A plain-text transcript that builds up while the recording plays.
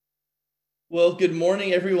Well, good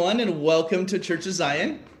morning, everyone, and welcome to Church of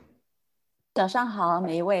Zion. 早上好，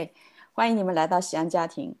每一位，欢迎你们来到喜安家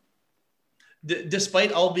庭。Despite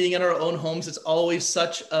all being in our own homes, it's always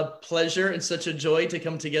such a pleasure and such a joy to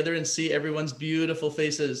come together and see everyone's beautiful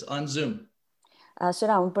faces on Zoom. 虽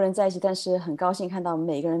然我们不能在一起，但是很高兴看到我们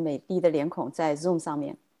每个人美丽的脸孔在 Zoom 上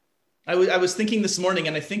面。I was thinking this morning,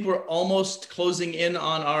 and I think we're almost closing in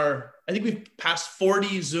on I think we've passed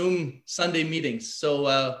 40 Zoom Sunday meetings.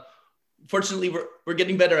 So fortunately, we're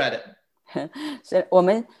getting better at it. 所以我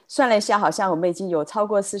们算了一下，好像我们已经有超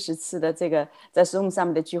过40次的这个在 Zoom 上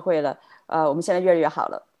面的聚会了。我们现在越来越好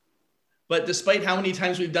了。But despite how many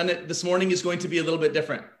times we've done it, this morning is going to be a little bit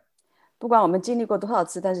different. 不管我们经历过多少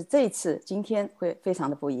次，但是这一次今天会非常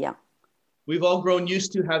的不一样。We've all grown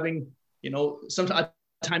used to having, some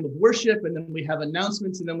time of worship, and then we have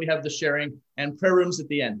announcements, and then we have the sharing and prayer rooms at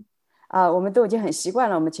the end. 我们都已经很习惯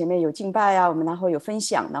了，我们前面有敬拜啊，我们然后有分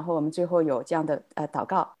享，然后我们最后有这样的祷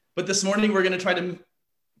告。But this morning we're going to try to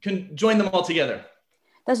join them all together.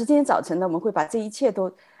 但是今天早晨呢，我们会把这一切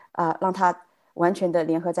都让它完全的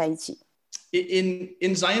联合在一起。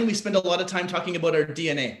In Zion, we spend a lot of time talking about our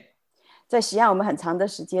DNA. 在西安，我们很长的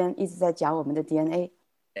时间一直在讲我们的 DNA，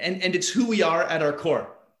 and it's who we are at our core.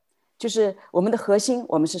 就是我们的核心，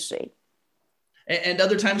我们是谁。And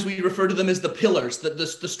other times we refer to them as the pillars,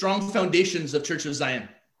 the strong foundations of Church of Zion.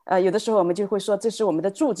 有的时候我们就会说，这是我们的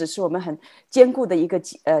柱子，是我们很坚固的一个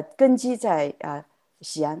根基在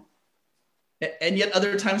西安。And yet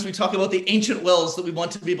other times we talk about the ancient wells that we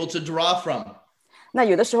want to be able to draw from. 那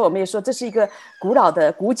有的时候我们也说，这是一个古老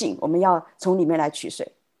的古井，我们要从里面来取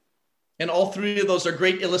水。And all three of those are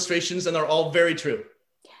great illustrations, and they're all very true.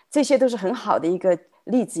 这些都是很好的一个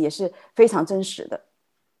例子，也是非常真实的。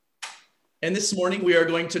And this morning we are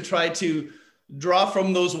going to try to draw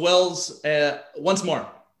from those wells once more.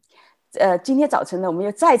 今天早晨呢，我们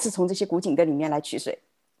又再次从这些古井的里面来取水。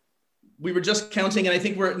We were just counting, and I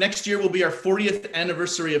think next year will be our 40th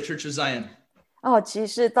anniversary of Church of Zion. 其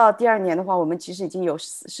实到第二年的话，我们其实已经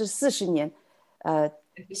是40年，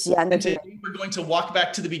西安的这个。And today we're going to walk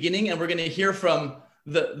back to the beginning, and we're going to hear from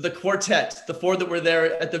the quartet, the four that were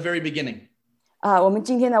there at the very beginning. 我们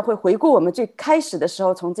今天呢会回顾我们最开始的时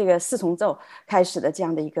候，从这个四重奏开始的这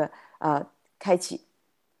样的一个开启。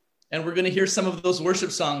And we're going to hear some of those worship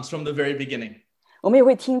songs from the very beginning. 我们也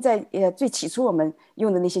会听在最起初我们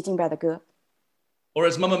用的那些敬拜的歌。Or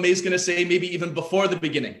as Mama May is going to say, maybe even before the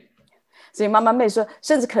beginning. 所以妈妈妹说，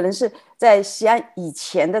甚至可能是在西安以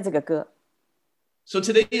前的这个歌。So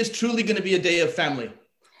today is truly going to be a day of family.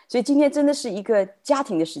 所以今天真的是一个家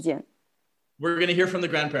庭的时间。We're going to hear from the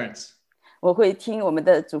grandparents. 我会听我们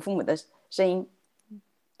的祖父母的声音。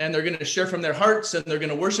And they're going to share from their hearts, and they're going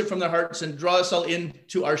to worship from their hearts, and draw us all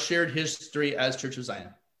into our shared history as Church of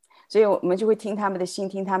Zion. 所以我们就会听他们的心，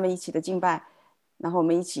听他们一起的敬拜，然后我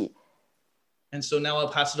们一起。And so now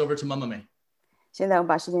I'll pass it over to Mama May. 现在我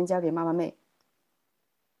把时间交给妈妈妹。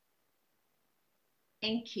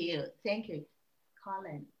Thank you,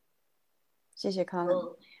 Colin. 谢谢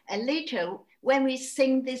Colin。And later, when we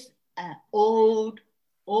sing this old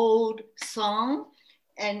song,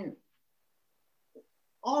 and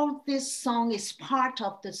all this song is part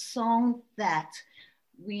of the song that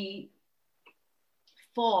we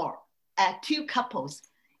for two couples,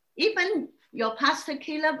 even your Pastor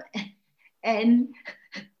Caleb and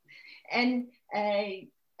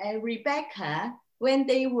Rebecca, when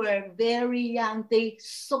they were very young, they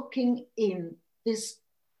soaking in these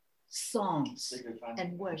songs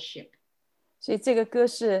and worship. 所以这个歌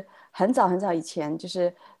是很早很早以前，就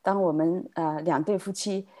是当我们两对夫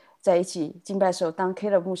妻在一起敬拜的时候，当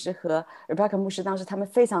Caleb 牧师和 Rebecca 牧师当时他们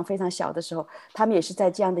非常非常小的时候，他们也是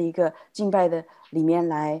在这样的一个敬拜的里面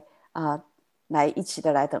来一起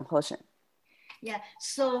的来等候神。Yeah,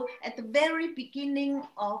 so at the very beginning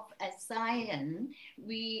of Zion,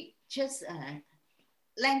 we just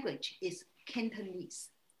language is Cantonese.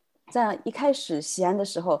 在一开始西安的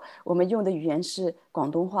时候，我们用的语言是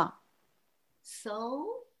广东话。So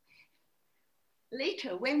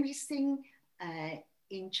later, when we sing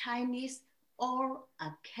in Chinese or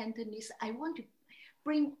Cantonese, I want to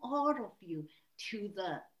bring all of you to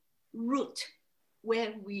the root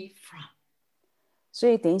where we from. 所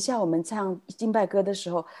以等一下我们唱敬拜歌的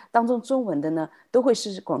时候，当中中文的呢都会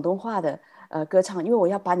是广东话的歌唱，因为我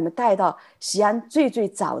要把你们带到西安最最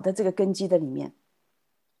早的这个根基的里面。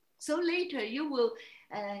So later you will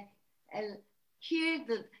hear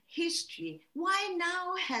the history. Why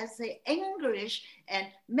now has the English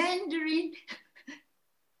and Mandarin?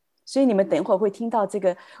 所以你们等一会儿会听到这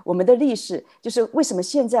个我们的历史，就是为什么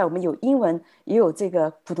现在我们有英文也有这个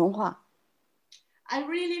普通话。I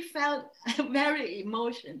really felt very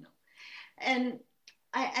emotional. And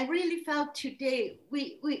I really felt today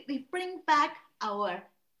we bring back our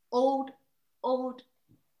old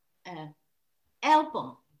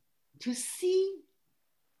album to see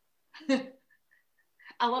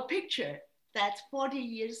our picture that 40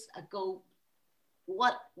 years ago,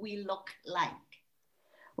 what we look like.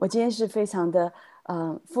 我今天是非常的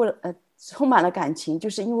充满了感情，就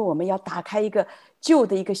是因为我们要打开一个旧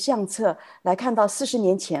的一个相册，来看到40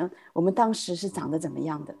年前我们当时是长得怎么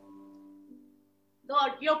样的。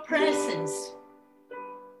Lord, your presence.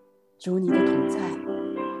 主，你的同在，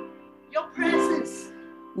 Your presence.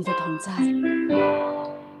 你的同在，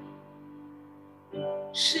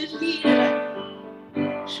是你的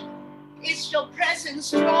It's your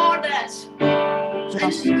presence drawn us. 主要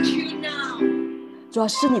And 是 until now. 主要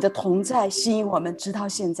是你的同在吸引我们，直到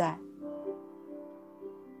现在。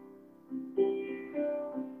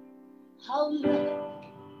 How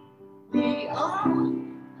lucky we are,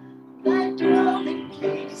 thy dwelling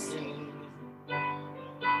places.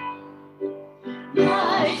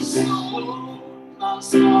 My soul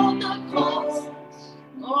loves all the costs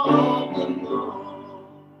of the Lord.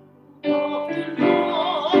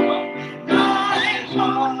 My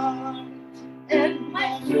heart and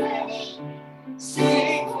my flesh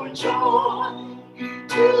sing for joy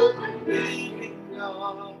to the living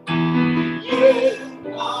God. You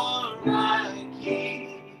are my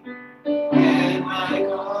King and my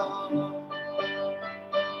God.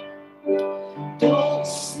 Don't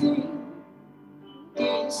sing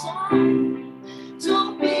this song,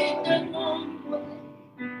 don't be the one way.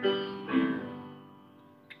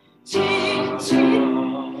 Teaching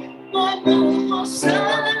my mother's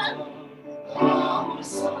son, our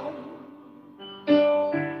son.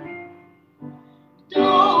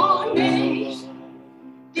 Donate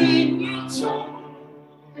in your tongue,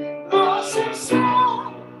 awesome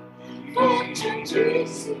song, fortune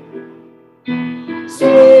Jesus.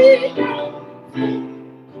 Sweet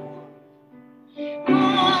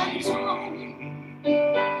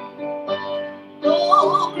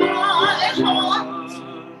oh, my heart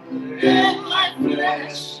and my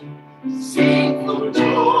flesh sing for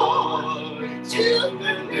joy to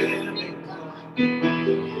the living God.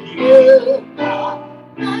 You are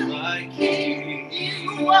my King.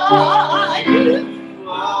 You are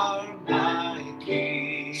my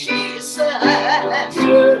King. Jesus,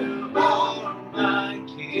 you are my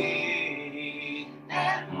King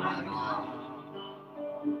and my God.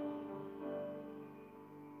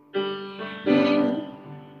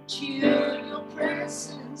 Into your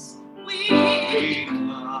presence we come.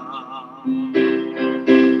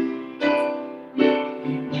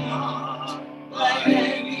 Not by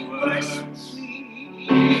any words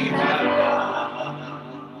we have done.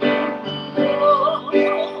 Oh,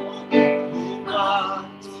 God,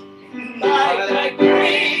 by thy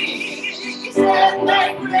grace and thy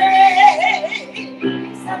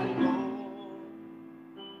grace alone.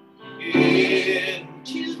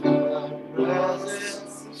 Into the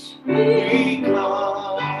presence we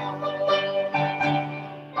come.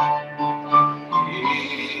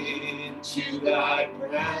 Into thy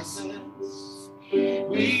presence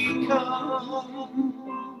we come.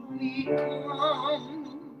 We come.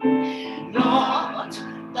 Not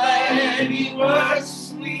by any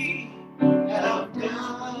works we have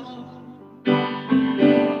done,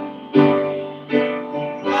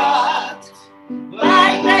 but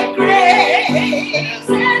by thy grace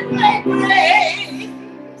and thy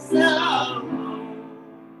grace alone.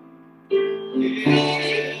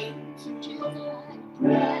 Into thy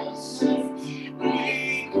presence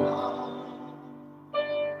we come.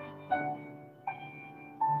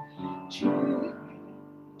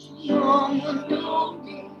 Long ago,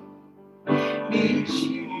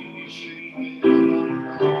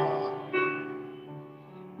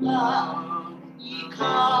依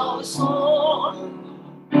靠所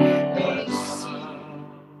的心，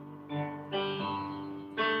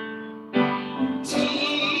依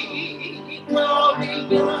靠你呀，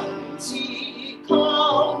依靠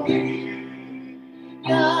你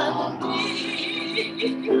呀的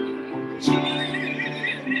去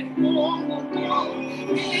我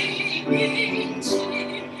的一起。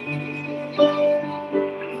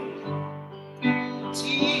依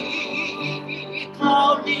靠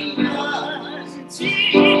你呀，依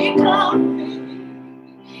靠你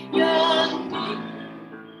呀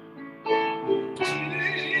的去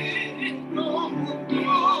我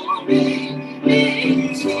的一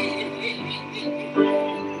起。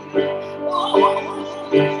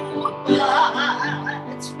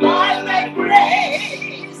That's by thy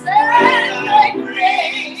grace and thy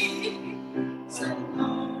grace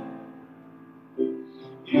alone.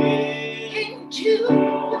 Into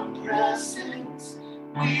presence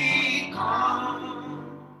we come.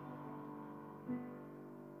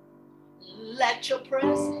 Let your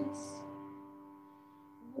presence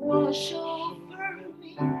wash over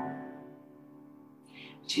me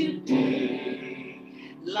today,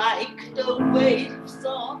 like the waves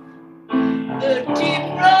of the deep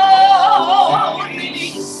rolling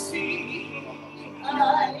sea.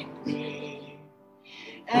 I pray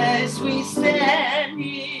as we stand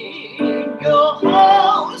in your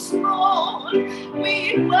house, Lord,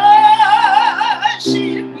 we worship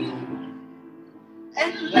you,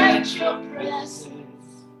 and let your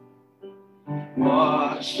presence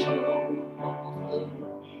wash over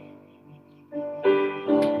me.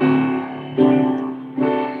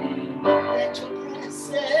 Let your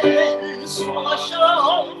presence wash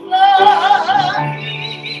over me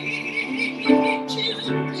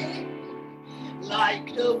today, like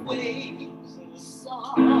the waves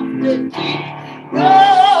of the deep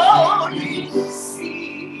rolling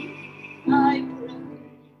sea. I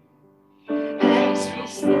pray as we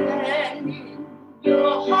stand in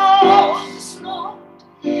your house, Lord,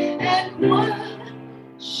 and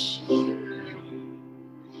worship you,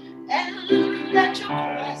 and let your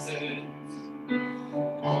presence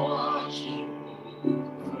wash over me.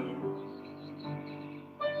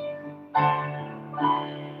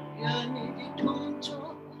 Yanidi tonto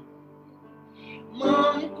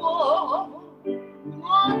mango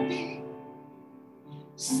mati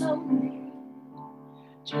samni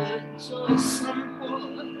전조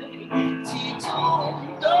삼보의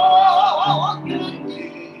지정도 근데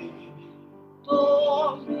또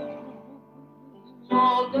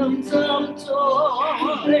먹음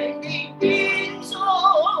점조의 니빈조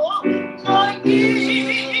너희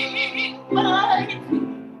마이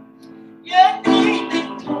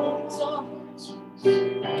연예인 통점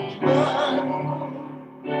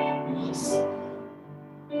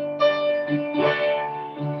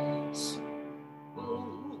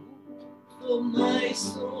for my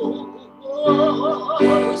soul,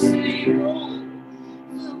 oh, sweet home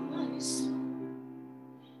for my soul,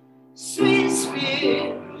 sweet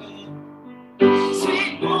spirit,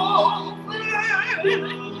 sweet home for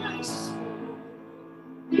my soul,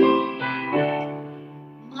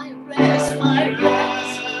 my rest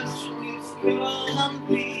is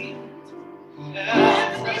complete.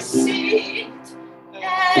 Let me sit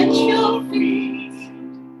at your feet,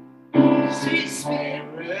 sweet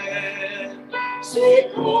spirit,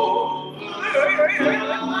 sweet over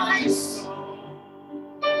my soul.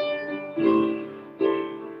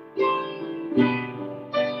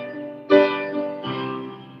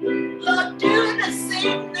 Lord, do the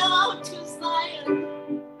same now to Zion.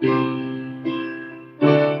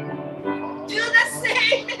 Do the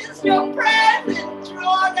same as your presence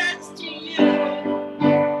drawn us to you.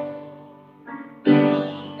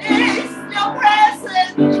 Is your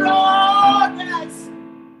presence drawn us?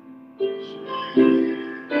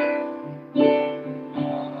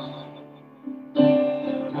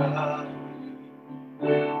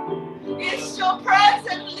 Is your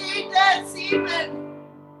presence lead us even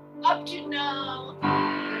up to now?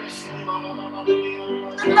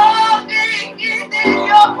 The longing in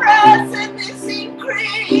your presence is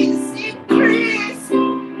increase.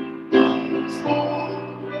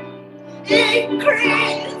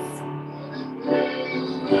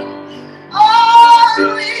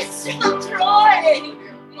 Oh, it's your joy.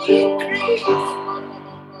 Increase.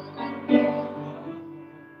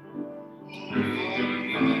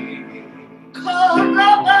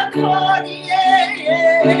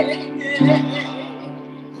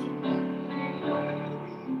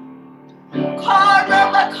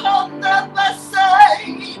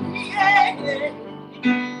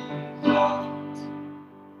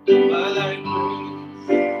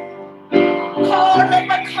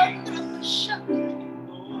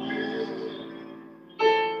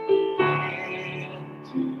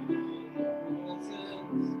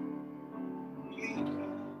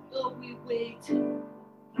 Oh, we wait.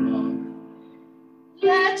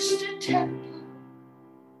 Let the temple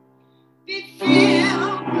be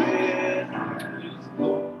filled with His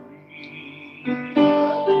glory.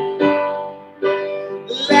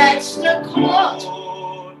 Let the court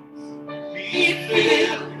be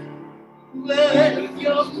filled with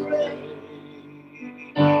your praise.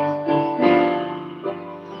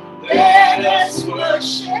 Let us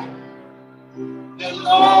worship the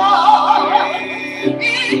Lord in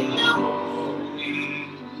the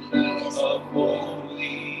holies of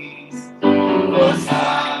holies. For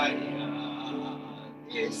Zion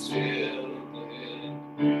is filled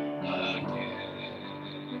again.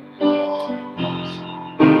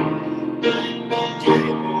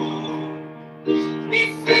 Be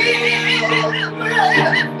filled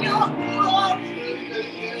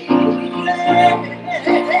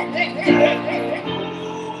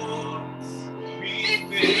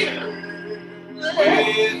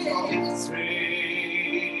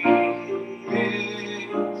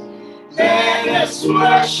us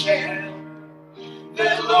worship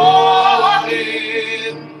the Lord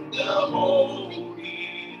in the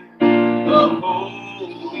holy of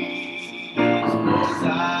holies.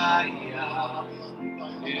 Messiah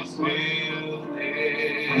is building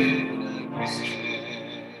again.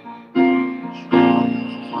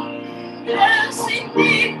 Dancing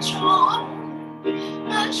victory,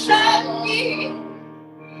 and shining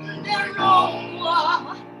the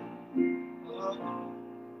rock.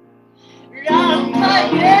 让太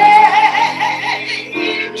阳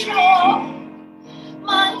映照满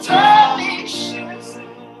这历史，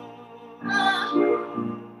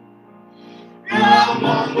让我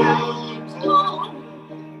们同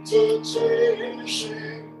济知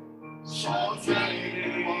识，小罪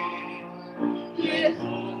也后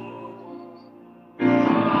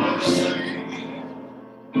是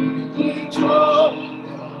一种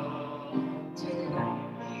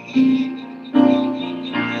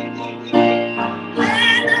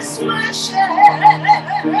Let us worship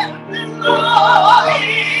the Lord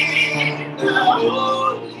in the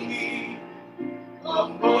holy of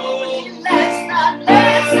holies.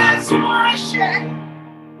 Let us worship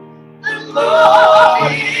the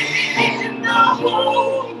Lord in the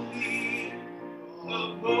holy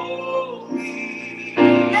of holies.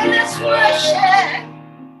 Let us worship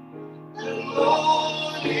the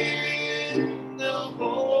Lord in the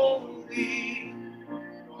holy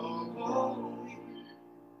of holies.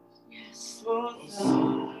 Yes, Lord.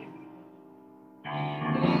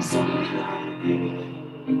 Yes,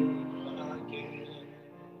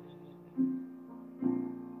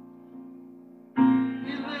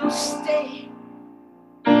 we will stay.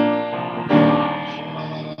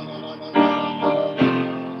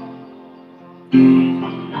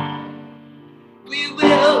 We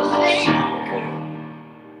will linger.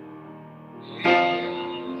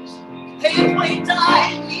 陪会在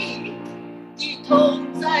你一同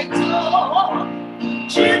在走，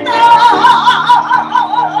直到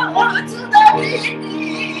你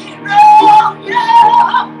的荣耀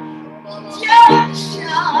降下。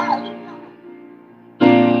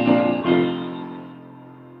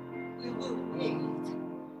We will wait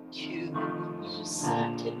till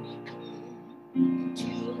certainly come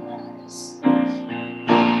to us.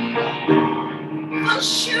 For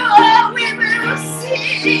sure we will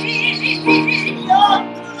see your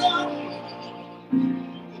glory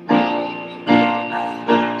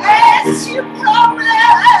as you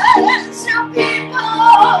promise your people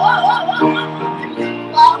you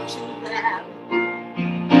vouch to them.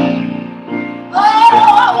 Oh,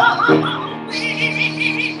 we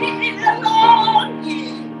long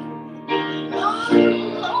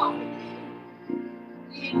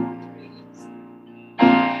increase.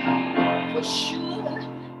 For sure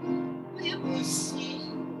we will see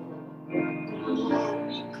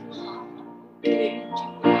glory cloud into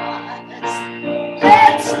us.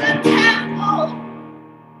 Let the temple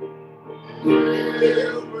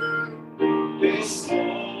filled with His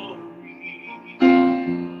glory.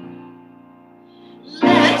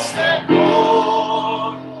 Let the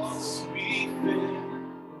courts be filled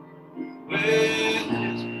with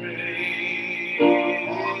His praise.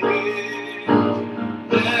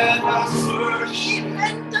 Let us worship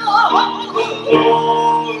the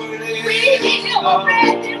Lord. We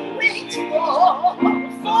already wait for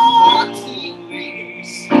 40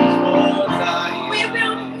 years. We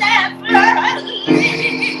will never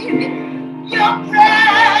leave your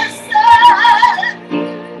presence.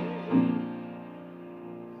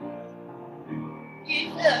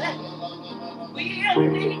 Even we are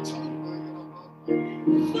waiting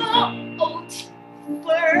for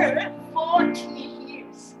 40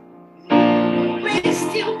 years. We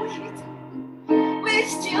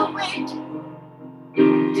still wait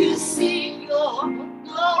to see your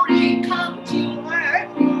glory come to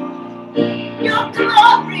earth. Your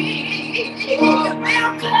glory will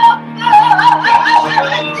cover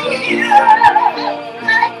the earth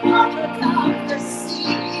like water covers the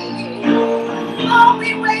sea. Are we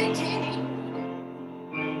waiting?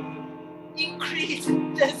 Increase the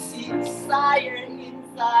desire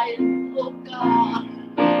inside, oh God.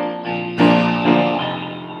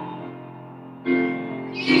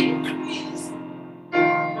 Increase.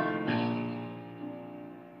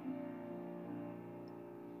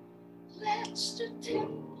 Let the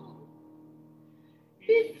temple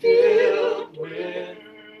be filled with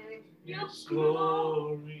your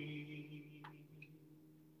glory.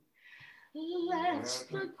 Let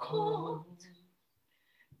the court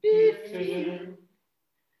be filled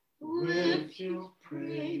with your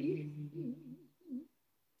praise.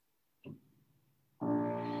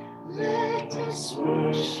 Let us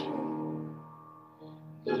worship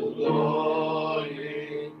the Lord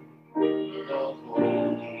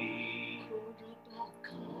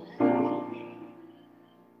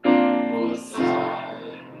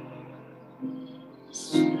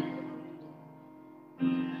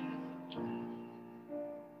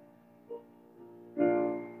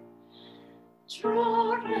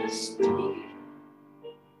draw us deep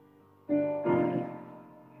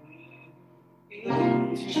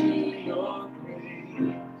into your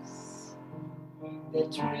grace.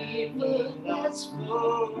 That river that's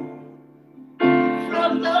flowed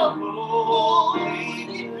from the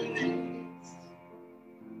holy place,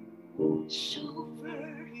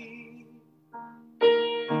 showering,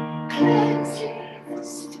 cleansing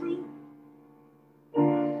us through.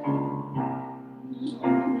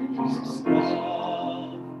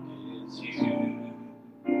 Love is you.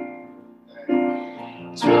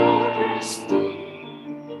 Draw us deep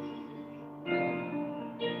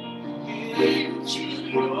Into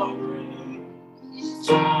your grace.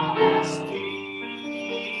 draw us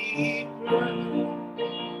Deeper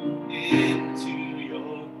into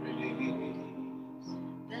your grace.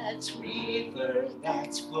 That's river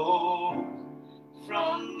That's flowed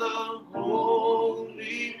from the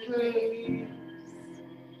holy place.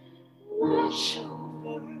 wash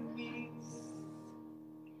over me,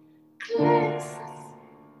 cleanse us.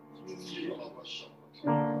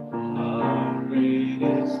 Our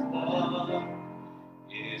greatest love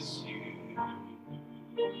is you.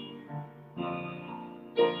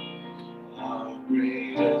 Our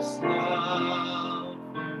greatest love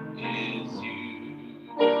is you.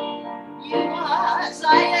 You are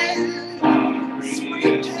Zion, Our sweetest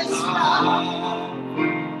greatest love.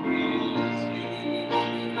 love is you.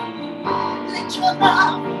 Let your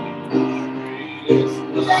love, Greatest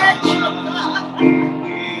let your love love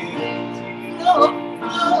is you.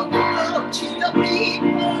 flow to your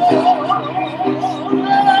people.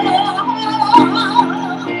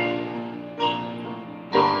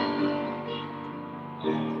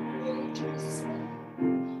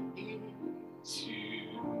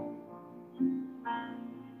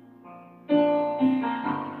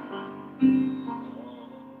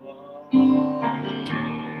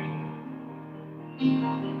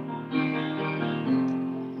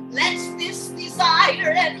 Let's this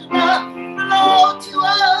desire and love flow to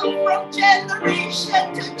us from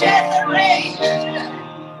generation to generation.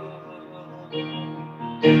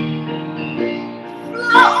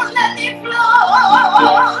 Flow, let it flow.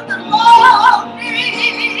 The Lord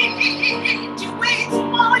needs to wait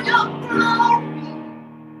for your glory.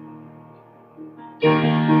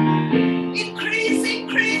 Increase,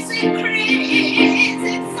 increase, increase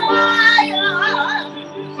in Zion.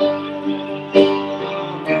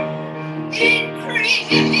 Increase,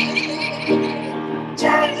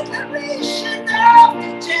 generation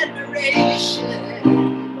after generation,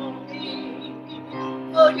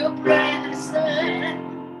 for your presence.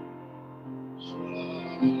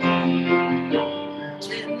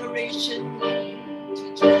 Generation to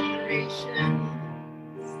generation,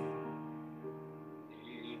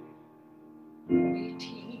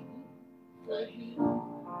 waiting for you.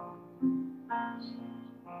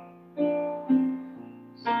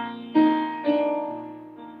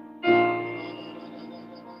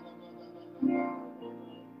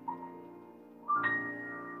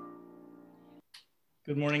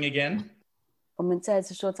 Good morning again. 我们再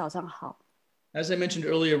次说早上好。 As I mentioned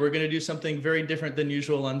earlier, we're going to do something very different than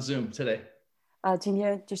usual on Zoom today. 今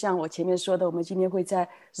天就像我前面说的，我们今天会在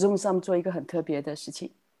Zoom 上做一个很特别的事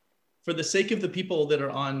情。 For the sake of the people that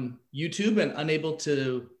are on YouTube and unable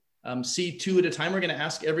to see two at a time, we're going to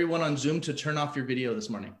ask everyone on Zoom to turn off your video this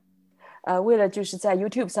morning. 为了就是在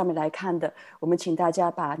YouTube 上面来看的，我们请大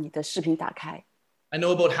家把你的视频打开。 I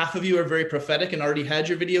know about half of you are very prophetic and already had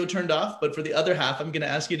your video turned off, but for the other half, I'm going to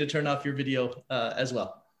ask you to turn off your video as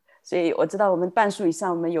well. 所以我知道我们半数以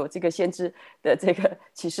上我们有这个先知的这个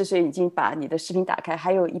启示，所以已经把你的视频打开，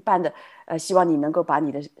还有一半的希望你能够把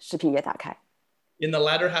你的视频也打开。 In the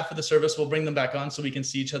latter half of the service, we'll bring them back on so we can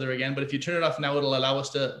see each other again. But if you turn it off now, it'll allow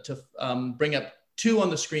us to bring up two on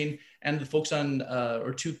the screen, and the folks on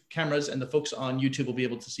or two cameras, and the folks on YouTube will be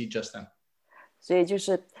able to see just them. 所以就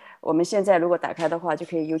是我们现在如果打开的话，就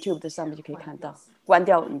可以 YouTube 的上面就可以看到，关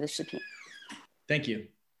掉你的视频。 Thank you.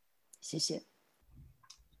 谢谢。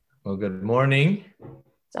 Well, good morning.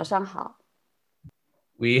 早上好。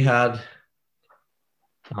 We had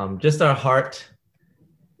just our heart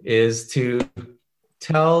is to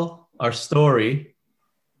tell our story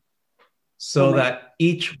so that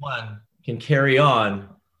each one can carry on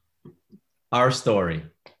our story.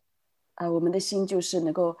 我们的心就是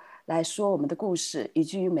能够来说我们的故事，以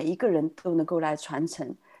至于每一个人都能够来传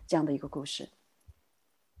承这样的一个故事。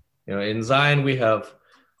 You know, in Zion, we have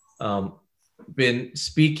been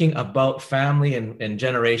speaking about family and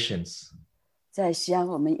generations. 在西安，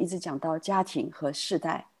我们一直讲到家庭和世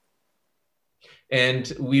代。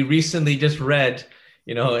 And we recently just read,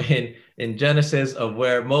 you know, in Genesis of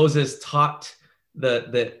where Moses taught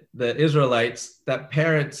the Israelites that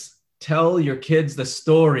parents tell your kids the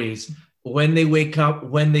stories when they wake up,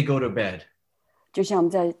 when they go to bed. 就像我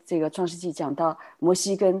们在这个创世纪讲到，摩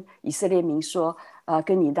西跟以色列民说，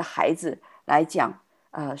跟你的孩子来讲，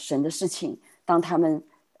神的事情，当他们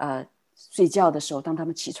睡觉的时候，当他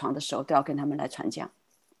们起床的时候，都要跟他们来传讲。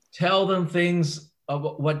Tell them things of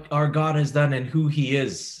what our God has done and who He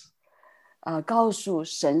is. 告诉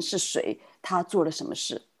神是谁，他做了什么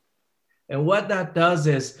事。And what that does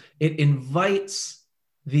is it invites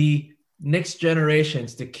the next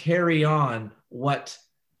generations to carry on what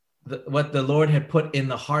the Lord had put in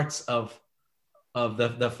the hearts of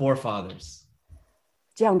the forefathers.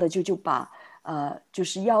 这样的就把就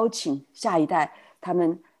是邀请下一代，他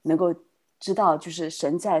们能够知道，就是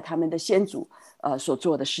神在他们的先祖所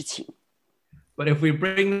做的事情。But if we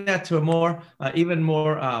bring that to a more even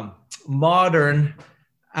more modern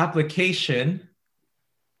application,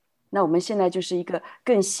 那我们现在就是一个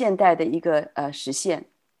更现代的一个实现。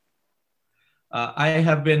I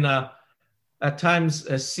have been at times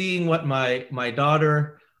seeing what my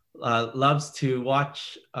daughter loves to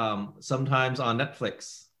watch sometimes on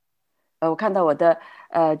Netflix. 我看到我的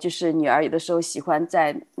就是女儿有的时候喜欢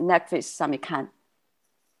在 Netflix 上面看。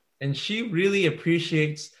And she really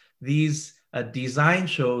appreciates these design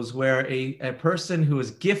shows where a person who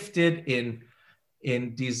is gifted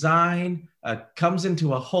in design comes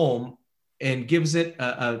into a home and gives it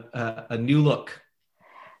a new look.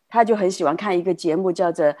 他就很喜欢看一个节目，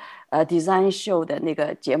叫做Design Show 的那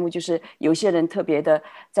个节目，就是有些人特别的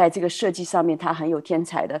在这个设计上面他很有天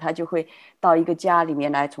才的，他就会到一个家里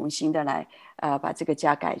面来重新的来把这个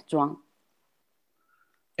家改装。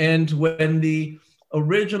And when the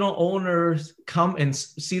original owners come and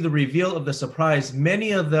see the reveal of the surprise,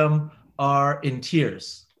 many of them are in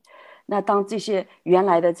tears. 那当这些原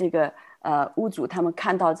来的这个屋主他们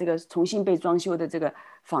看到这个重新被装修的这个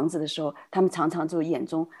房子的时候，他们常常就眼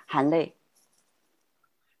中含泪。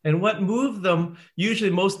And what moved them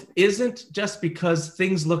usually most isn't just because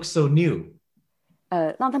things look so new.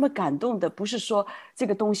 让他们感动的不是说这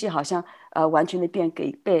个东西好像完全的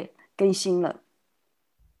被更新了。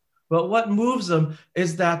But what moves them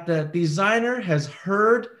is that the designer has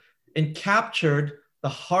heard and captured the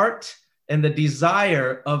heart and the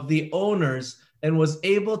desire of the owners and was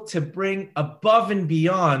able to bring above and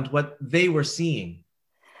beyond what they were seeing.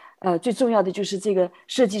 最重要的就是这个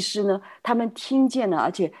设计师呢，他们听见了，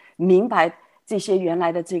而且明白这些原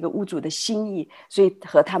来的这个屋主的心意，所以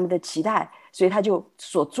和他们的期待，所以他就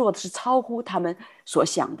所做的是超乎他们所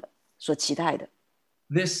想的、所期待的。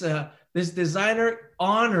This designer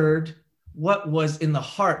honored what was in the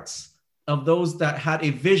hearts of those that had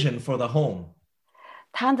a vision for the home.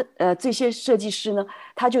 他的这些设计师呢，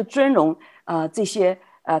他就尊荣这些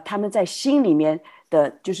他们在心里面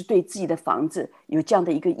的，就是对自己的房子有这样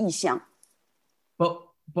的一个意向。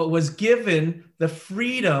But was given the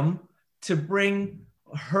freedom to bring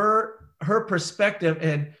her perspective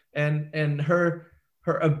and her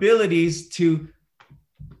abilities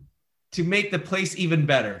to make the place even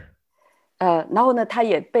better. 然后呢，他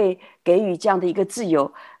也被给予这样的一个自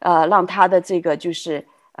由，让他的这个就是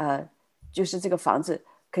这个房子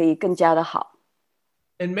可以更加的好。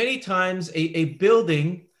And many times a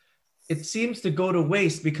building, it seems to go to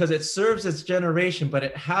waste because it serves its generation, but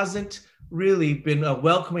it hasn't really been a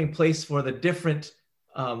welcoming place for the different,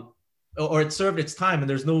 or it served its time and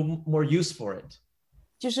there's no more use for it.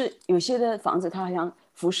 就是有些的房子，它好像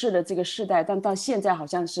服侍了这个世代，但到现在好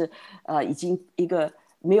像是已经一个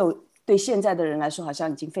没有。对现在的人来说，好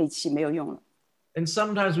像已经废弃，没有用了。And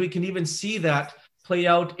sometimes we can even see that play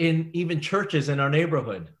out in even churches in our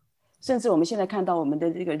neighborhood. 甚至我们现在看到我们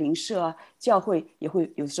的这个邻舍教会也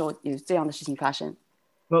会有时候有这样的事情发生。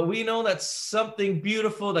But we know that something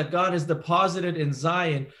beautiful that God has deposited in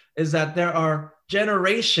Zion is that there are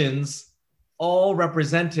generations all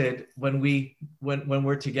represented when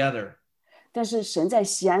we're together. 但是神在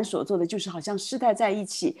西安所做的，就是好像世代在一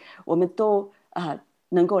起，我们都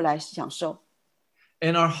能够来享受。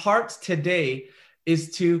And our heart today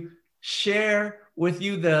is to share with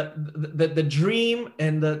you the dream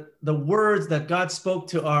and the words that God spoke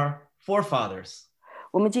to our forefathers.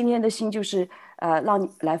 我们今天的心就是让你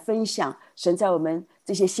来分享神在我们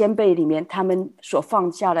这些先辈里面他们所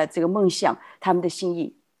放下的这个梦想，他们的心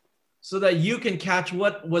意。So that you can catch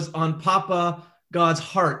what was on Papa God's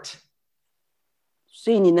heart.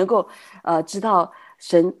 所以你能够知道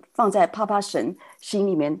神放在爸爸神心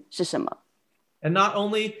里面是什么。And not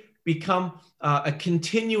only become a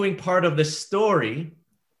continuing part of the story,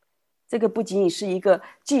 这个不仅仅是一个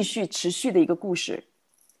继续持续的一个故事，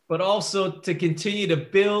 but also to continue to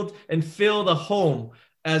build and fill the home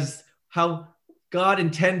as how God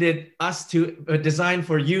intended us to design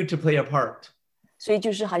for you to play a part. 所以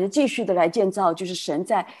就是好像继续的来建造，就是神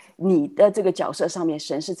在你的这个角色上面，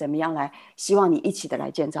神是怎么样来希望你一起的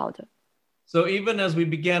来建造的。So even as we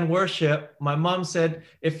began worship, my mom said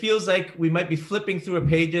it feels like we might be flipping through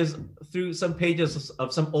some pages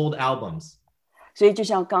of some old albums. 所以就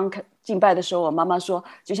像刚敬拜的时候，我妈妈说，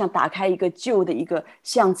就像打开一个旧的一个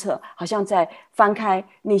相册，好像在翻开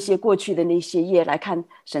那些过去的那些页来看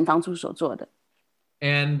神当初所做的。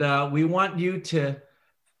And we want you to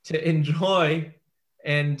enjoy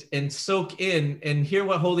and soak in and hear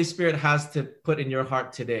what Holy Spirit has to put in your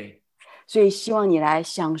heart today. 所以希望你来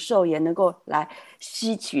享受，也能够来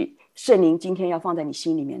吸取圣灵今天要放在你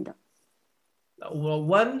心里面的。Well,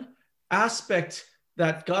 one aspect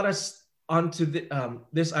that got us onto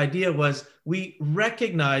this idea was we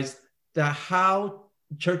recognized that how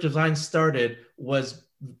Church of Zion started was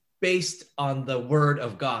based on the Word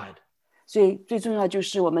of God. 所以最重要就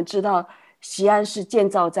是我们知道西安是建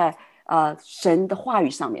造在神的话语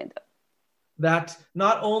上面的。That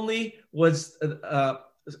not only was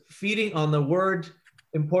feeding on the Word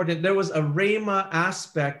important, there was a rhema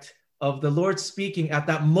aspect of the Lord speaking at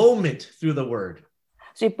that moment through the Word.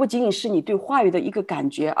 所以不仅仅是你对话语的一个感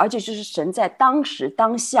觉，而且就是神在当时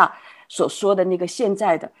当下所说的那个现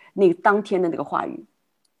在的那个当天的那个话语。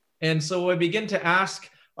And so we begin to ask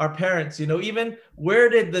our parents, even where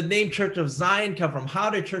did the name Church of Zion come from?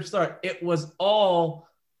 How did church start? It was all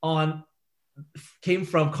came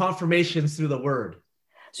from confirmations through the Word.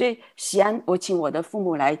 所以西安，我请我的父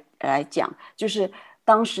母来讲，就是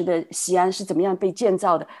当时的西安是怎么样被建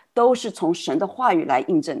造的，都是从神的话语来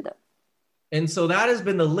印证的。And so that has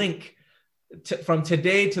been the link from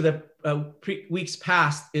today to the weeks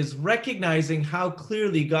past, is recognizing how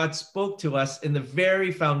clearly God spoke to us in the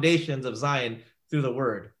very foundations of Zion through the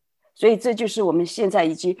Word. 所以这就是我们现在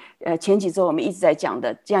以及前几周我们一直在讲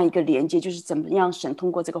的这样一个连接，就是怎么样神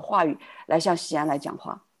通过这个话语来向西安来讲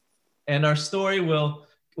话。And our story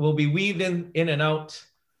will be weaved in and out.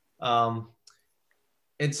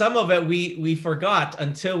 And some of it we forgot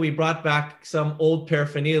until we brought back some old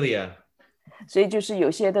paraphernalia. 所以就是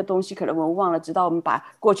有些的东西可能我们忘了，直到我们把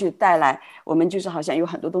过去带来，我们就是好像有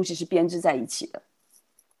很多东西是编织在一起的。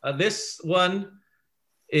This one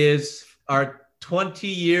is our 20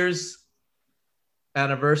 years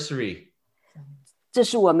anniversary. 这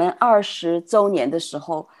是我们20周年的时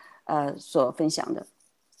候所分享的。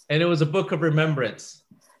And it was a book of remembrance.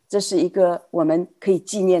 这是一个我们可以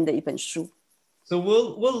纪念的一本书。So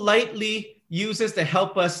we'll lightly use this to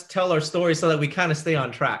help us tell our story so that we kind of stay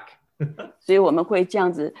on track. 所以我们会这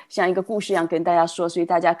样子像一个故事一样跟大家说，所以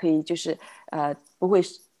大家可以就是不会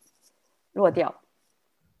落掉。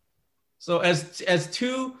So as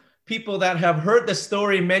two people that have heard the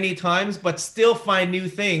story many times but still find new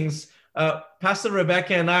things, Pastor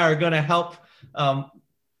Rebecca and I are going to help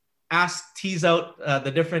tease out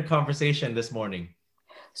the different conversation this morning.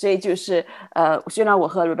 所以就是虽然我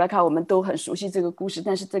和 Rebecca 我们都很熟悉这个故事，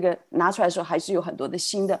但是这个拿出来的时候还是有很多的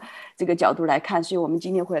新的这个角度来看，所以我们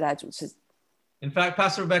今天会来主持。In fact,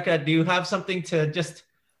 Pastor Rebecca, do you have something to just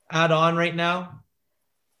add on right now?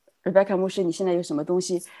 Rebecca 牧师，你现在有什么东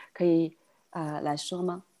西可以来说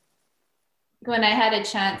吗？ When I had a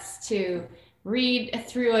chance to read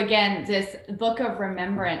through again this book of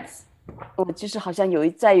remembrance, 我就是好像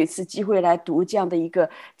再有一次机会来读这样的一个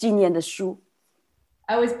纪念的书。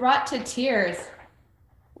I was brought to tears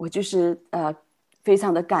我就是非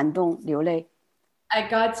常的感动流泪， at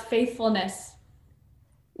God's faithfulness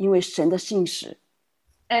因为神的信实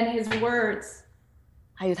and his words.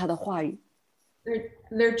 还有他的话语，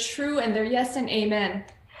 They're true and they're yes and amen.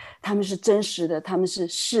 他们是真实的，他们是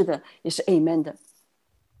是的，也是 amen 的。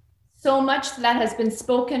 So much that has been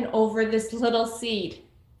spoken over this little seed.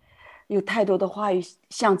 有太多的话语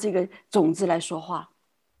向这个种子来说话，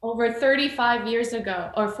 Over 35 years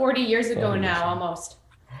ago, or 40 years ago now almost,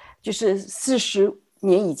 就是40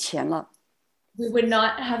年以前了。 we would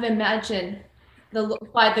not have imagined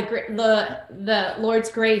by the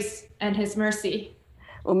Lord's grace and his mercy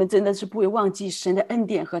我们真的是不会忘记神的恩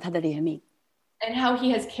典和他的怜悯， and how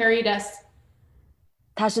he has carried us.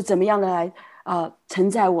 他是怎么样的来承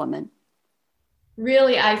载我们。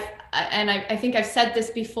 Really, I think I've said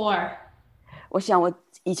this before. 我想我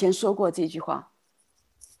以前说过这句话，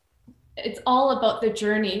 It's all about the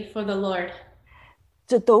journey for the Lord.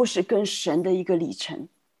 这都是跟神的一个里程，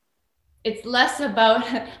 It's less about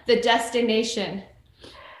the destination.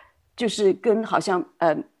 就是跟好像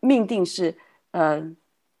命定是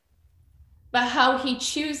But how he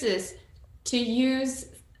chooses to use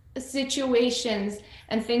situations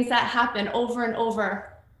and things that happen over and over.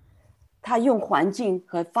 他用环境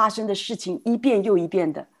和发生的事情一遍又一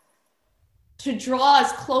遍的， to draw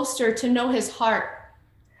us closer to know his heart,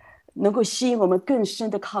 能够吸引我们更深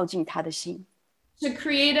的靠近他的心， to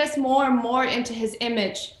create us more and more into his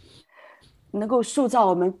image. 能够塑造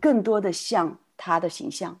我们更多的像他的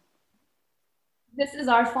形象。 This is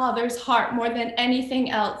our Father's heart more than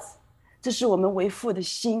anything else. 这是我们为父的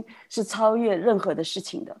心，是超越任何的事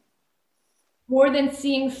情的， More than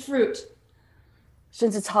seeing fruit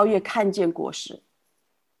甚至超越看见果实，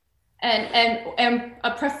 and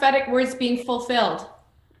a prophetic words being fulfilled.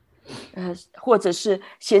 或者是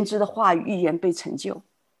先知的话语预言被成就。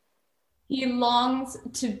 He longs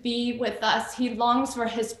to be with us. He longs for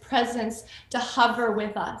his presence to hover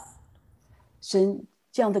with us. 神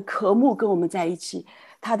这样的渴慕跟我们在一起，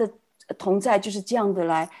他的同在就是这样的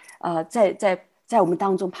来，在我们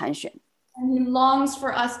当中盘旋。 And he longs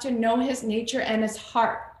for us to know his nature and his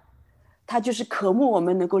heart. 他就是渴慕我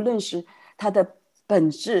们能够认识他的本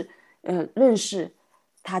质，认识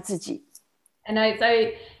他自己。 And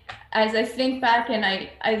as I think back and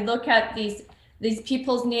I look at these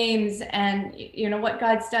people's names and you know what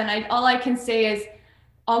God's done, all I can say is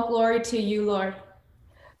all glory to you, Lord.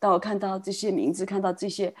 当我看到这些名字，看到这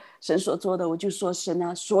些神所做的，我就说神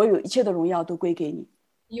啊，所有一切的荣耀都归给你。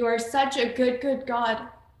 You are such a good God.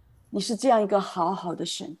 你是这样一个好好的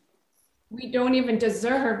神， We don't even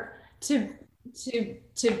deserve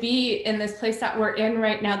to be in this place that we're in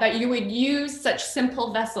right now, that you would use such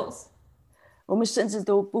simple vessels. 我们甚至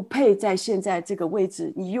都不配在现在这个位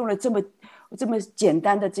置。你用了这么简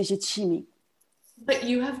单的这些器皿， But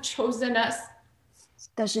you have chosen us.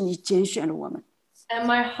 但是你拣选了我们。 And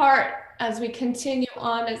my heart, as we continue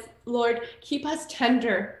on, is Lord, keep us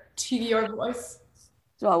tender to your voice.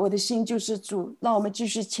 是吧？我的心就是主，让我们继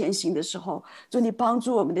续前行的时候，主你帮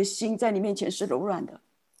助我们的心在你面前是柔软的，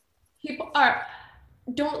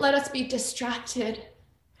 Don't let us be distracted,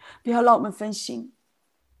 不要让我们分心，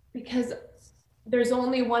 because there's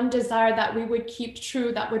only one desire that we would keep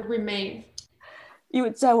true, that would remain. 因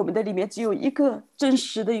为在我们的里面只有一个真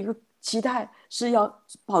实的一个期待是要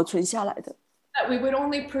保存下来的， That we would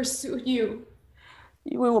only pursue you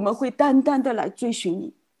因为我们会单单的来追寻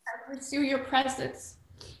你， and pursue your presence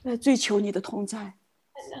来追求你的同在，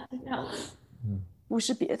 and nothing else. 不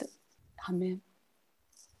是别的。阿门，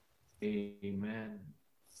 Amen.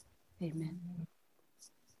 阿门。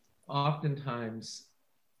 Oftentimes,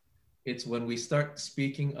 it's when we start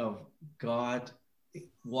speaking of God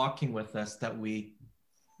walking with us that we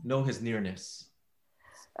know his nearness.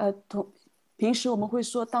 平时我们会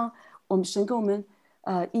说，当我们神跟我们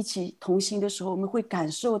一起同行的时候，我们会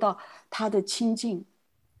感受到他的亲近。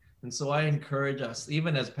 And so I encourage us,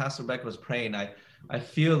 even as Pastor Beck was praying, I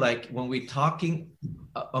feel like when we're talking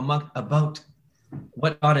about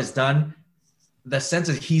what God has done, the sense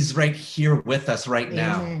is he's right here with us right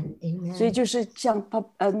now. Amen. Amen. 所以就是像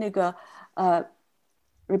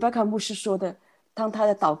Rebecca 牧师说的，当他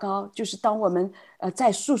的祷告，就是当我们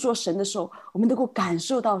在诉说神的时候，我们能够感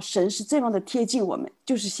受到神是这样的贴近我们，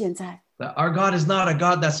就是现在。 That our God is not a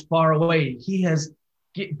God that's far away. He has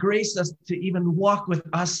graced us to even walk with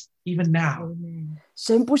us even now. Amen.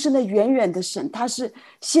 神不是那远远的神，他是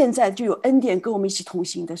现在就有恩典跟我们一起同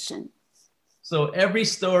行的神。 So every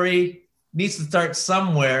story needs to start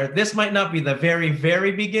somewhere. This might not be the very,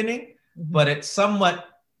 very beginning, but it's somewhat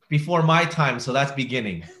before my time. So that's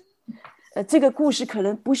beginning. 这个故事可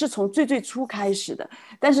能不是从最初开始的，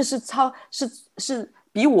但是是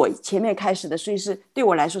比我前面开始的，所以是对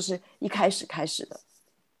我来说是一开始的。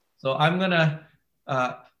 So I'm gonna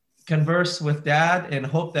converse with Dad and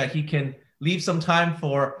hope that he can leave some time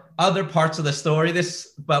for other parts of the story.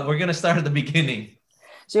 But we're gonna start at the beginning.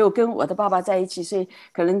 所以我跟我的爸爸在一起，所以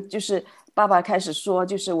可能就是爸爸开始说，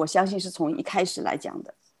就是我相信是从一开始来讲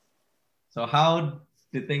的。 So how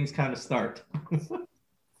did things kind of start?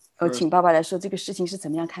 我请爸爸来说这个事情是怎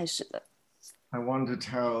么样开始的。 I want to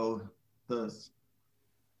tell the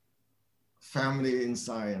family in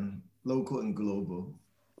Zion, local and global,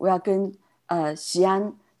 我要跟西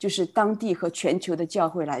安，就是当地和全球的教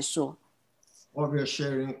会来说， what we are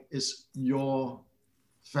sharing is your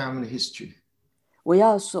family history. 我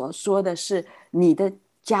要所说的是你的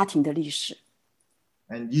家庭的历史。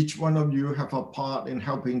 And each one of you have a part in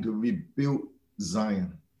helping to rebuild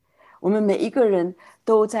Zion. 我们每一个人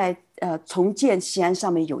都在重建西安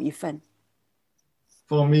上面有一份。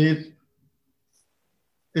 For me,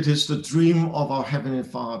 it is the dream of our Heavenly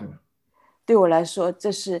Father. 对我来说，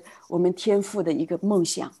这是我们天父的一个梦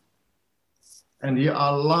想。 And He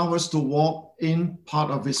allows us to walk in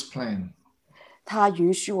part of His plan. 他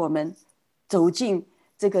允许我们走进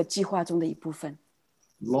这个计划中的一部分。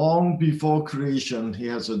Long before creation, he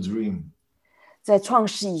has a dream. 在创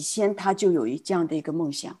世以前，他就有这样的一个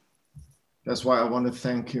梦想。 That's why I want to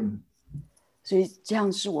thank him. 所以这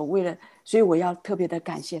样是我为了，所以我要特别的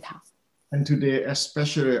感谢他。 And today,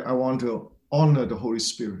 especially, I want to honor the Holy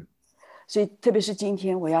Spirit. 所以特别是今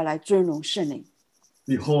天，我要来尊荣圣灵。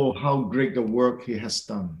 Behold how great the work he has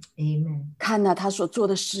done. Amen. 看呐，他所做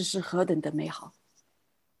的事是何等的美好。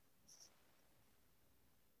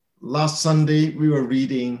 Last Sunday, we were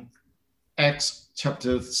reading Acts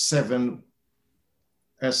chapter 7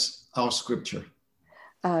 as our scripture.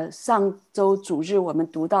 上周主日我们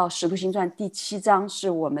读到《使徒行传》第7章，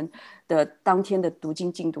是我们的当天的读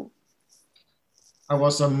经进度。 I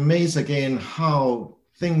was amazed again how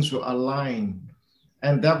things were aligned.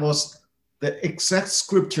 And that was the exact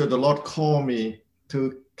scripture the Lord called me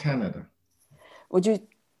to Canada. 我就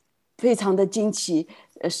非常的惊奇，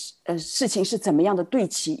事情是怎么样的对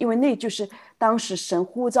齐，因为那就是当时神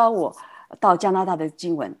呼召我到加拿大的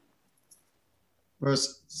经文。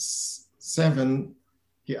 Verse 7,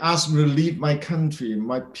 he asked me to leave my country,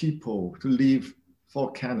 my people, to leave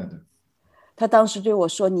for Canada. 他当时对我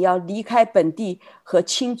说：“你要离开本地和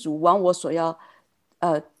亲族，往我所要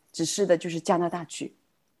指示的，就是加拿大去。”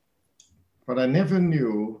 But I never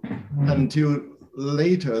knew until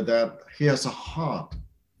later that he has a heart.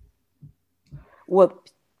 我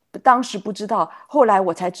当时不知道，后来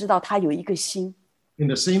我才知道他有一个心。 In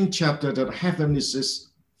the same chapter that heaven is his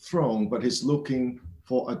throne, but he's looking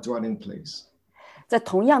for a dwelling place. 在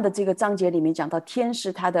同样的这个章节里面讲到，天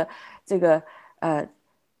是他的这个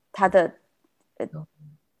他的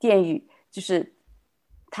殿宇，就是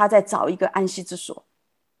他在找一个安息之所。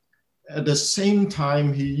 At the same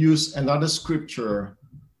time, he used another scripture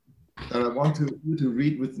that I want you to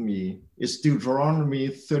read with me. It's Deuteronomy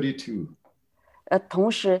 32.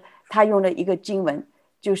 同时他用了一个经文，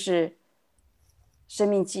就是申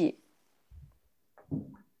命记。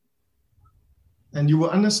 And you will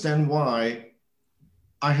understand why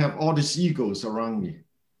I have all these eagles around me.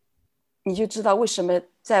 你就知道为什么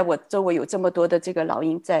在我周围有这么多的这个老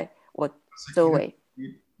鹰在我周围。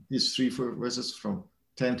 These 3 verses from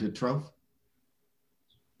 10 to 12.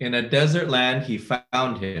 In a desert land, he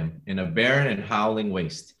found him, in a barren and howling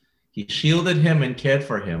waste. He shielded him and cared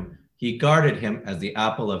for him. He guarded him as the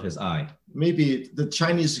apple of his eye. Maybe the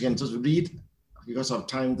Chinese can just read because of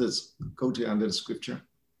time. Let's go to under the scripture.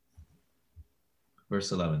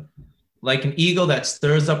 Verse 11. Like an eagle that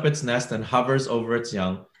stirs up its nest and hovers over its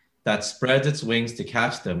young, that spreads its wings to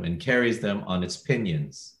catch them and carries them on its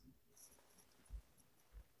pinions.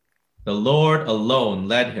 The Lord alone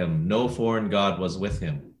led him. No foreign god was with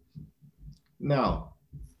him. Now,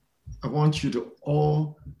 I want you to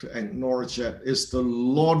all to acknowledge that it's the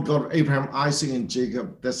Lord God of Abraham, Isaac, and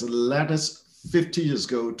Jacob that's led us 50 years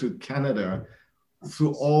ago to Canada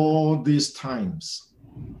through all these times.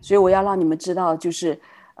 所以我要让你们知道，就是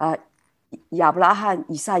亚伯拉罕、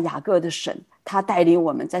以撒、雅各的神，他带领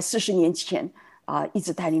我们在40年前一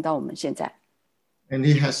直带领到我们现在。 And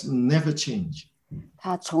he has never changed.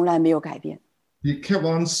 他从来没有改变， He kept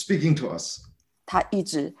on speaking to us. 他一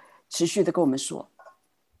直持续的跟我们说。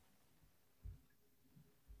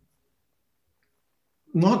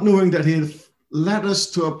 Not knowing that he led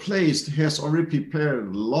us to a place he has already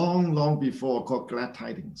prepared long, long before called Glad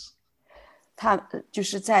Tidings. 他就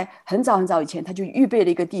是在很早很早以前，他就预备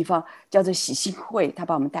了一个地方，叫做喜信会，他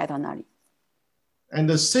把我们带到那里。 And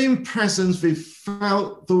the same presence we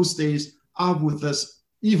felt those days are with us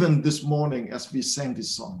even this morning as we sang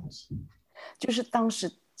these songs. 就是当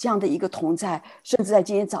时这样的一个同在，甚至在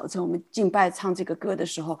今天早晨我们敬拜唱这个歌的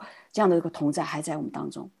时候，这样的一个同在还在我们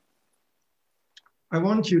当中。 I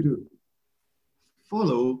want you to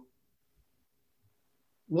follow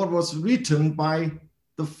what was written by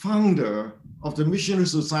the founder of the Missionary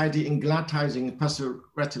Society in Glad Tidings, Pastor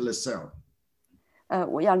Red Lassell.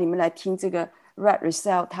 我要你们来听这个 Red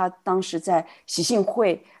Lassell 他当时在喜信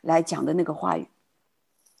会来讲的那个话语。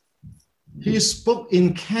 He spoke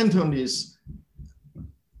in Cantonese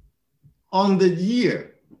on the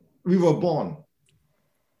year we were born.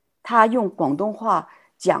 他用广东话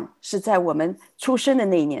讲，是在我们出生的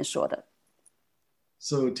那一年说的。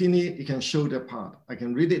 So Tini, you can show that part. I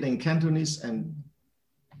can read it in Cantonese and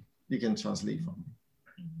you can translate for me.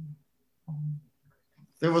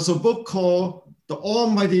 There was a book called The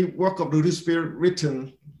Almighty Work of the Holy Spirit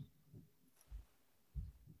written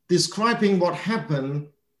describing what happened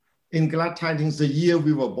in Glad Tidings the year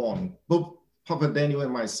we were born, both Papa Daniel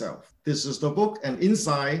and myself. This is the book, and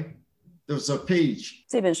inside there's a page.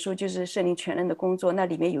 这本书就是圣灵全能的工作，那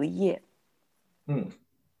里面有一页。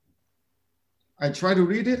 I try to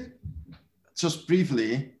read it just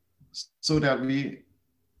briefly so that we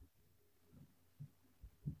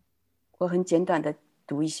我很简短的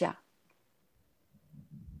读一下。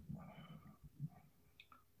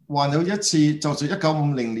還有一次，就是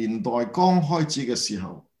1950年代剛開始嘅時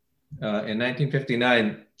候 In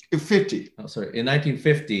 1959, ，50 oh, sorry, in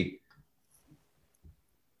 1950,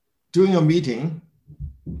 during a meeting，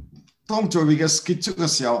當聚會嘅結束嘅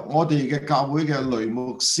時候，我哋嘅教會嘅雷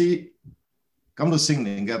牧師感到聖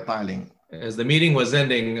靈嘅帶領， as the meeting was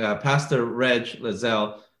ending, Pastor Reg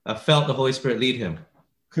Lazelle felt the Holy Spirit lead him.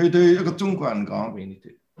 佢對一個中國人講 We need to.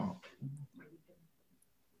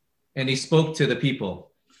 And he spoke to the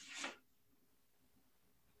people.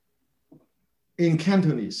 in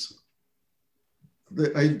Cantonese，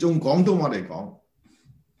係用廣東話嚟講。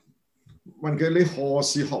問佢你何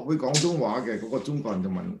時學會廣東話嘅？嗰個中國人就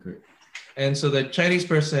問佢。 And so the Chinese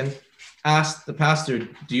person asked the pastor,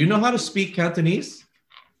 "Do you know how to speak Cantonese?"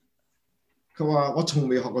 佢話我從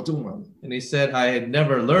未學過中文， And he said, "I had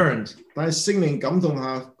never learned, 但係聖靈感動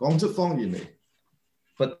下講出方言嚟。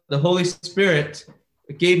 but the Holy Spirit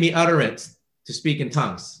gave me utterance to speak in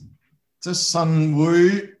tongues." 即係神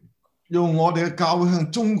會用我哋嘅教會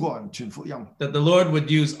向中國人傳福音。 That the Lord would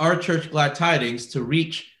use our church glad tidings to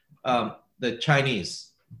reach the Chinese.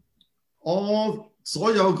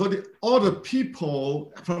 所有嗰啲 all the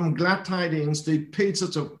people from Glad Tidings, they paid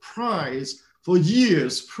such a price for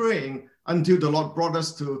years praying until the Lord brought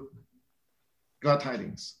us to Glad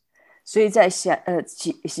Tidings. 所以在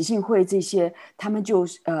喜信会这些，他们就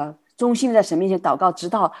忠心在神面前祷告，直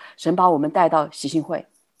到神把我们带到喜信会。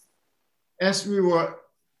 As we were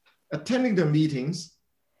attending the meetings,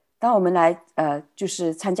 当我们来就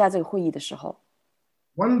是参加这个会议的时候，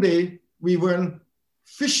 one day we went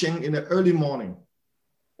fishing in the early morning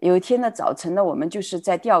有一天的早晨呢，我们就是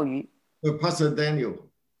在钓鱼， with Pastor Daniel.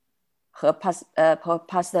 和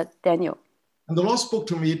Pastor Daniel， And the Lord spoke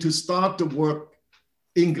to me to start the work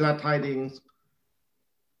in Glad Tidings.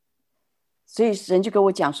 所以神就跟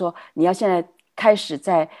我讲说，你要现在开始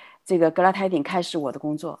在这个格拉泰顶开始我的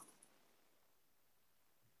工作，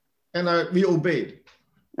 And we obeyed.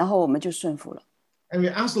 然后我们就顺服了， And we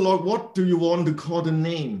asked the Lord, what do you want to call the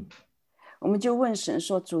name? 我们就问神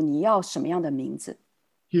说，主你要什么样的名字？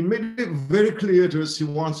 He made it very clear to us he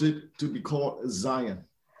wants it to be called Zion.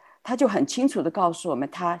 他就很清楚的告诉我们，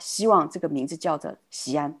他希望这个名字叫做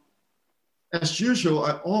西安。 As usual,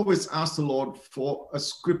 I always ask the Lord for a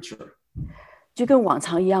scripture. 就跟往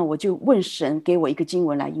常一样，我就问神给我一个经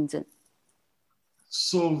文来印证。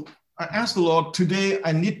 So I asked the Lord, today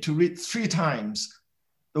I need to read 3 times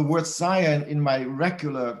the word Zion in my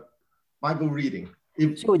regular Bible reading.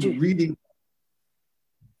 If So would you- you're reading,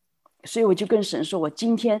 所以我就跟神说，我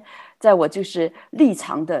今天在我就是立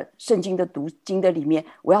场的圣经的读经的里面，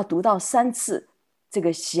我要读到3次这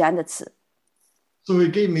个西安的词。 so he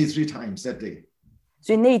gave me 3 times that day.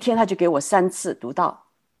 所以那一天他就给我3次读到。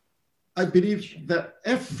 I believe that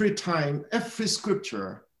every time, every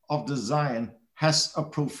scripture of the Zion has a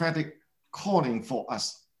prophetic calling for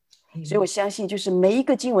us. 所以我相信，就是每一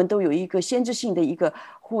个经文都有一个先知性的一个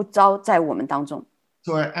呼召在我们当中。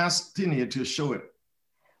 So I asked Tini to show it.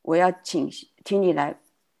 我要请听你来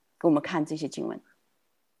给我们看这些经文。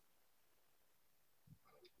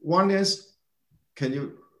 One is, can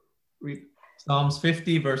you read? Psalms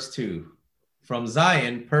 50, verse 2. From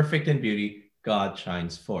Zion, perfect in beauty, God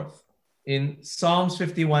shines forth. In Psalms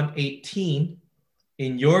 51:18,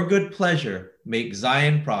 in your good pleasure, make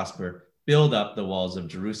Zion prosper, build up the walls of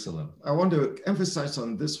Jerusalem. I want to emphasize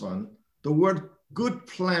on this one. The word good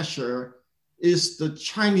pleasure is the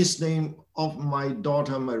Chinese name of my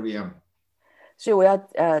daughter Maria. 所以我要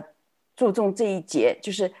注重这一节，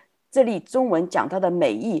就是这里中文讲到的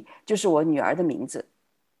美意，就是我女儿的名字。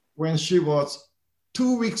 When she was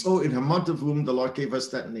 2 weeks old in her mother's womb, the Lord gave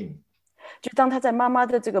us that name. 就当她在妈妈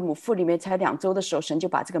的这个母腹里面才2周的时候，神就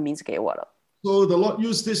把这个名字给我了。 So the Lord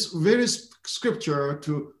used this very scripture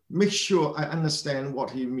to make sure I understand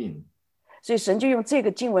what he means. 所以神就用这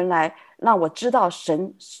个经文来让我知道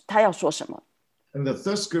神他要说什么。 And the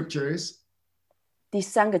third scripture is, 第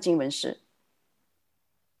3个经文是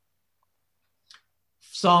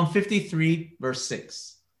Psalm 53, verse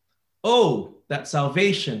 6. Oh, that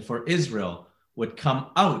salvation for Israel would come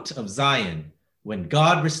out of Zion when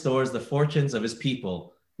God restores the fortunes of his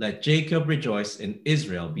people. Let Jacob rejoice and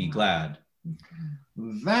Israel be glad.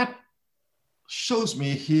 that shows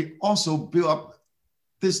me he also built up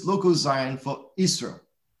this local Zion for Israel.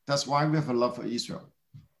 That's why we have a love for Israel.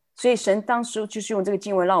 所以神当初就是用这个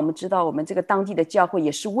经文让我们知道，我们这个当地的教会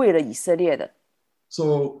也是为了以色列的。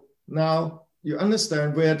 So now you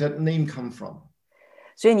understand where that name come from.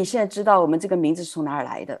 所以你现在知道我们这个名字是从哪儿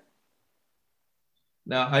来的。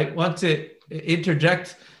 Now, I want to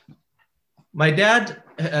interject. My dad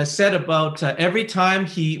said about every time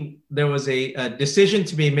there was a decision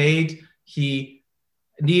to be made, he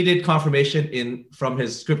needed confirmation from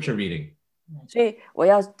his scripture reading. 所以我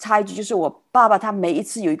要插一句，就是我爸爸他每一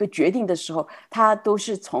次有一个决定的时候，他都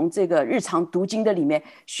是从这个日常读经的里面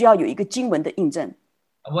需要有一个经文的印证。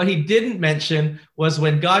What he didn't mention was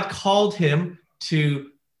when God called him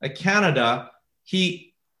to Canada,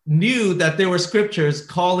 he knew that there were scriptures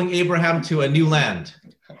calling Abraham to a new land.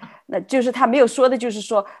 那就是他没有说的，就是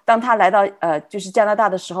说，当他来到就是加拿大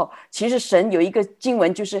的时候，其实神有一个经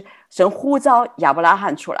文，就是神呼召亚伯拉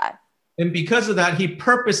罕出来。And because of that, he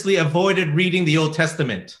purposely avoided reading the Old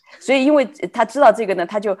Testament. 所以因为他知道这个呢，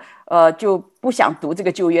他就不想读这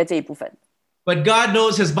个旧约这一部分。But God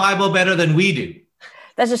knows his Bible better than we do.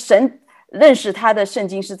 但是神认识他的圣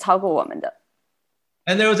经是超过我们的。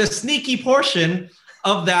And there was a sneaky portion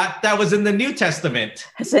of that was in the New Testament.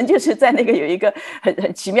 神就是在那个有一个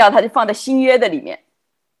很奇妙，他就放在新约的里面。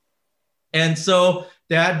And so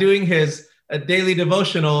Dad doing his daily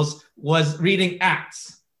devotionals was reading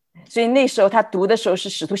Acts. 所以那时候他读的时候是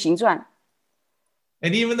《使徒行传》。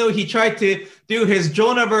And even though he tried to do his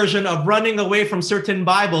Jonah version of running away from certain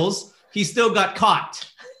Bibles, he still got caught.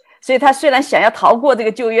 所以他虽然想要逃过这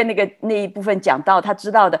个旧约那一部分讲道，他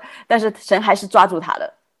知道的，但是神还是抓住他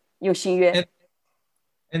了，用新约。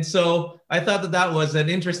And so I thought that was an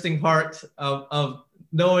interesting part of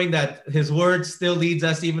knowing that his word still leads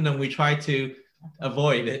us even when we try to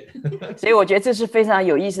avoid it. 所以我觉得这是非常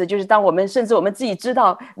有意思的，就是当我们甚至我们自己知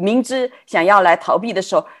道明知想要来逃避的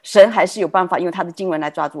时候，神还是有办法用他的经文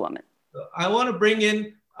来抓住我们。I want to bring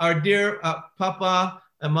in our dear Papa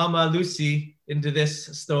and Mama Lucy into this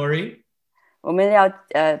story. 我们要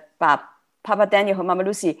把 Papa Daniel 和 Mama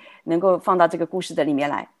Lucy 能够放到这个故事的里面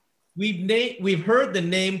来。We've heard the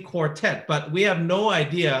name quartet, but we have no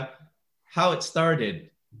idea how it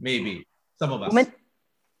started. Maybe some of us.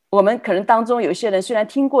 我们可能当中有些人虽然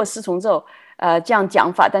听过四重奏这样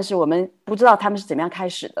讲法，但是我们不知道他们是怎么样开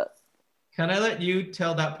始的。Can I let you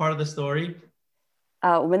tell that part of the story?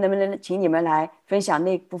 我们能不能请你们来分享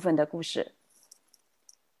那部分的故事？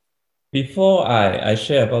 Before I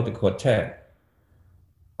share about the quartet,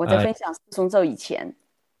 我在分享四重奏以前，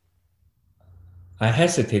 I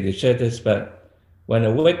hesitate to share this, but when I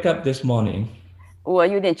wake up this morning, 我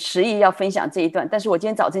有点迟疑要分享这一段，但是我今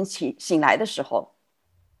天早晨醒来的时候，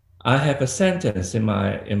 I have a sentence in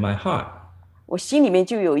my heart. 我心里面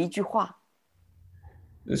就有一句话。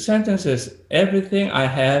 The sentence is, "Everything I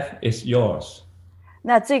have is yours."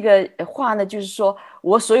 那这个话呢，就是说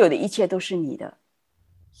我所有的一切都是你的。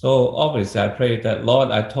 So obviously, I pray that, Lord,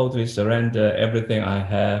 I totally surrender. Everything I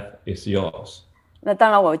have is yours. 那当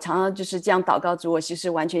然，我常常就是这样祷告主，我其实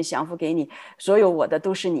完全降服给你，所有我的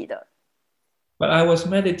都是你的。 But I was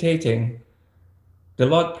meditating. The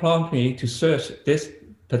Lord prompted me to search this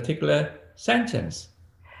particular sentence.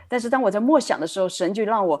 但是当我在默想的时候，神就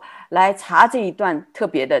让我来查这一段特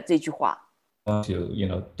别的这句话， I want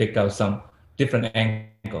to, dig out some different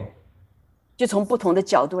angle. 就从不同的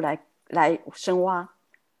角度来深挖。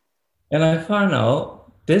 And I found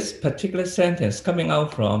out this particular sentence coming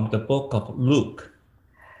out from the book of Luke.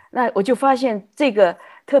 那我就发现这个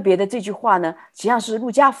特别的这句话呢，实际上是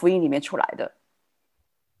路加福音里面出来的。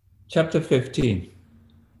 Chapter 15,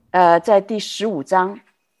 在第15章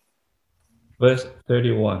verse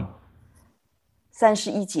 31.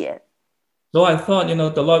 31节。 So I thought,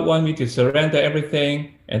 the Lord wanted me to surrender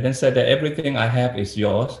everything and then said that everything I have is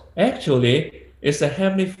yours. Actually, it's the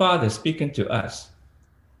Heavenly Father speaking to us.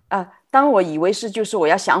 当我以为是就是我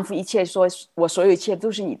要降服一切，说我所有一切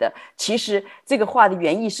都是你的，其实这个话的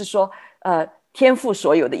原意是说，天父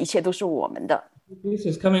所有的一切都是我们的。 This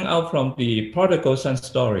is coming out from the prodigal son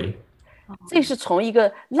story. 这是从一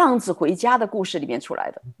个浪子回家的故事里面出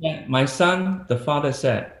来的。 My son, the father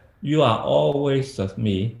said, "You are always of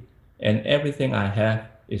me, and everything I have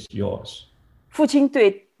is yours." 父亲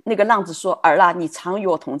对那个浪子说：“儿啊，你常与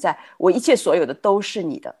我同在，我一切所有的都是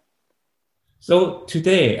你的。” So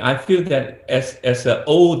today, I feel that as an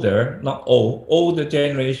older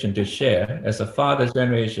generation to share, as a father's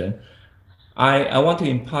generation, I want to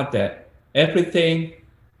impart that everything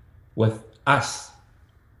with us,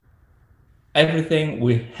 everything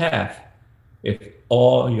we have, is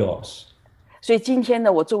all yours. 所以今天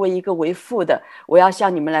呢，我作为一个为父的，我要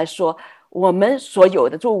向你们来说，我们所有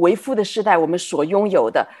的，作为为父的世代，我们所拥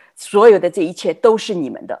有的，所有的这一切都是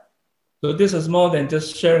你们的。 So this is more than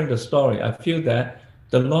just sharing the story. I feel that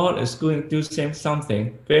the Lord is going to do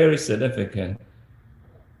something very significant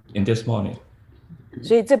in this morning.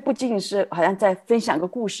 所以这不仅仅是好像在分享个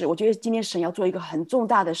故事，我觉得今天神要做一个很重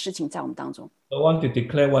大的事情在我们当中。 I want to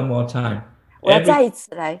declare one more time. 我要再一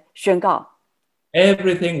次来宣告，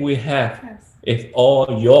 everything we have is all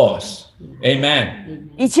yours. Amen.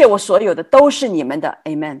 一切我所有的都是你们的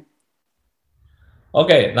Amen。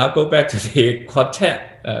 Okay, now go back to the quartet,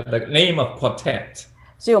 the name of quartet.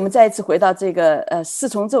 所以我们再一次回到这个四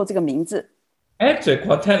重奏这个名字。 Actually,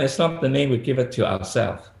 quartet is not the name we give it to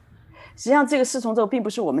ourselves. 实际上这个四重奏并不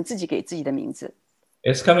是我们自己给自己的名字，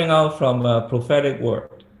 It's coming out from a prophetic word.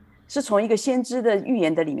 是从一个先知的预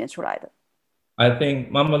言的里面出来的。 I think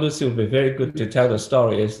Mama Lucy will be very good to tell the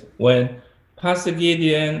story is when Pastor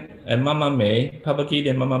Gideon and Mama May, Papa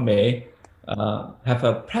Gideon and Mama May have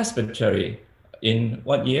a presbytery in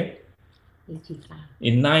what year?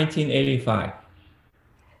 In 1985.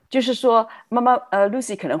 就是说，妈妈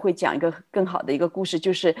Lucy 可能会讲一个更好的一个故事，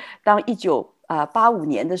就是当1985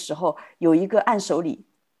年的时候，有一个按手礼。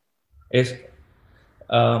 It's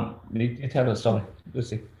you tell the story,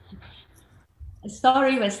 Lucy. The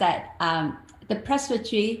story was that the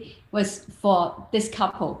presbytery was for this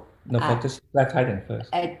couple. No, for this Glad Tidings first.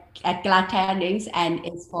 At Glad Tidings, and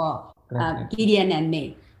it's for Gideon and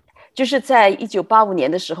me. 就是在1985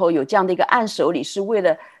年的时候，有这样的一个按手礼，是为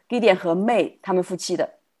了 Gideon 和 May 他们夫妻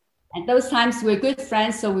的。 At those times, we were good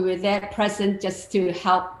friends, so we were there present just to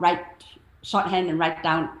help write shorthand and write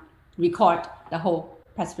down, record the whole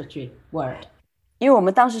presbytery word. 因为我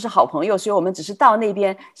们当时是好朋友，所以我们只是到那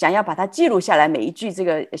边想要把它记录下来，每一句这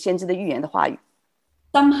个先知的预言的话语。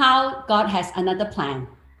 Somehow, God has another plan.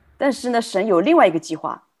 但是呢，神有另外一个计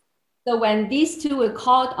划。 So when these two were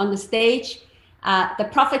called on the stage, the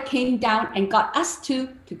prophet came down and got us two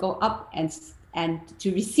to go up and to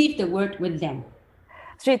receive the word with them.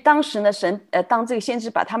 所以当时呢，神当这个先知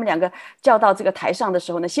把他们两个叫到这个台上的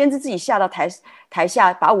时候呢，先知自己下到台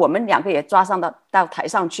下，把我们两个也抓上到台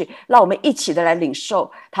上去，让我们一起的来领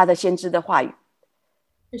受他的先知的话语。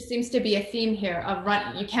 There seems to be a theme here of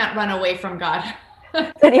you can't run away from God.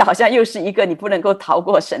 这里好像又是一个你不能够逃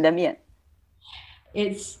过神的面。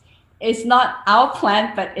 It's not our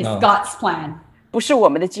plan, but it's God's plan. 不是我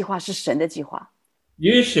们的计划，是神的计划。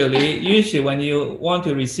 Usually when you want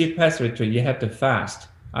to receive presbytery, you have to fast.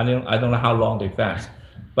 I don't know how long they fast,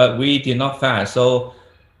 but we did not fast. So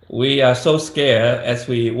we are so scared as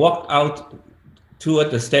we walk out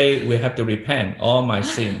toward the stage, we have to repent all my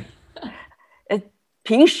sin.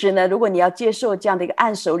 平时呢，如果你要接受这样的一个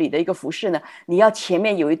按手礼的一个服事呢，你要前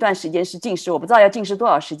面有一段时间是禁食，我不知道要禁食多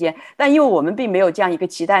少时间，但因为我们并没有这样一个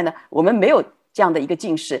期待呢，我们没有这样的一个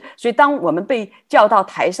禁食，所以当我们被叫到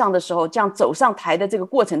台上的时候，这样走上台的这个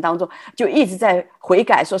过程当中，就一直在悔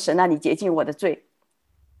改，说神啊，你洁净我的罪。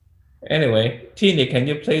 Anyway, Tini, can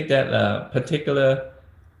you play that particular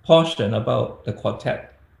portion about the quartet?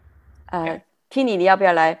 Tini， 你要不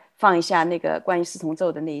要来放一下那个关于四重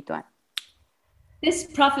奏的那一段？ This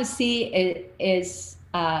prophecy is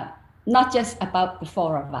not just about the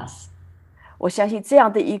four of us. 我相信这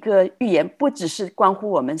样的一个预言不只是关乎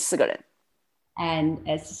我们4个人。 And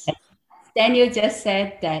as Daniel just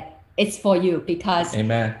said, that it's for you because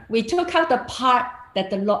Amen. We took out the part that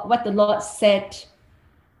what the Lord said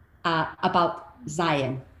about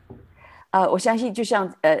Zion. 我相信就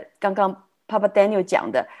像刚刚 Papa Daniel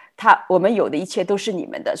讲的，我们有的一切都是你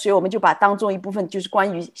们的，所以我们就把当中一部分就是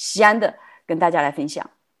关于西安的跟大家来分享。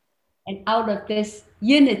 And out of this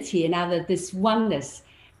unity and out of this oneness,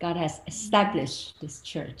 God has established this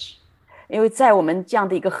church. 因为在我们这样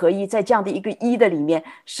的一个合一，在这样的一个一的里面，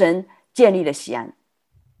神建立了西安。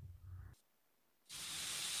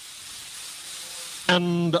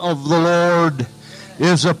 hand of the Lord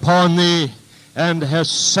is upon thee and has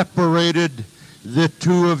separated the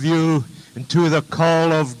two of you into the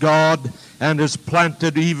call of God and has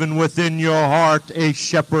planted even within your heart a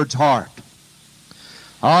shepherd's heart.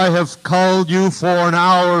 I have called you for an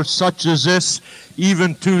hour such as this,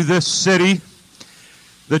 even to this city,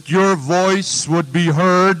 that your voice would be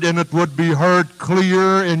heard and it would be heard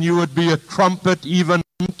clear and you would be a trumpet even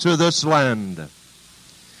to this land.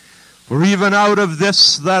 For even out of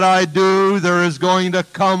this that I do, there is going to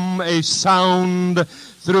come a sound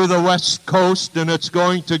through the West Coast, and it's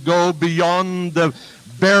going to go beyond the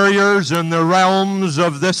barriers and the realms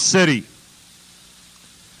of this city.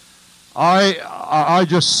 I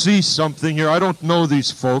just see something here. I don't know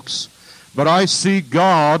these folks, but I see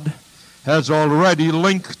God has already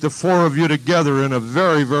linked the four of you together in a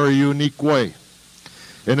very, very unique way.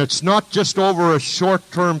 And it's not just over a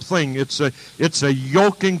short-term thing. It's a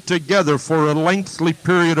yoking together for a lengthy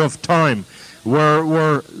period of time, where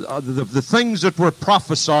the things that we're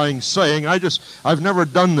prophesying, saying, I've never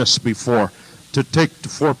done this before, to take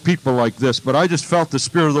four people like this, but I just felt the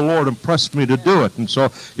Spirit of the Lord impressed me to do it. And so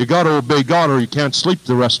you got to obey God, or you can't sleep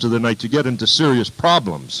the rest of the night. You get into serious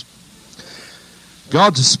problems.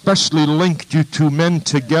 God's especially linked you two men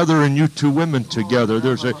together and you two women together.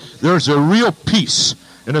 There's a real peace.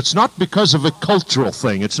 And it's not because of a cultural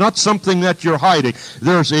thing. It's not something that you're hiding.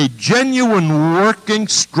 There's a genuine working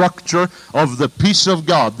structure of the peace of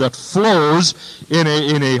God that flows in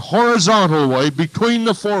a horizontal way between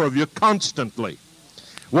the four of you constantly.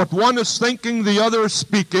 What one is thinking, the other is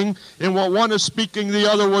speaking, and what one is speaking, the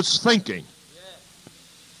other was thinking.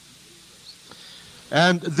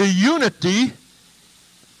 And the unity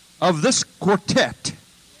of this quartet,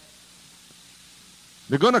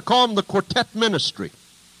 they're going to call them the quartet ministry.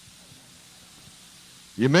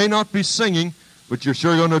 You may not be singing, but you're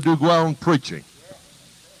sure going to do well in preaching.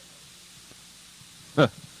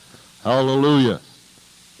 Hallelujah.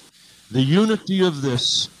 The unity of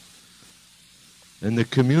this and the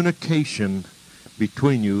communication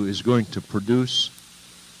between you is going to produce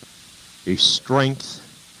a strength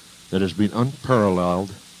that has been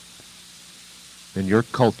unparalleled in your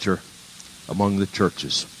culture among the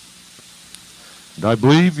churches. And I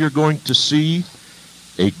believe you're going to see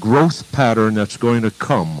a growth pattern that's going to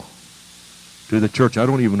come to the church. I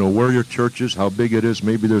don't even know where your church is, how big it is.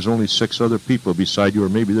 Maybe there's only 6 other people beside you, or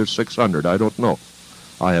maybe there's 600. I don't know.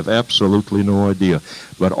 I have absolutely no idea.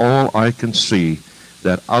 But all I can see,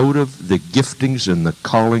 that out of the giftings and the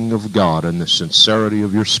calling of God and the sincerity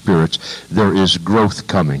of your spirits, there is growth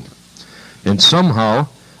coming. And somehow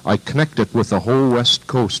I connect it with the whole West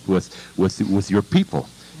Coast, with your people.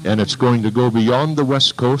 And it's going to go beyond the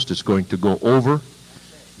West Coast. It's going to go over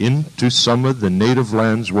into some of the native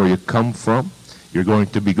lands where you come from. You're going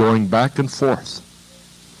to be going back and forth.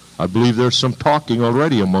 I believe there's some talking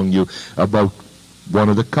already among you about one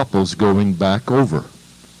of the couples going back over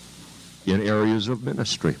in areas of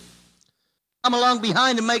ministry. Come along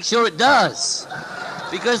behind and make sure it does,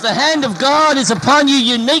 because the hand of God is upon you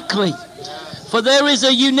uniquely. For there is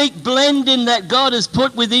a unique blending that God has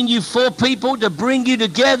put within you for people to bring you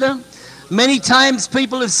together. Many times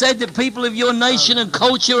people have said that people of your nation and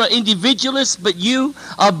culture are individualists, but you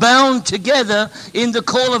are bound together in the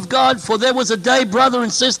call of God. For there was a day, brother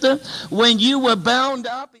and sister, when you were bound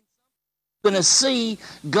up. You're going to see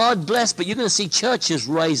God bless, but you're going to see churches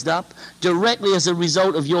raised up directly as a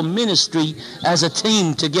result of your ministry as a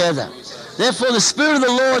team together. Therefore, the Spirit of the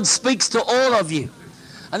Lord speaks to all of you.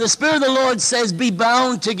 And the Spirit of the Lord says, be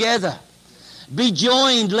bound together. Be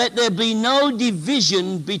joined. Let there be no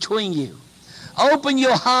division between you. Open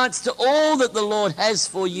your hearts to all that the Lord has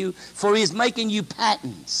for you, for He is making you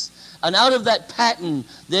patterns. And out of that pattern,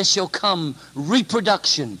 there shall come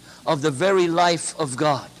reproduction of the very life of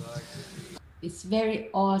God. It's very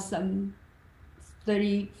awesome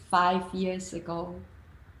 35 years ago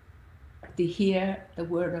to hear the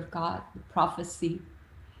word of God, the prophecy,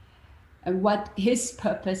 and what His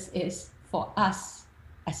purpose is for us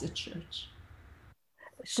as a church.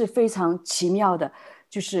 是非常奇妙的，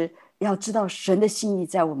就是要知道神的心意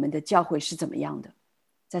在我们的教会是怎么样的，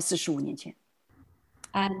在45年前。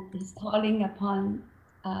And He's calling upon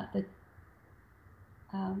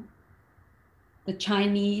the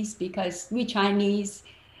Chinese, because we Chinese,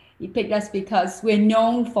 He picked us because we're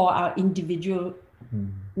known for our individual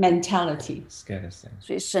mentality.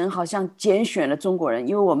 所以神好像拣选了中国人，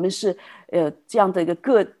因为我们是这样的一个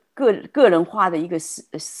个人化的一个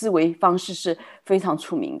思维方式是非常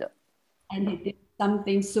出名的。And He did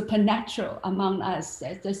something supernatural among us,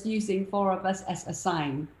 just using 4 of us as a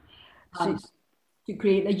sign, to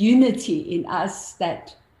create a unity in us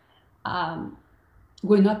that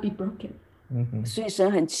will not be broken. 所以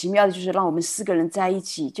神很奇妙的就是让我们4个人在一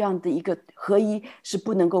起，这样的一个合一是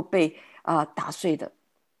不能够被打碎的。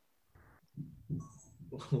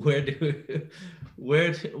Where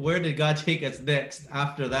did God take us next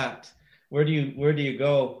after that? Where do you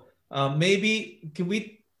go? Maybe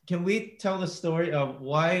can we tell the story of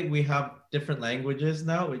why we have different languages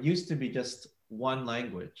now? It used to be just one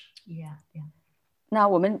language. Yeah. 那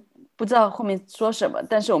我们不知道后面说什么，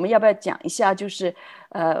但是我们要不要讲一下，就是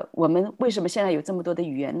我们为什么现在有这么多的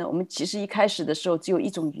语言呢？我们其实一开始的时候只有一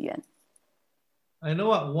种语言。I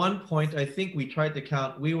know at one point, I think we tried to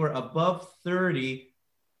count, we were above 30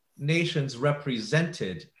 nations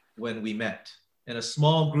represented when we met in a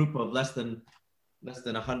small group of less than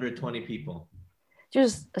 120 people. 就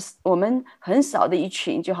是我们很少的一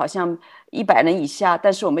群，就好像100人以下，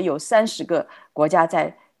但是我们有30个国家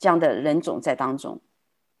在这样的人种在当中。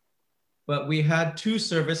But we had 2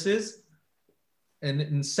 services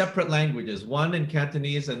in separate languages, one in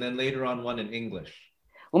Cantonese and then later on one in English.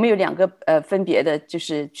 我们有2个分别的就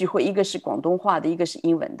是聚会，一个是广东话的，一个是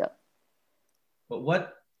英文的。But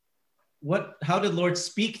how did Lord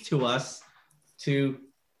speak to us to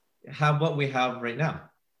have what we have right now?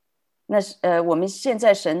 那是我们现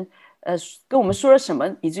在神跟我们说了什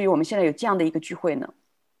么，以至于我们现在有这样的一个聚会呢？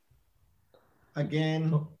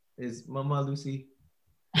 Again, Is Mama Lucy?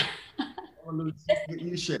 Mama Lucy,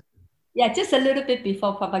 you share. Yeah, just a little bit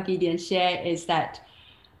before Papa Gideon share is that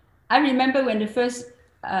I remember when the first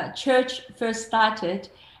church first started,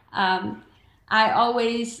 I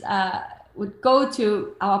always would go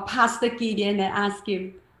to our Pastor Gideon and ask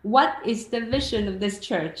him, what is the vision of this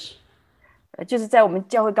church? 就是在我们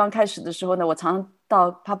教会刚开始的时候呢，我常常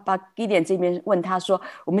到Papa Gideon 这边问他说，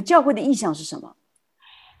我们教会的意向是什么？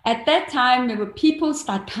 At that time, there were people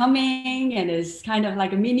start coming, and it's kind of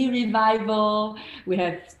like a mini revival. We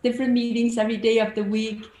have different meetings every day of the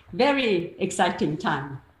week. Very exciting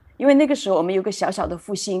time. 因为那个时候我们有个小小的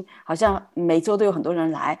复兴，好像每周都有很多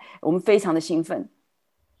人来，我们非常的兴奋。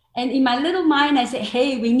 And in my little mind, I said,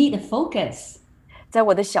 hey, we need a focus. 在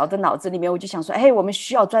我的小的脑子里面，我就想说，嘿，我们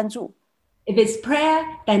需要专注。 If it's prayer,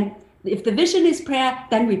 then if the vision is prayer,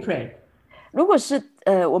 then we pray. 如果是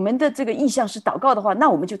我们的这个意向是祷告的话，那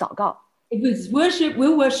我们就祷告。 If it's worship,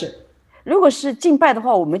 we'll worship. 如果是敬拜的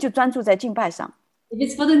话，我们就专注在敬拜上。 If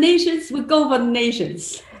it's for the nations, we go for the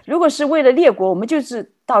nations. 如果是为了列国，我们就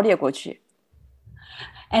是到列国去。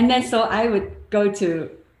 And then so I would go to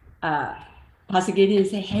Pastor Gideon and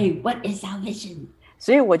say, hey, what is our vision?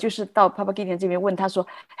 所以我就是到 Papa Gideon 这边问他说，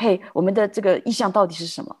嘿，我们的这个意向到底是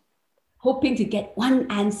什么？ Hoping to get one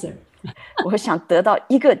answer. 我想得到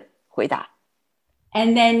一个回答。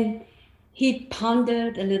 And then he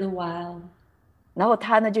pondered a little while. 然后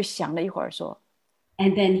他呢就想了一会儿说，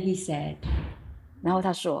 And then he said, 然后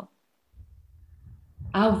他说，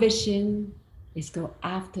 our vision is go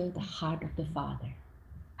after the heart of the Father.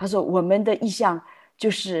 他说我们的意向就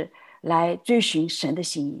是来追寻神的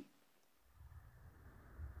心意。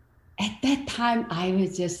 At that time, I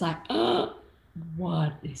was just like,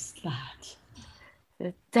 what is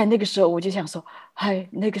that? 在那个时候我就想说，嗨，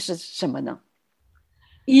那个是什么呢？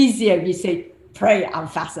 Easier, we say, pray, I'll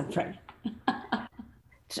fast and pray.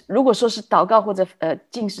 如果说是祷告或者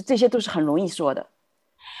禁食，这些都是很容易说的。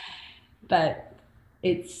 But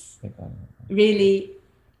it's really,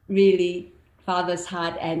 really Father's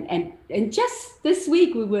heart. And just this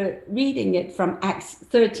week, we were reading it from Acts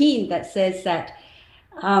 13 that says that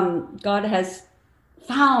God has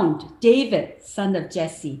found David, son of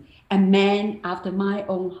Jesse, a man after my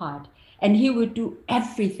own heart, and he will do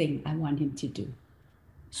everything I want him to do.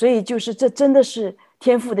 所以就是这真的是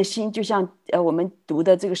天父的心，就像我们读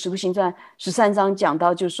的这个《使徒行传》13章讲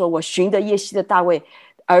到，就是说我寻得耶西的大卫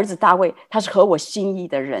儿子大卫，他是合我心意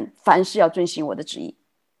的人，凡事要遵行我的旨意。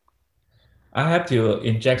 I have to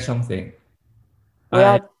inject something. 我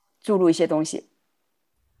要注入一些东西。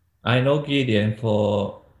 I know Gideon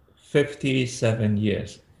for 57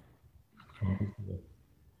 years.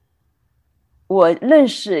 我认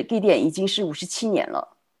识基甸已经是57年了。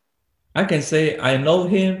 I can say I know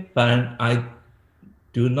him, but I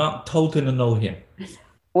do not totally know him.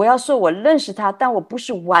 我要说我认识他，但我不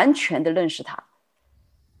是完全的认识他。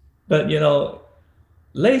 But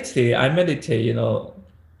lately I meditate,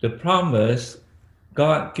 the promise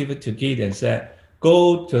God gave it to Gideon said,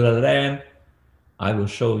 go to the land, I will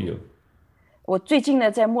show you. 我最近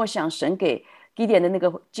呢在默想神给基甸的那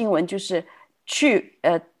个经文，就是去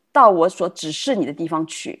到我所指示你的地方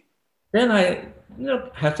去。 Then I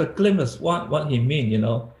have a glimpse what he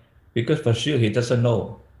mean, because for sure he doesn't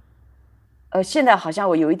know. 现在好像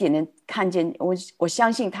我有一点点看见，我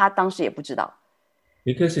相信他当时也不知道。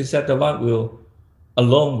 Because he said the Lord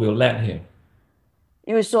alone will let him.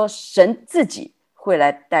 因为说神自己会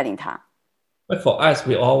来带领他。 But for us,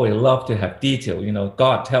 we always love to have detail.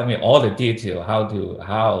 God tell me all the detail how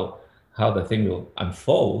the thing will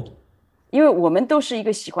unfold. 因为我们都是一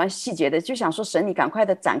个喜欢细节的，就想说神，你赶快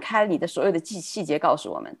的展开你的所有的细节告诉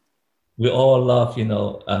我们。 We all love,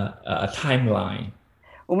 a timeline.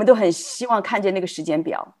 我们都很希望看见那个时间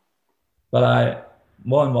表。 But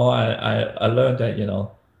more and more, I learned that,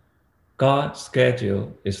 God's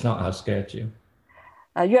schedule is not our schedule.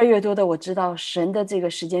 越来越多的我知道神的这个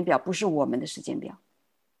时间表不是我们的时间表。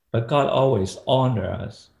 But God always honor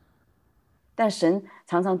us. 但神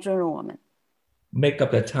常常尊荣我们。 Make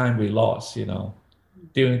up the time we lost,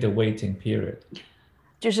 during the waiting period.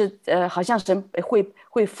 就是好像神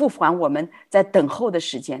会复还我们在等候的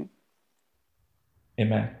时间。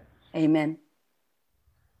 Amen. Amen.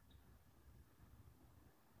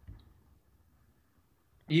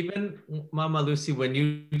 Even Mama Lucy, when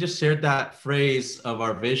you just shared that phrase of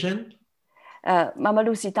our vision, 妈妈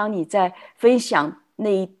Lucy， 当你在分享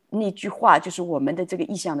那句话，就是我们的这个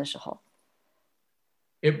意向的时候，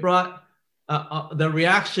 it brought the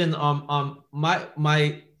reaction on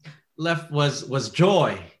my left was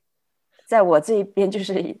joy. 在我这一边就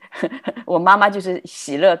是我妈妈就是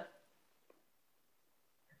喜乐。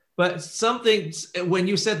But something, when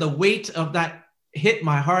you said the weight of that hit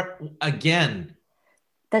my heart again.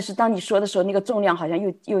 但是当你说的时候，那个重量好像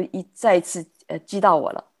又再一次击到我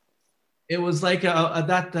了。It was like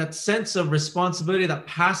that sense of responsibility, that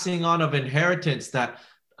passing on of inheritance, that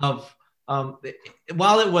of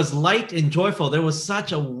while it was light and joyful, there was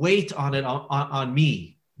such a weight on it on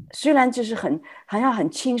me. 虽然就是好像很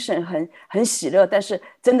轻省，很喜乐，但是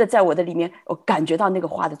真的在我的里面，我感觉到那个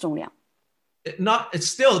花的重量。It's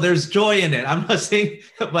still there's joy in it. I'm not saying,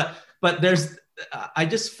 but there's. I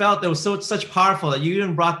just felt there was such powerful that you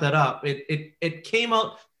even brought that up. It came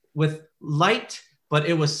out with light, but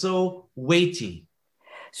it was so weighty.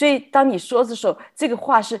 所以当你说的时候，这个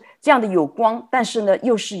话是这样的有光，但是呢，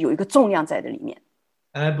又是有一个重量在的里面。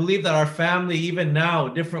And I believe that our family, even now,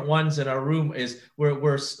 different ones in our room,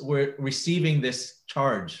 we're receiving this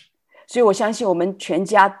charge. 所以我相信我们全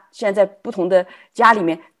家现在在不同的家里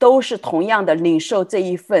面都是同样的领受这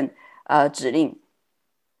一份指令。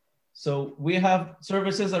So we have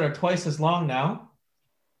services that are twice as long now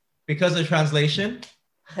because of translation.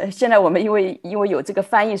 现在我们因为有这个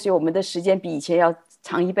翻译，所以我们的时间比以前要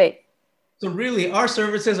长1倍。So really, our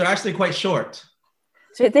services are actually quite short.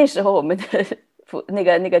 所以那时候我们的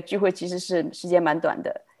那个聚会其实是时间蛮短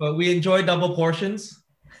的。But we enjoy double portions.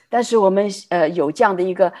 但是我们有这样的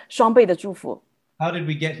一个双倍的祝福。How did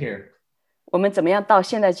we get here? 我们怎么样到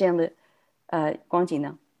现在这样的光景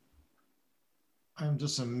呢？ I'm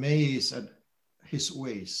just amazed at his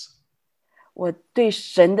ways. 我对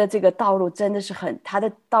神的这个道路真的是他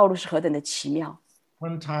的道路是何等的奇妙。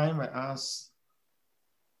One time I asked,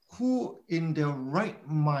 who in their right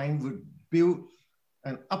mind would build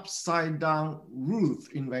an upside down roof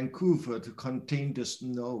in Vancouver to contain the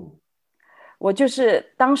snow?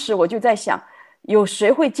 当时我就在想，有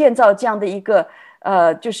谁会建造这样的一个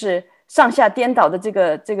就是上下颠倒的这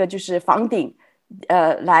个就是房顶，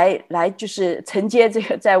来就是承接这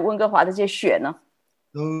个在温哥华的这些雪呢？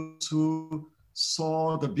 Those who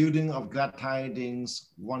saw the building of Glad Tidings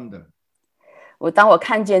wonder. 当我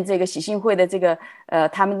看见这个喜信会的这个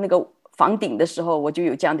他们那个房顶的时候，我就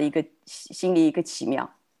有这样的一个心里一个奇妙。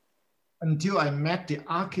Until I met the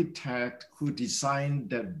architect who designed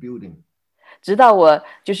that building. 直到我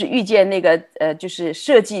就是遇见那个就是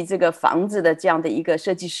设计这个房子的这样的一个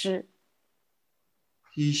设计师。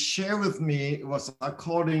He shared with me it was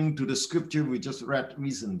according to the scripture we just read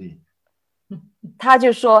recently. 他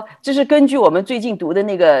就说这是根据我们最近读的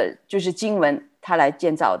那个就是经文他来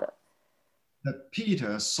建造的。That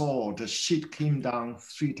Peter saw the sheet came down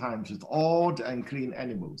 3 times with all the unclean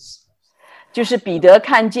animals. 就是彼得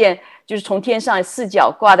看见就是从天上4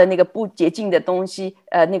角挂的那个不洁净的东西，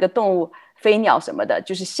那个动物飞鸟什么的，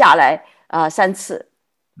就是下来3次。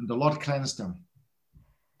And the Lord cleansed them.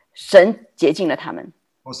 神洁净了他们。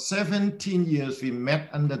For 17 years we met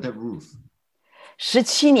under the roof.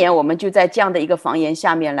 17年我们就在这样的一个房檐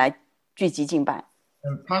下面来聚集敬拜。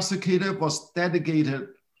And Pastor Caleb was dedicated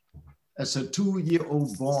as a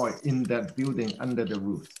 2-year-old boy in that building under the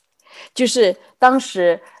roof. 就是当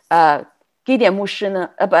时基典牧师呢，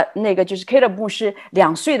那个就是 Caleb 牧师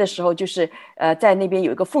2岁的时候，就是在那边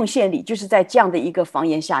有一个奉献礼，就是在这样的一个房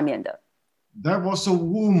檐下面的。That was a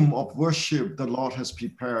womb of worship the Lord has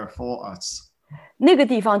prepared for us. 那个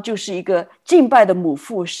地方就是一个敬拜的母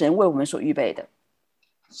腹，神为我们所预备的。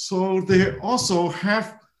So they also have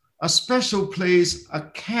a special place, a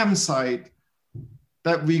campsite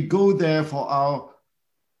that we go there for our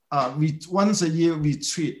once a year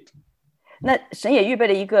retreat. 那神也预备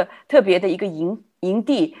了一个特别的一个营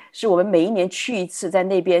地，是我们每一年去一次，在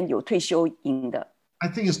那邊有退休營的。I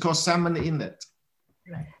think it's called Salmon Inlet.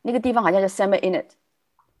 那個地方好像叫 Salmon Inlet。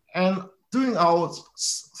 And during our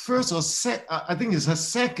first or I think it's a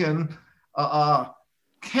second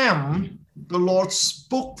camp, the Lord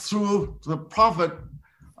spoke through the prophet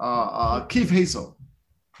Keith Hazel.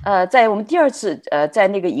 在我们第2次在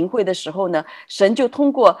那个營會的時候呢，神就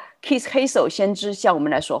通過 Keith Hazel 先知向我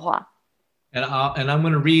們來說話。And I'm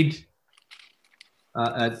going to read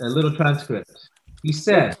a little transcript. He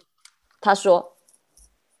said, 他說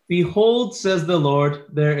Behold, says the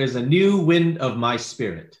Lord, there is a new wind of my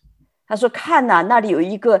spirit. 他說看哪，那裡有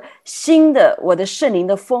一個新的我的聖靈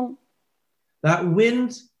的風。 That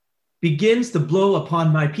wind begins to blow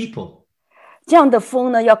upon my people. 這樣的風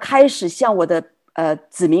呢，要開始向我的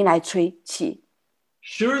子民來吹氣。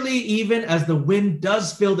 Surely, even as the wind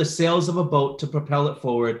does fill the sails of a boat to propel it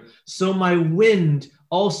forward, so my wind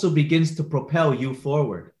also begins to propel you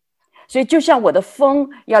forward. 所以就像我的风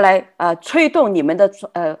要来吹动你们的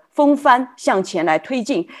风帆向前来推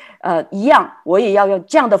进一样，我也要用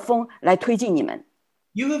这样的风来推进你们。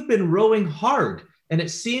You have been rowing hard, and it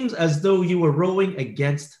seems as though you were rowing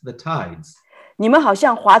against the tides. 你们好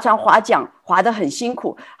像划船划桨划得很辛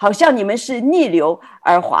苦，好像你们是逆流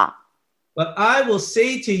而划。But I will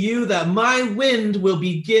say to you that my wind will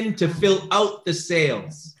begin to fill out the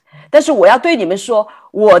sails. 但是我要对你们说，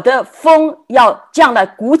我的风要这样来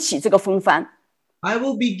鼓起这个风帆。I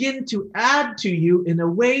will begin to add to you in a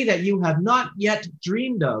way that you have not yet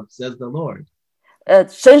dreamed of, says the Lord.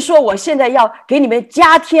 神说我现在要给你们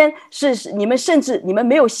加添，是你们甚至你们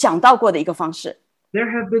没有想到过的一个方式。There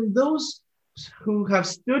have been those who have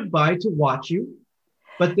stood by to watch you,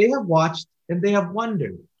 but they have watched and they have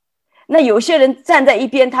wondered. 那有些人站在一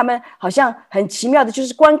边，他们好像很奇妙的，就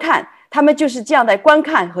是观看，他们就是这样的观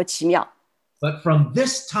看和奇妙。But from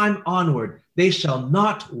this time onward, they shall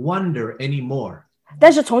not wonder anymore.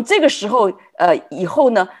 但是从这个时候以后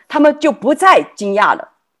呢，他们就不再惊讶了。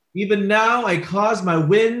Even now, I cause my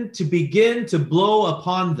wind to begin to blow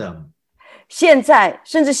upon them. 现在，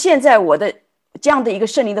甚至现在，我的这样的一个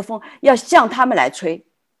圣灵的风要向他们来吹。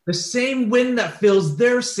The same wind that fills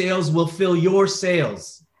their sails will fill your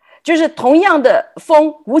sails. 就是同样的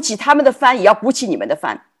风鼓起他们的帆，也要鼓起你们的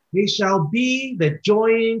帆。They shall be the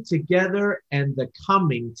joining together and the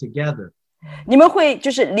coming together. 你们会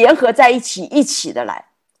就是联合在一起，一起的来。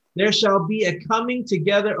There shall be a coming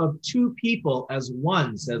together of two people as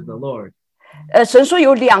one, says the Lord. 神说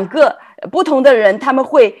有两个不同的人，他们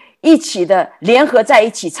会一起的联合在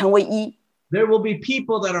一起，成为一。There will be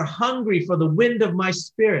people that are hungry for the wind of my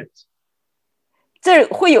spirit. 这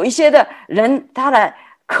会有一些的人，他来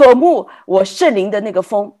渴慕我圣灵的那个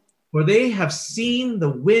风。For they have seen the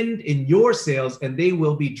wind in your sails, and they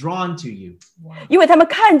will be drawn to you. 因为他们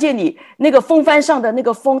看见你那个风帆上的那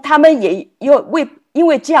个风，他们也因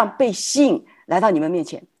为这样被吸引来到你们面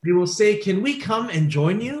前。They will say, "Can we come and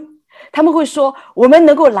join you?" 他们会说：“我们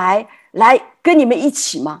能够来跟你们一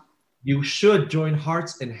起吗？” You should join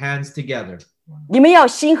hearts and hands together. 你们要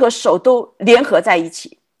心和手都联合在一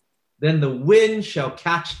起。 Then the wind shall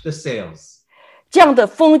catch the sails. 这样的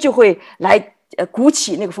风就会来鼓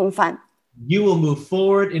起那个风帆。 You will move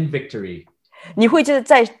forward in victory. 你会就是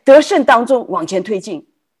在得胜当中往前推进。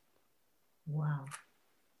 Wow.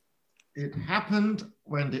 It happened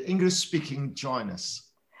when the English-speaking joined us.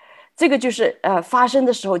 这个就是发生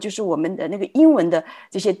的时候，就是我们的那个英文的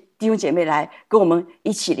这些弟兄姐妹来跟我们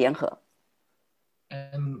一起联合。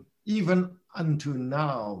 And even until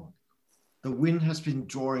now, the wind has been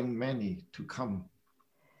drawing many to come.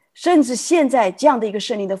 甚至现在这样的一个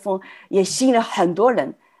圣灵的风，也吸引了很多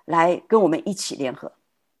人来跟我们一起联合。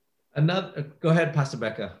 Go ahead, Pastor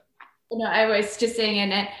Becca. No, I was just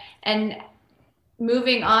saying, and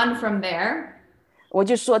moving on from there. 我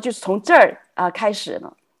就说，就是从这儿开始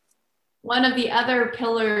呢。 One of the other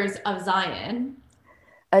pillars of Zion.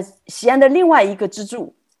 西安的另外一个支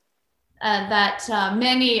柱。 That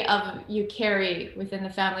many of you carry within the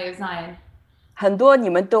family of Zion. 很多你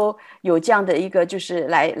们都有这样的一个，就是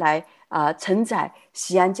来承载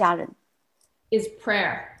西安家人。 Is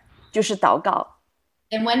prayer. 就是祷告。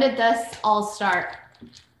 And when did this all start?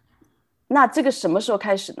 那这个什么时候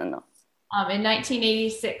开始的呢？ In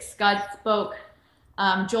 1986, God spoke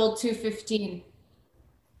Joel 2:15.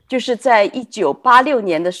 就是在1986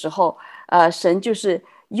年的时候，神就是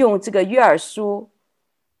用这个约珥书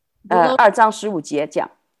2章15节讲。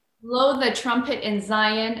 Blow the trumpet in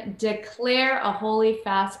Zion, declare a holy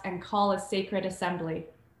fast, and call a sacred assembly.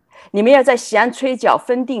 你们要在西安吹角，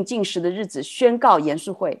分定禁食的日子，宣告严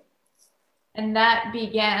肃会。 And that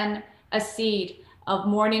began a seed of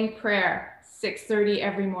morning prayer, 6:30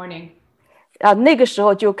 every morning. 那个时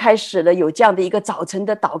候就开始了有这样的一个早晨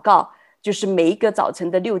的祷告，就是每一个早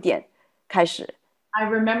晨的6点开始。 I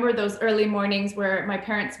remember those early mornings where my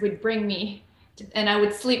parents would bring me, and I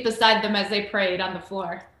would sleep beside them as they prayed on the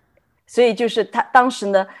floor. 所以就是当时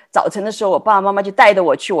呢，早晨的时候，我爸爸妈妈就带着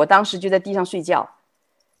我去，我当时就在地上睡觉，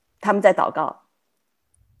他们在祷告。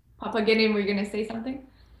 Papa Gideon, were you going to say something?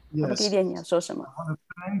 Papa Gideon, 你要说什么？ I want to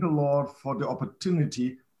thank the Lord for the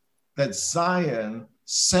opportunity that Zion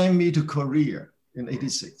sent me to Korea in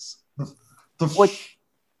 '86. The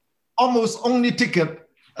almost only ticket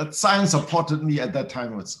Zion supported me at that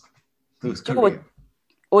time was Korea.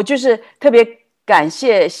 我就是特别感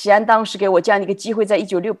谢西安当时给我这样的一个机会，在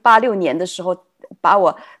1986年的时候把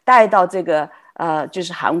我带到这个就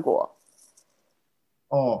是韩国。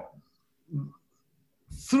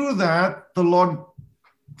 Through that, the Lord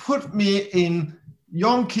put me in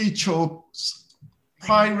Yongki Cho's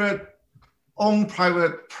private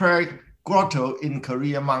prayer grotto in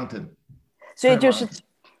Korea Mountain. 所以就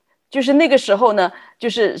是那个时候呢，就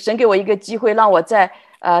是神给我一个机会，让我在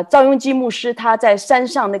赵雍基牧师他在山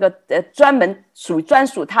上那个专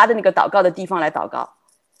属他的那个祷告的地方来祷告。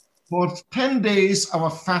For 10 days, I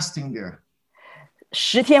was fasting there.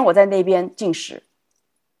 10天我在那边禁食。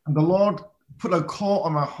And the Lord put a call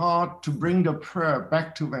on my heart to bring the prayer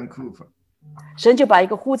back to Vancouver. 神就把一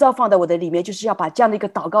个呼召放在我的里面，就是要把这样的一个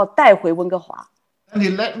祷告带回温哥华。And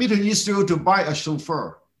He led me to Israel to buy a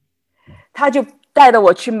shofar. 他就带着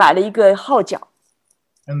我去买了一个号角。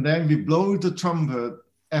And then we blow the trumpet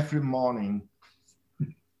every morning.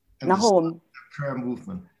 然后我们 prayer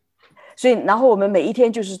movement. 所以，然后我们每一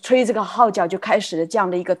天就是吹这个号角，就开始了这样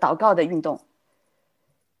的一个祷告的运动。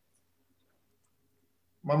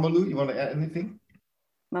Mama Lu, you want to add anything?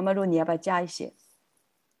 妈妈露，你要不要加一些？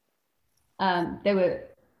 There were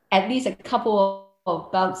at least a couple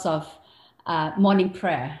of bouts of morning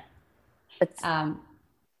prayer.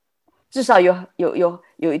 至少有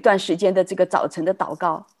一段时间的这个早晨的祷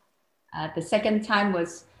告。The second time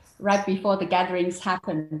was right before the gatherings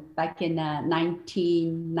happened back in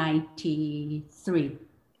 1993.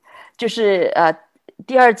 就是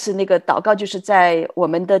第二次那个祷告，就是在我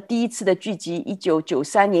们的第一次的聚集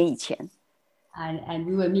1993年以前。And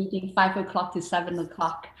we were meeting 5 o'clock to 7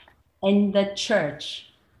 o'clock in the church.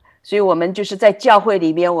 所以我们就是在教会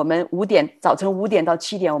里面，我们早晨5点到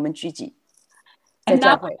7点我们聚集在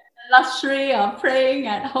教会。Luxury of praying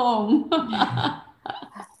at home.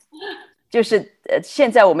 就是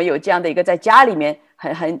现在我们有这样的一个在家里面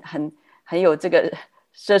很有这个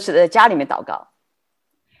奢侈的在家里面祷告。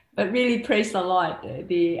But really praise the Lord.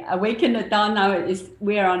 The Awaken the Dawn now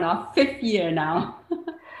we are on our 5th year now.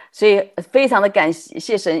 所以非常的感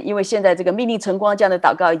谢神，因为现在这个命令晨光这样的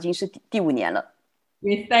祷告已经是第5年了。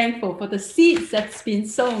We're thankful for the seeds that's been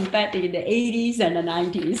sown back in the 80s and the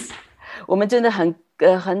 90s. 我们真的很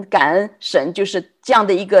感恩神，就是这样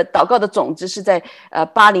的一个祷告的种子是在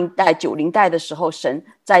80代90代的时候神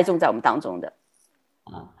栽种在我们当中的。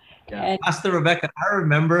Yeah. Pastor Rebecca, I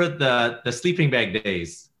remember the sleeping bag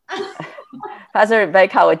days. Pastor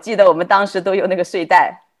Rebecca, 我记得我们当时都有那个睡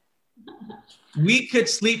袋。We could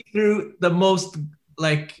sleep through the most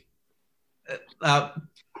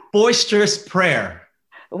boisterous prayer.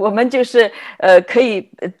 我们就是可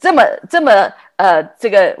以这么这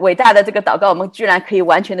个伟大的这个祷告，我们居然可以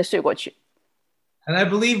完全的睡过去。And I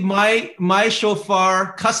believe my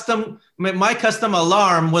shofar my custom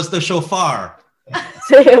alarm was the shofar.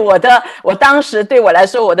 所以我当时对我来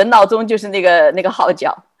说，我的闹钟就是那个号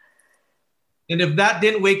角。And if that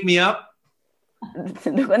didn't wake me up,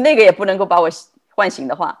 如果那个也不能够把我唤醒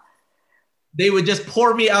的话， they would just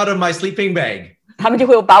pour me out of my sleeping bag. 他们就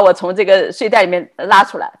会把我从这个睡袋里面拉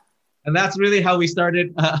出来。And that's really how we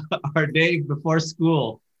started our day before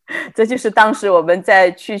school. 这就是当时我们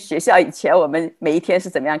在去学校以前，我们每一天是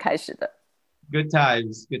怎么样开始的。Good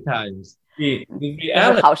times, good times.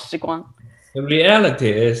 The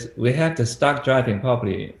reality is we have to start driving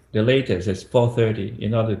probably the latest is 4:30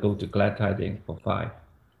 in order to go to Glad Tidings for 5.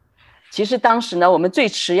 其实当时呢，我们最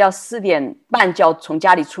迟要4点半就要从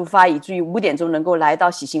家里出发，以至于5点钟能够来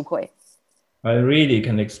到喜信会。I really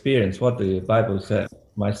can experience what the Bible says.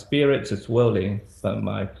 My spirit is willing, but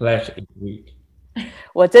my flesh is weak.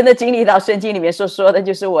 我真的经历到圣经里面所说的，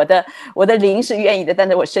就是我的灵是愿意的，但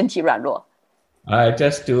是我身体软弱。I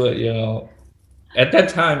just do it, At that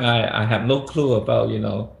time, I have no clue about,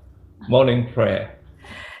 morning prayer.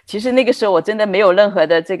 其实那个时候我真的没有任何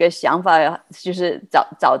的这个想法，就是早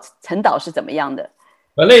晨祷是怎么样的。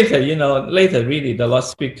But later, really the Lord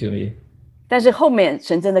speak to me. 但是后面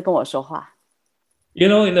神真的跟我说话。In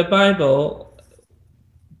the Bible,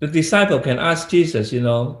 the disciple can ask Jesus,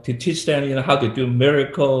 to teach them, how to do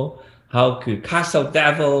miracle, how to cast out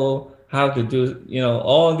devil, how to do,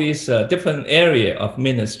 all these different area of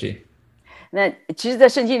ministry. 那其实在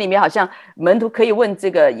圣经里面好像门徒可以问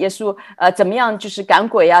这个耶稣怎么样就是赶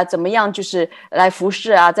鬼啊，怎么样就是来服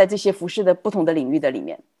侍啊，在这些服侍的不同的领域的里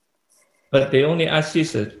面。But they only ask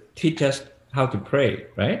Jesus, teach us how to pray,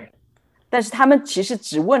 right? 但是他们其实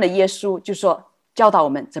只问了耶稣，就说教导我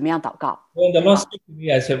们怎么样祷告。When the Lord spoke to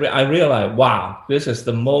me, I realized, wow, this is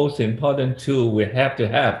the most important tool we have to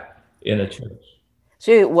have in the church.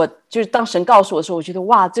 所以我就是当神告诉我的时候，我觉得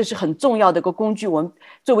哇，这是很重要的一个工具，我们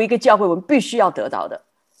作为一个教会，我们必须要得到的。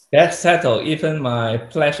That's settled. Even my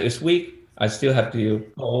flesh is weak, I still have to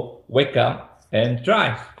wake up and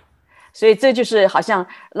drive. 所以这就是好像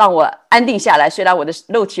让我安定下来，虽然我的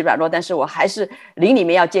肉体软弱，但是我还是灵里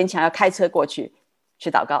面要坚强，要开车过去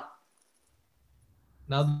祷告。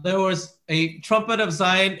Now there was a trumpet of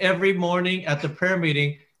Zion every morning at the prayer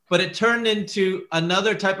meeting, but it turned into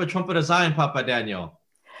another type of trumpet of Zion, Papa Daniel.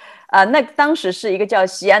 那当时是一个叫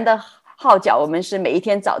西安的号角，我们是每一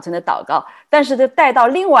天早晨的祷告，但是就带到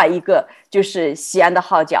另外一个就是西安的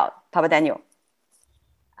号角 Papa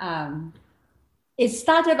Daniel。It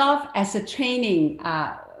started off as a training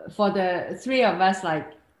for the three of us, like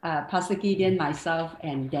Pastor Gideon, myself,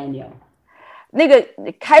 and Daniel. 那个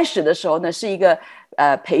开始的时候呢，是一个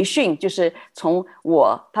培训，就是从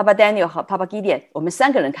我 Papa Daniel 和 Papa Gideon 我们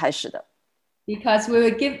3个人开始的。Because we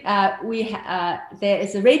would give, there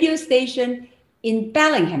is a radio station in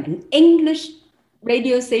Bellingham, an English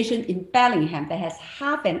radio station in Bellingham that has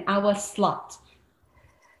half an hour slot.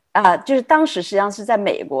 就是当时实际上是在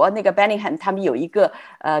美国那个 Bellingham， 他们有一个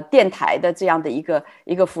电台的这样的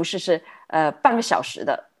一个服饰是半个小时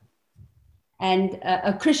的。And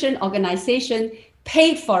a Christian organization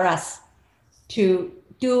paid for us to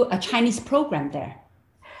do a Chinese program there.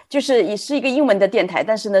 就是也是一个英文的电台，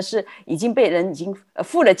但是呢是已经被人已经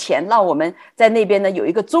付了钱，让我们在那边呢有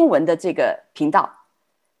一个中文的这个频道。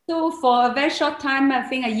So for a very short time, I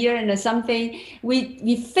think a year and something,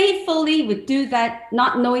 we faithfully would do that,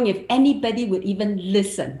 not knowing if anybody would even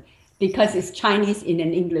listen, because it's Chinese in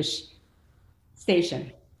an English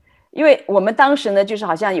station. 因为我们当时呢，就是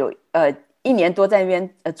好像有1年多在那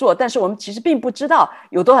边做，但是我们其实并不知道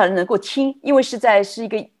有多少人能够听，因为是一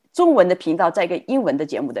个中文的频道，在一个英文的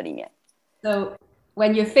节目的里面。So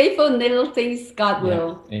when you're faithful in little things, God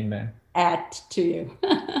will Amen. add to you.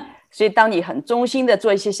 所以当你很忠心的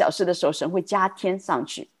做一些小事的时候，神会加添上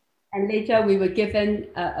去。And later we were given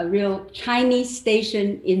a real Chinese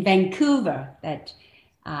station in Vancouver that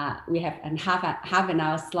we have a half an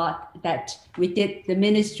hour slot that we did the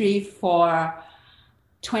ministry for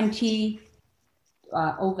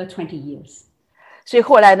over 20 years. 所以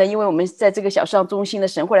后来呢，因为我们在这个小上中心的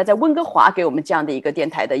神，后来在温哥华给我们这样的一个电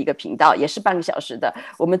台的一个频道，也是半个小时的，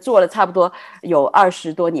我们做了差不多有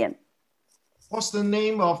20多年。What's the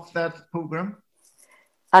name of that program?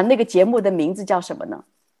 那个节目的名字叫什么呢？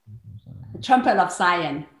 Trumpet of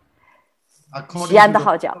Zion. 西安的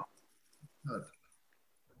号角。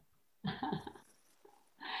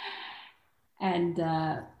And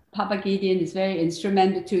Papa Gideon is very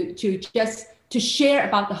instrumental to share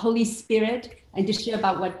about the Holy Spirit and to share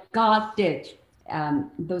about what God did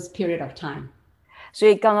those period of time. 所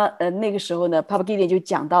以刚刚那个时候呢 Papa Gideon 就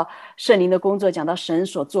讲到圣灵的工作，讲到神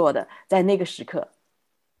所做的，在那个时刻。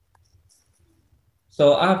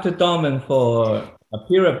So after dormant for a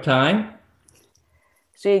period of time,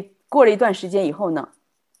 所以过了一段时间以后呢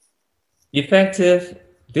effective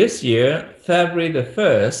this year, February the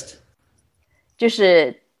 1st, 就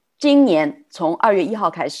是今年从2月1号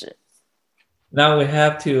开始 now we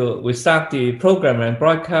start the program and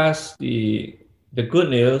broadcast the good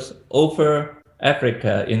news over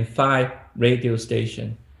Africa in 5 radio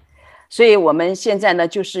stations. 所以我们现在呢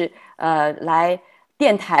就是来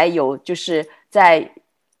电台有就是在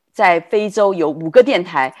非洲有5个电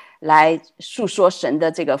台来述说神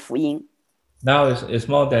的这个福音。Now it's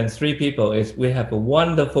more than 3 people. We have a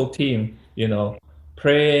wonderful team,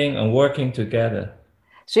 praying and working together.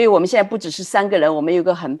 所以我们现在不只是3个人，我们有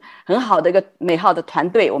个很好的一个美好的团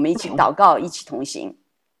队，我们一起祷告，一起同行。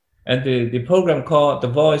And the program called The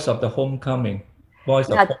Voice of the Homecoming. Voice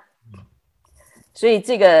of Homecoming. 所以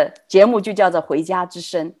这个节目就叫做回家之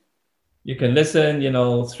声。You can listen,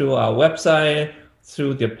 through our website,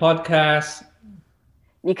 through the podcast.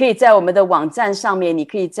 你可以在我们的网站上面，你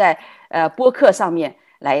可以在播客上面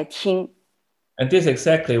来听。And this is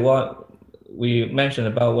exactly what we mentioned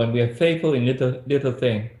about when we are faithful in little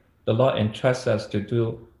thing, the Lord entrusts us to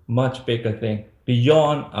do much bigger thing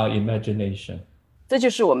beyond our imagination. 这就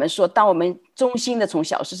是我们说，当我们忠心的从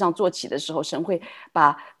小事上做起的时候，神会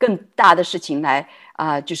把更大的事情来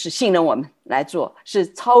就是信任我们来做，是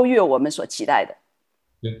超越我们所期待的。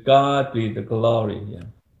To God be the glory. Yeah.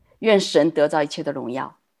 愿神得到一切的荣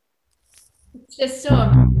耀。Just so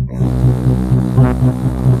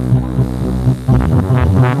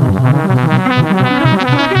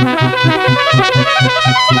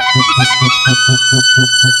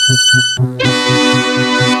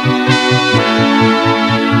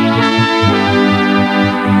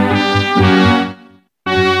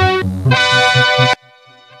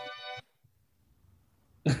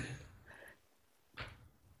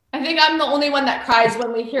I think I'm the only one that cries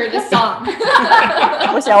when we hear this song.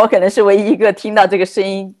 我想我可能是唯一一个听到这个声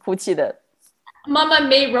音哭泣的。Mama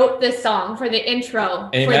May wrote this song for the intro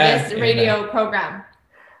for this radio program.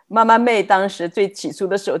 妈妈妹当时最起初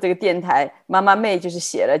的时候，这个电台妈妈妹就是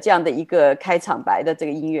写了这样的一个开场白的这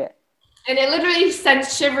个音乐。And it literally sends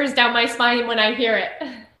shivers down my spine when I hear it.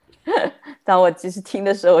 当我其实听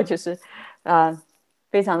的时候，就是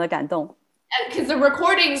非常的感动。because the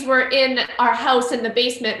recordings were in our house in the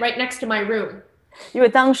basement, right next to my room. 因为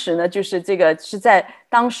当时呢，就是这个是在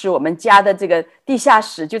当时我们家的这个地下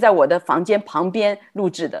室，就在我的房间旁边录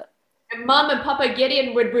制的。And Mom and Papa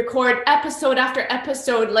Gideon would record episode after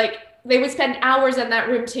episode, like they would spend hours in that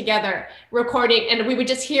room together recording, and we would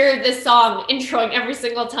just hear this song introing every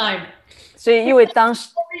single time. 所以因为当时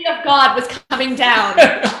The glory of God was coming down.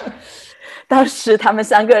 当时他们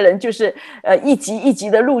3个人就是一集一集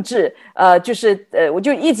的录制，就是我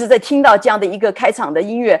就一直在听到这样的一个开场的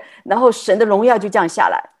音乐，然后神的荣耀就这样下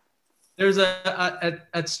来。There's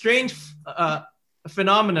a strange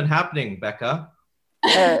phenomenon happening, Becca.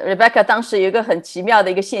 Rebecca 当时有一个很奇妙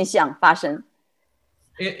的一个现象发生。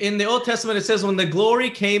In the Old Testament, it says, when the glory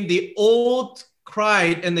came, the old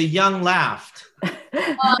cried and the young laughed.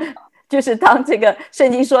 就是当这个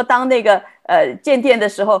圣经说，当那个建殿的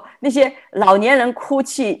时候，那些老年人哭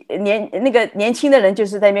泣，年轻的人就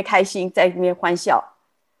是在那边开心，在那边欢笑。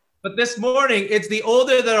But this morning, it's the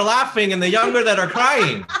older that are laughing and the younger that are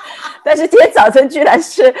crying. 但是今天早晨居然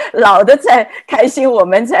是老的在开心，我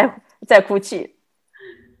们在哭泣。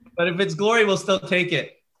But if it's glory, we'll still take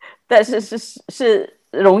it. 但是是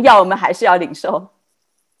荣耀，我们还是要领受。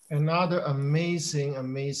Another amazing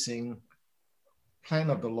plan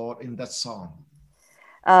of the Lord in that song.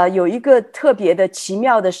 有一个特别的奇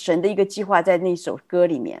妙的神的一个计划在那首歌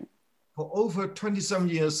里面。For over 27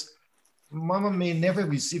 years, Mama May never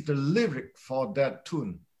received the lyric for that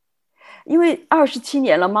tune. 因为27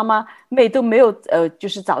年了，妈妈妹都没有就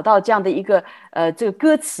是找到这样的一个这个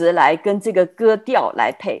歌词来跟这个歌调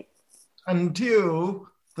来配。Until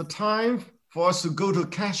the time for us to go to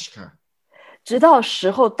Kashka. 直到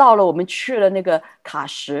时候到了，我们去了那个卡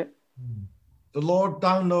什。The Lord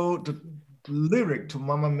downloaded the lyric to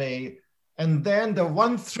Mama May, and then the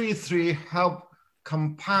 133 helped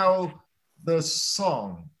compile the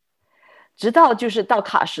song. 直到就是到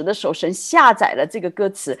卡什的时候，神下载了这个歌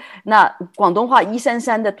词。那广东话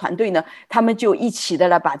133的团队呢，他们就一起的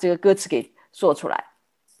来把这个歌词给做出来。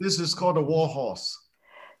This is called a war horse.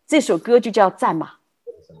 这首歌就叫战马。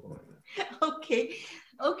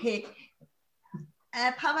Okay.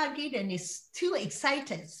 Papa Gideon is too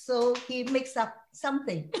excited, so he makes up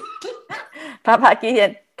something. Papa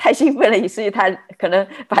Gideon 太兴奋了，所以他可能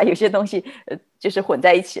把有些东西就是混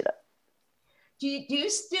在一起了。Do you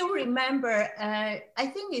still remember? I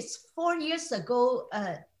think it's 4 years ago.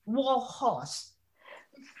 War horse.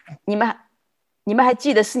 你们还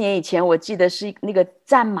记得4年以前？我记得是那个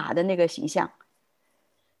战马的那个形象。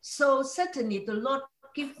So suddenly the Lord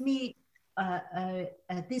gave me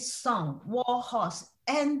this song, War Horse,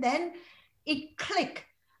 and then it clicked.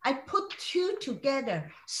 I put two together.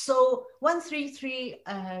 So 133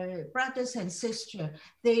 brothers and sisters,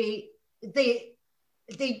 they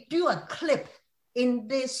do a clip in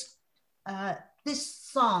this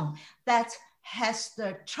song that has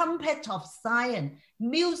the trumpet of Zion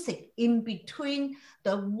music in between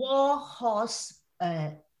the war horse,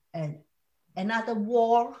 another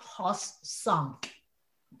war horse song.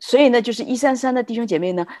 所以呢，就是133的弟兄姐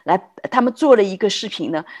妹呢，他们做了一个视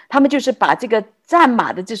频呢，他们就是把这个战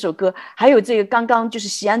马的这首歌，还有这个刚刚就是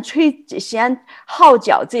喜安号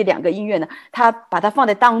角这2个音乐呢，他把它放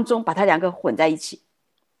在当中，把它2个混在一起。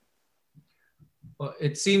Well,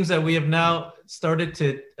 it seems that we have now started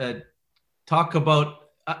to talk about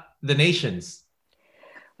the nations.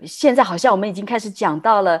 现在好像我们已经开始讲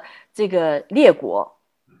到了这个列国。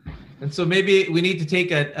And so maybe we need to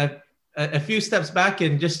take a few steps back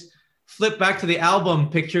and just flip back to the album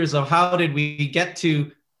pictures of how did we get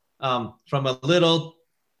to from a little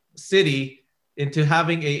city into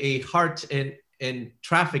having a heart and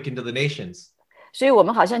traffic into the nations. 所以我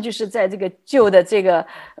们好像就是在这个旧的这个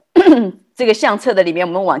这个相册的里面，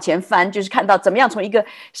我们往前翻，就是看到怎么样从一个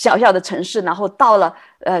小小的城市，然后到了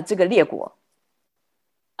这个列国。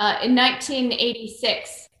In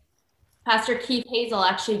 1986, Pastor Keith Hazel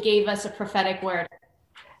actually gave us a prophetic word.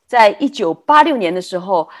 在1986年的时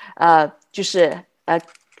候，就是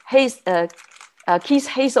Keith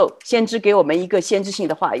Hazel 先知给我们一个先知性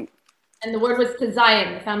的话语。And the word was to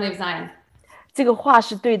Zion, the family of Zion. 这个话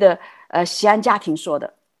是对的，西安家庭说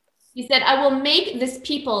的。He said, "I will make this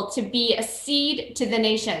people to be a seed to the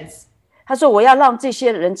nations." 他说：“我要让这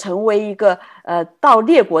些人成为一个到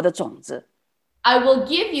列国的种子。” I will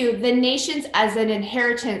give you the nations as an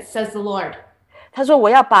inheritance, says the Lord. 他说：“我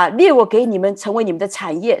要把列国给你们，成为你们的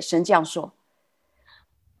产业。”神这样说。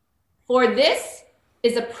For this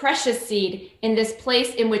is a precious seed in this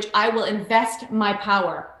place in which I will invest my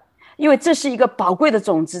power. 因为这是一个宝贵的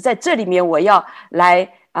种子，在这里面我要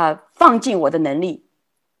来放进我的能力。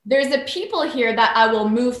There's a people here that I will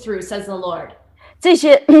move through, says the Lord.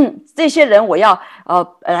 这些人我要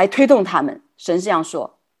来推动他们。神这样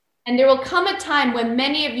说。And there will come a time when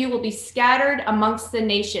many of you will be scattered amongst the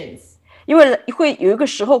nations. 因为会有一个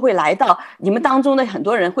时候会来到，你们当中的很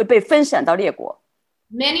多人会被分散到列国。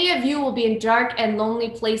Many of you will be in dark and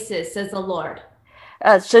lonely places, says the Lord.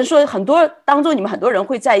 神说很多当中，你们很多人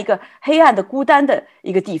会在一个黑暗的、孤单的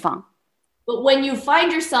一个地方。But when you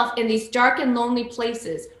find yourself in these dark and lonely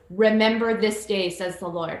places, remember this day, says the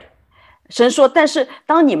Lord. 神说，但是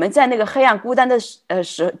当你们在那个黑暗孤单的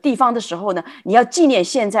地方的时候呢，你要纪念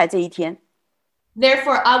现在这一天。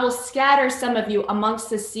Therefore, I will scatter some of you amongst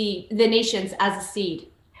the nations as a seed.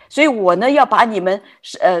 所以我呢要把你们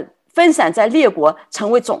分散在列国，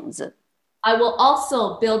成为种子。I will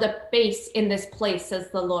also build a base in this place, says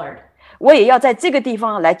the Lord. 我也要在这个地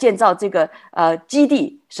方来建造这个基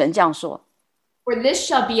地。神这样说。For this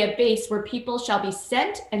shall be a base where people shall be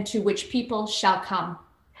sent, and to which people shall come.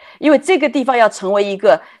 因为这个地方要成为一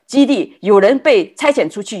个基地，有人被差遣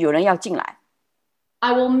出去，有人要进来。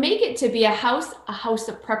I will make it to be a house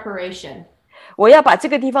of preparation. 我要把这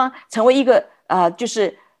个地方成为一个就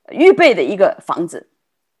是预备的一个房子。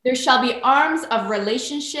There shall be arms of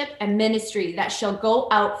relationship and ministry that shall go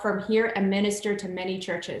out from here and minister to many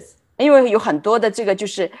churches. 因为有很多的这个就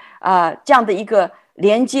是这样的一个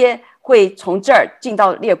连接会从这儿进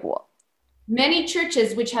到列国。Many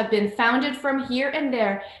churches which have been founded from here and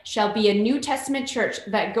there shall be a New Testament church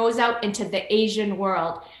that goes out into the Asian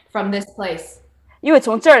world from this place. 因为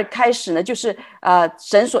从这儿开始呢，就是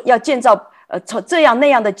神所要建造这样那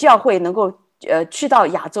样的教会，能够去到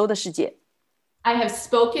亚洲的世界。I have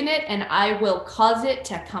spoken it, and I will cause it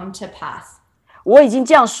to come to pass. 我已经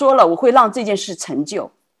这样说了，我会让这件事成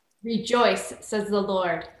就。Rejoice, says the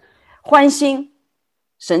Lord. 欢欣，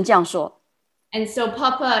神这样说。And so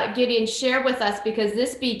Papa Gideon shared with us, because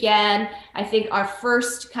this began, I think, our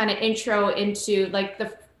first kind of intro into like the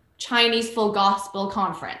Chinese Full Gospel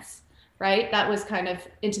Conference, right? That was kind of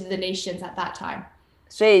into the nations at that time.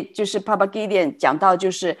 所以就是 Papa Gideon 讲到，就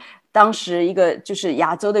是当时一个就是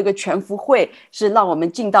亚洲的一个全福会，是让我们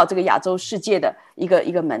进到这个亚洲世界的一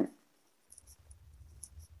个门。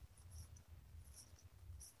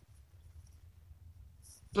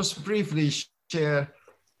Just briefly share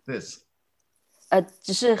this.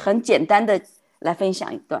 只是很简单的来分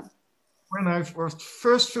享一段。When I was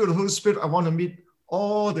first filled with the Holy Spirit, I want to meet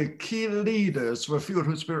all the key leaders who were filled with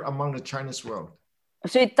the Holy Spirit among the Chinese world.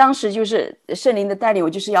 所以当时就是圣灵的带领，我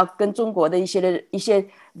就是要跟中国的一些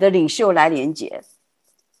的领袖来连接。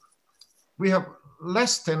We have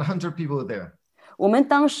less than 100 people there. 我们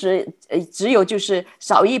当时只有就是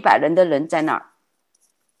少100人的人在那儿。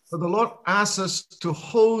But the Lord asked us to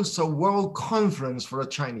host a world conference for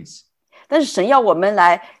the Chinese. 但是神要我们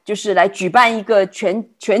就是来举办一个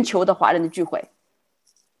全球的华人的聚会。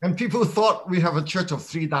And people thought we have a church of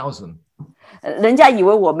 3,000. 人家以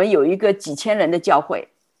为我们有一个几千人的教会。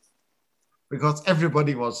Because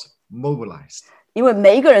everybody was mobilized. 因为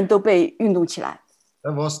每一个人都被运动起来。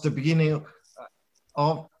That was the beginning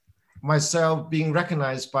of myself being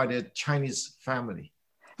recognized by the Chinese family.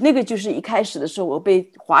 那个就是一开始的时候，我被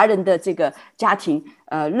华人的这个家庭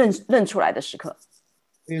认出来的时刻。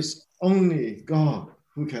It's only God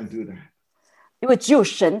who can do that. 因为只有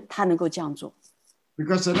神他能够这样做。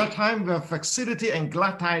Because at that time we have facility and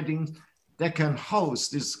glad tidings that can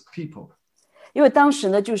host these people. 因为当时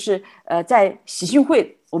呢，就是在喜讯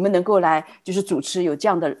会，我们能够来就是主持有这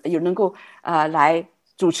样的有能够来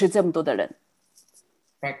主持这么多的人。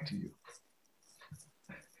Back to you.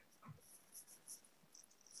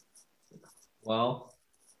 Well,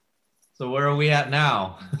 so where are we at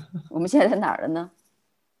now? 我们现在在哪儿了呢？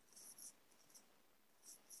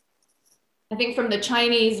 I think from the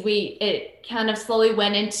Chinese, it kind of slowly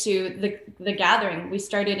went into the gathering. We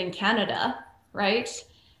started in Canada, right?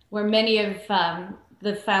 Where many of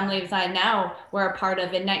the family of Zion now were a part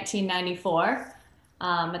of in 1994,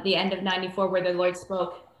 at the end of 94, where the Lord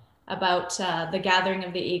spoke about the gathering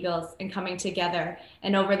of the eagles and coming together.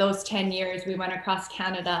 And over those 10 years, we went across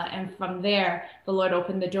Canada. And from there, the Lord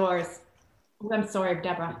opened the doors. Oh, I'm sorry,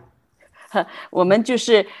 Deborah. 我们就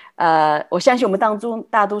是我相信我们当中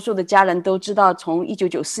大多数的家人都知道，从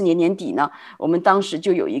1994年年底呢，我们当时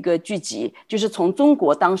就有一个聚集，就是从中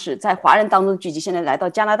国当时在华人当中的聚集，现在来到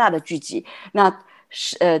加拿大的聚集。那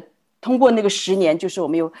通过那个10年，就是我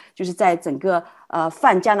们有就是在整个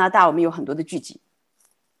泛加拿大，我们有很多的聚集。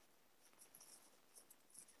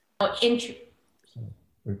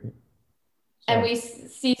And we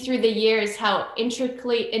see through the years how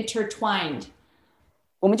intricately intertwined.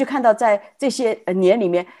 我们就看到在这些年里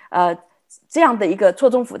面，这样的一个错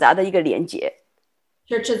综复杂的一个连结。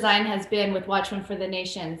Church of Zion has been with Watchmen for the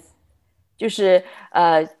Nations. 就是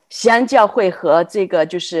西安教会和这个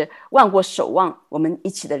就是万国守望我们一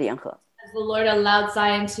起的联合。As the Lord allowed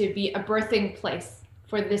Zion to be a birthing place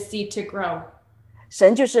for this seed to grow.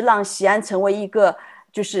 神就是让西安成为一个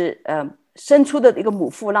就是生出的一个母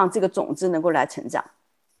腹，让这个种子能够来成长。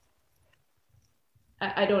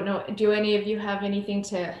I don't know. Do any of you have anything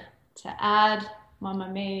to add, Mama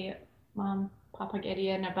May, Mom, Papa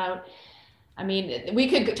Gideon, about? I mean, we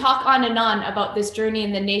could talk on and on about this journey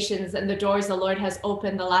in the nations and the doors the Lord has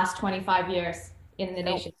opened the last 25 years in the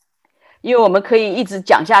nations. 因为我们可以一直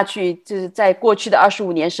讲下去，就是在过去的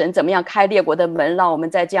25年，神怎么样开列国的门，让我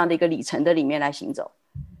们在这样的一个里程的里面来行走。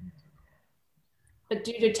But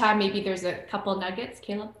due to time, maybe there's a couple nuggets,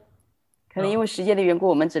 Caleb. 可能因为时间的缘故，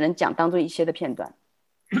我们只能讲当中一些的片段。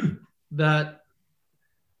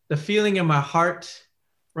The feeling in my heart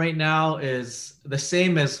right now is the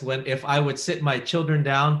same as when if I would sit my children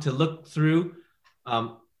down to look through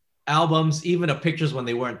albums, even of pictures when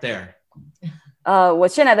they weren't there. 我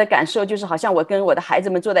现在的感受就是好像我跟我的孩子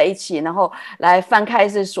们坐在一起，然后来翻开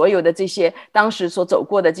这所有的这些当时所走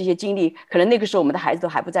过的这些经历，可能那个时候我们的孩子都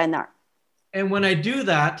还不在那儿。And when I do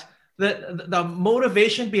that, the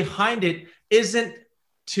motivation behind it isn't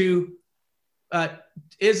to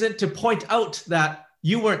point out that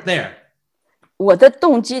you weren't there. 我的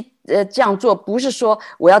动机这样做不是说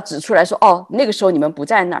我要指出来说哦那个时候你们不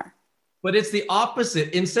在那儿。But it's the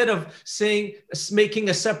opposite. Instead of making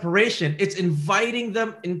a separation, it's inviting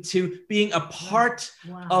them into being a part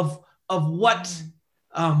of what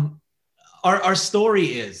our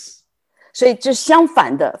story is. 所以这相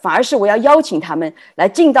反的，反而是我要邀请他们来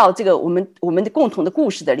进到这个我们的共同的故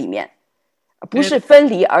事的里面，不是分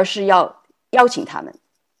离，而是要邀请他们。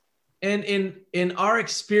And in our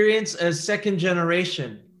experience as second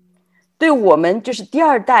generation, 对我们就是第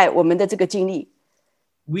二代，我们的这个经历。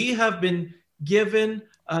We have been given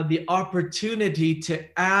the opportunity to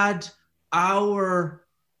add our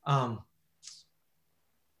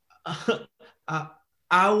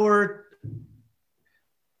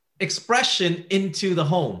expression into the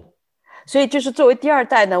home. 所以就是作为第二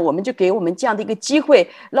代呢，我们就给我们这样的一个机会，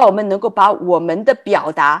让我们能够把我们的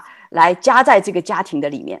表达来加在这个家庭的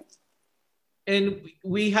里面。And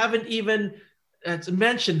we haven't even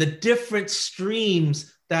mentioned the different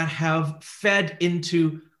streams that have fed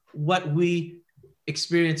into what we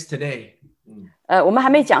experience today. 我们还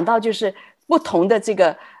没讲到就是不同的这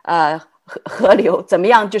个河流怎么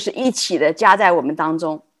样就是一起的加在我们当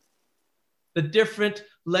中。The different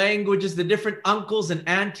languages, the different uncles and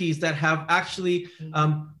aunties that have actually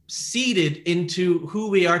seeded into who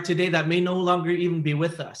we are today that may no longer even be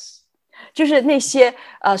with us. 就是那些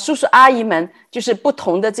叔叔阿姨们，就是不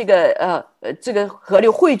同的这个河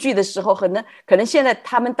流汇聚的时候，可能现在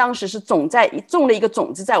他们当时是种了一个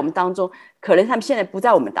种子在我们当中，可能他们现在不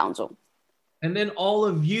在我们当中。And then all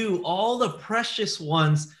of you, all the precious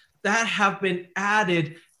ones that have been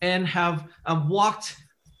added and have walked,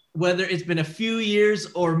 whether it's been a few years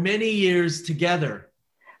or many years together.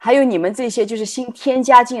 还有你们这些就是新添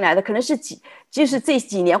加进来的，可能是就是这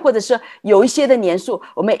几年，或者是有一些的年数，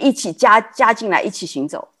我们一起加进来，一起行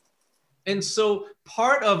走。And so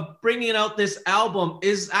part of bringing out this album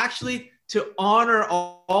is actually to honor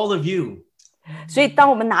all of you. 所以当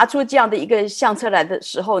我们拿出这样的一个相册来的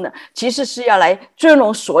时候呢，其实是要来尊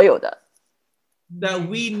荣所有的。That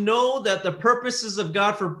we know that the purposes of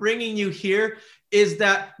God for bringing you here is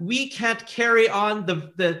that we can't carry on the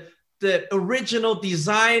original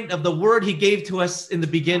design of the word he gave to us in the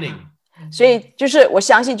beginning. 所以就是我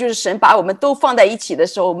相信就是神把我们都放在一起的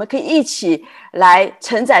时候，我们可以一起来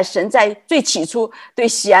承载神在最起初对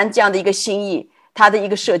西安这样的一个心意，他的一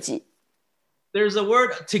个设计。There's a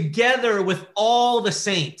word together with all the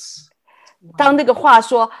saints. 当那个话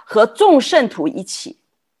说和众圣徒一起。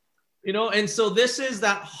You know, and so this is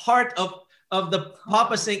that heart of the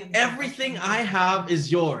Papa saying, everything I have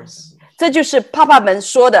is yours. 这就是爸爸们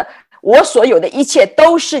说的，我所有的一切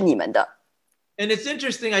都是你们的。And it's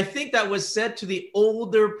interesting, I think that was said to the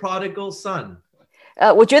older prodigal son.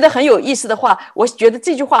 我觉得很有意思的话，我觉得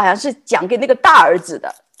这句话好像是讲给那个大儿子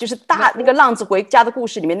的，就是那个浪子回家的故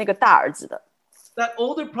事里面那个大儿子的。That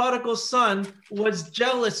older prodigal son was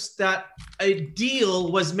jealous that a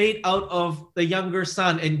deal was made out of the younger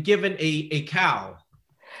son and given a cow.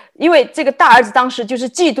 因为这个大儿子当时就是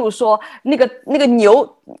嫉妒说，那个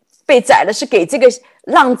牛被宰了，是给这个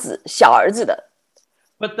浪子小儿子的。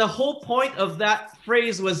But the whole point of that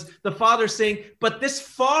phrase was the father saying, but this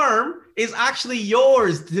farm is actually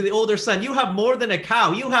yours to the older son. You have more than a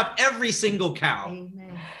cow. You have every single cow.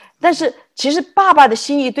 但是其实爸爸的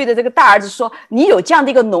心意对着这个大儿子说，你有这样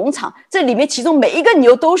的一个农场，这里面其中每一个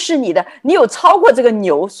牛都是你的，你有超过这个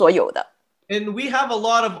牛所有的。And we have a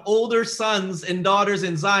lot of older sons and daughters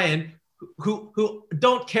in Zion who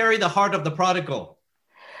don't carry the heart of the prodigal.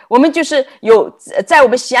 我们就是在我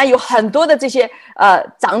们西安有很多的这些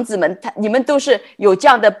长子们，你们都是有这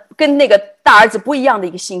样的跟那个大儿子不一样的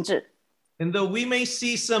一个心智。And though we may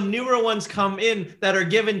see some newer ones come in that are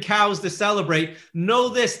given cows to celebrate, know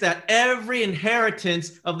this, that every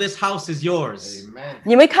inheritance of this house is yours. Amen.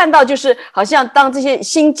 你们看到就是好像当这些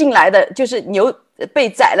新进来的就是牛被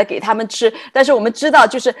宰了给他们吃，但是我们知道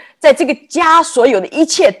就是在这个家所有的一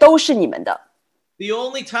切都是你们的。The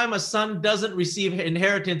only time a son doesn't receive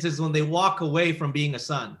inheritance is when they walk away from being a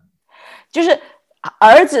son. 就是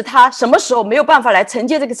儿子他什么时候没有办法来承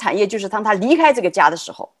接这个产业，就是当他离开这个家的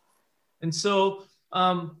时候。And so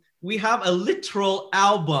we have a literal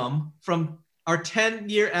album from our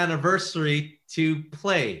 10-year anniversary to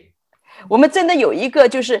play. 我们真的有一个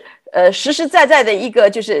就是实实在在的一个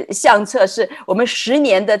就是相册，是我们10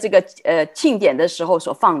年的这个庆典的时候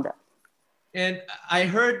所放的。And I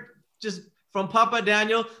heard just from Papa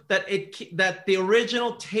Daniel that the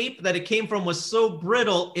original tape that it came from was so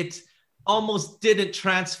brittle it almost didn't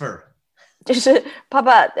transfer. 就是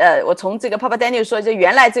我从这个 Papa Daniel 说，就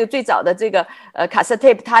原来这个最早的这个卡式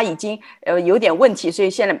tape 它已经有点问题，所以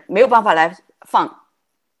现在没有办法来放。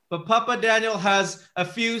But Papa Daniel has a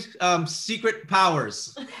few secret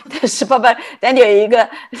powers. 但是 Papa Daniel 有一个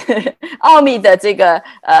奥秘的这个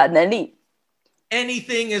能力。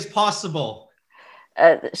Anything is possible.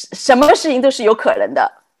 什么事情都是有可能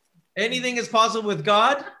的。Anything is possible with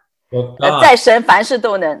God. 在神凡事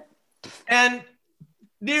都能。And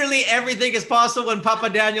nearly everything is possible when Papa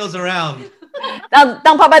Daniel's around.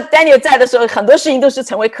 当 Papa Daniel 在的时候，很多事情都是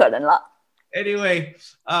成为可能了。Anyway,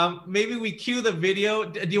 maybe we cue the video.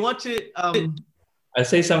 Do you want to? I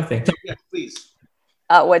say something. Yes, please.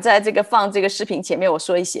 我在这个放这个视频前面，我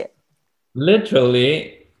说一些。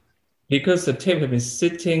Literally, because the tape has been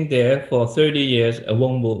sitting there for 30 years, it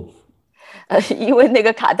won't move. 因为那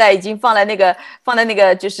个卡带已经放在那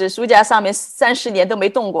个就是书架上面30年都没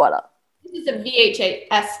动过了。This is a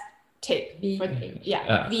VHS tape.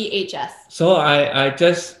 VHS. So I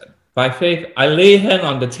just, by faith, I lay hand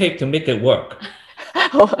on the tape to make it work.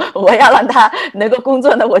 我要让他能够工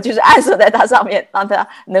作呢，我就是按手在他上面，让他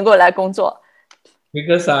能够来工作。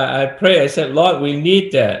Because I pray, I said, Lord, we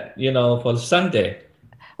need that, for Sunday.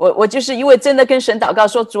 我就是因为真的跟神祷告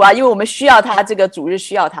说，主啊，因为我们需要他，这个主日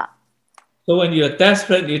需要他。So when you're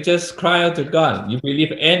desperate, you just cry out to God. You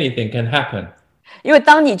believe anything can happen. 因为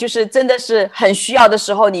当你就是真的是很需要的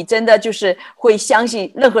时候，你真的就是会相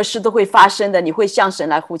信任何事都会发生的，你会向神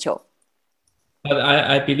来呼求。But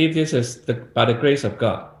I believe this is by the grace of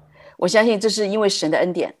God. 我相信这是因为神的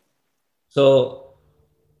恩典。So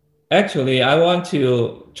actually, I want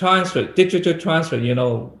to digital transfer,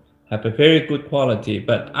 have a very good quality.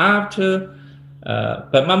 But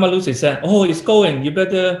but Mama Lucy said, oh, it's going. You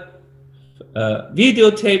better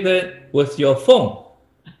videotape it with your phone.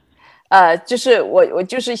 就是我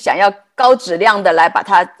就是想要高质量的来把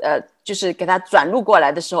它就是给它转录过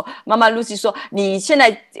来的时候，妈妈 Lucy 说，你现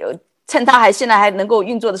在趁它现在还能够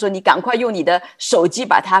运作的时候，你赶快用你的手机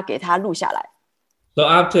把它给它录下来。So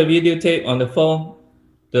after videotape on the phone,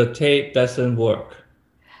 the tape doesn't work.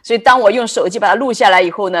 所以当我用手机把它录下来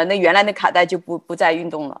以后呢，那原来的卡带就不再运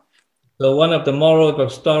动了。So one of the moral of the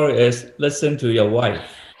story is listen to your wife.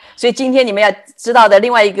 所以今天你们要知道的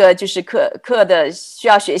另外一个就是课的需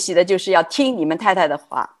要学习的，就是要听你们太太的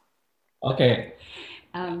话。Okay.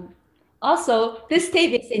 Also, this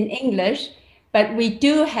tape is in English, but we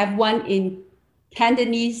do have one in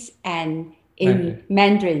Cantonese and in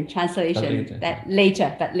Mandarin translation. That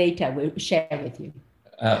later we'll share with you.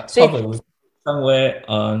 Probably somewhere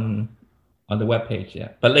on the webpage, yeah.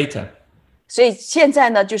 But later. 所以现在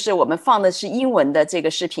呢，就是我们放的是英文的这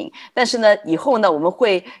个视频，但是呢，以后呢，我们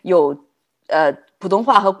会有普通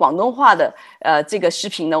话和广东话的这个视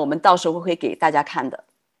频呢，我们到时候会给大家看的。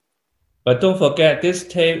But don't forget, this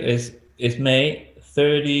tape is made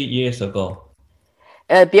 30 years ago.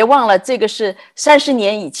 别忘了，这个是30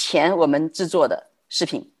年以前我们制作的视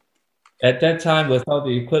频。At that time, without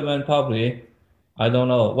the equipment, probably, I don't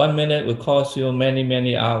know, 1 minute would cost you many,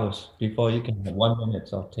 many hours before you can have 1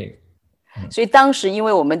 minute of tape. 所以当时因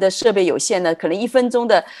为我们的设备有限呢，可能1分钟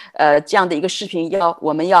的这样的一个视频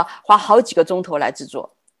我们要花好几个钟头来制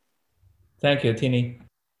作。Thank you, Tini.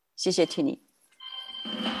 谢谢 Tini。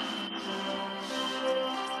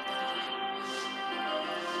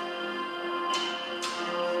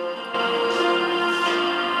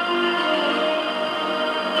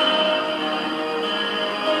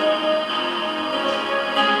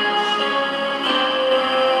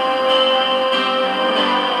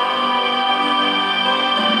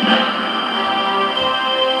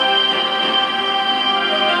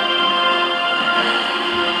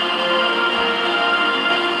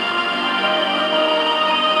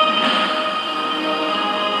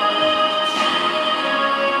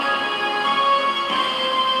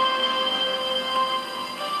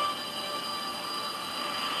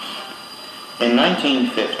In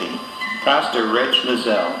 1950, Pastor Reg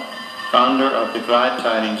Lizelle, founder of the Glad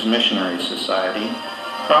Tidings Missionary Society,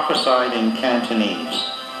 prophesied in Cantonese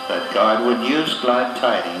that God would use Glad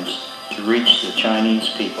Tidings to reach the Chinese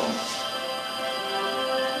people.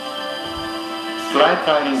 Glad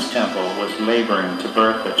Tidings Temple was laboring to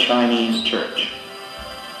birth a Chinese church.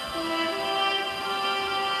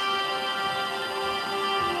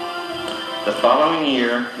 The following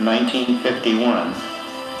year, 1951,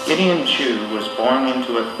 Gideon Chu was born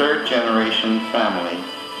into a third-generation family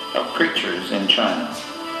of preachers in China.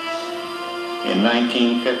 In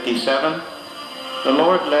 1957, the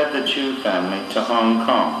Lord led the Chu family to Hong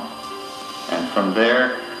Kong, and from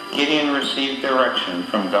there, Gideon received direction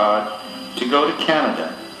from God to go to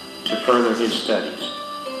Canada to further his studies.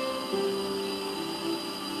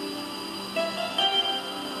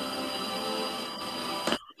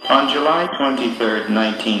 On July 23,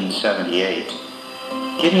 1978,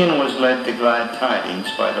 Gideon was led to Glad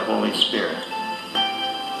Tidings by the Holy Spirit.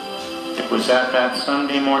 It was at that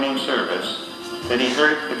Sunday morning service that he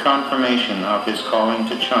heard the confirmation of his calling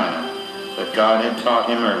to China that God had taught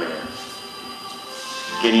him earlier.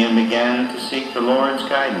 Gideon began to seek the Lord's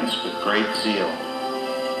guidance with great zeal.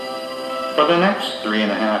 For the next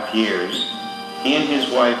 3.5 years, he and his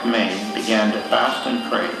wife May began to fast and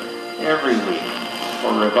pray every week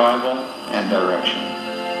for revival and direction.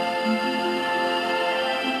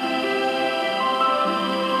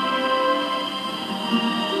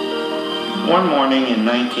 One morning in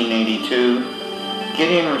 1982,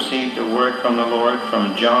 Gideon received a word from the Lord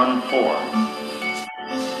from John 4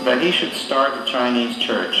 that he should start a Chinese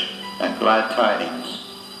church at Glad Tidings.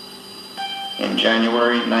 In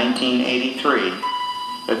January 1983,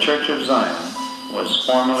 the Church of Zion was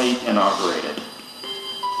formally inaugurated.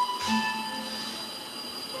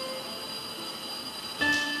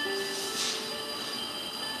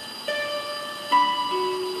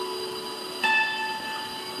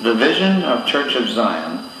 The vision of Church of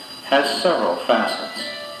Zion has several facets.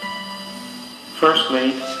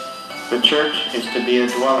 Firstly, the church is to be a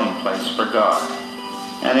dwelling place for God,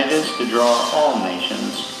 and it is to draw all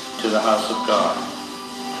nations to the house of God.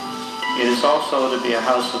 It is also to be a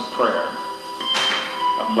house of prayer,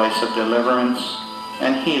 a place of deliverance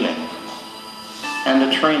and healing, and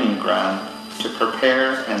a training ground to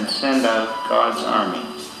prepare and send out God's army.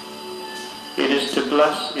 It is to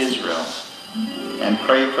bless Israel and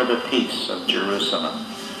pray for the peace of Jerusalem.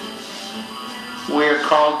 We are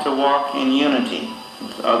called to walk in unity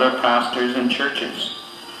with other pastors and churches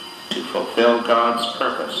to fulfill God's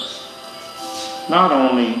purpose, not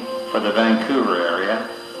only for the Vancouver area,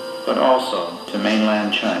 but also to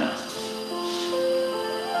mainland China.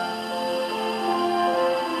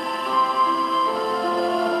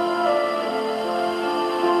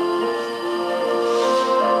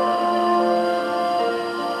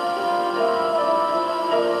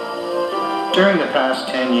 During the past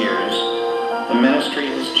 10 years, the ministry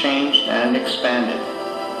has changed and expanded.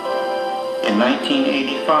 In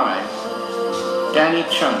 1985, Danny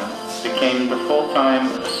Chung became the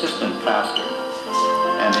full-time assistant pastor,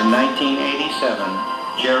 and in 1987,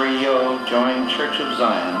 Jerry Yo joined Church of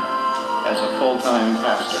Zion as a full-time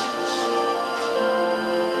pastor.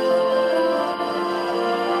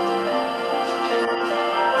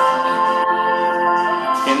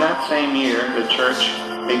 In that same year, the church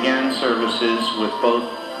began services with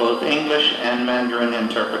both English and Mandarin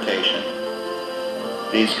interpretation.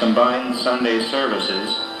 These combined Sunday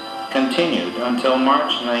services continued until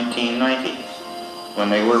March 1990, when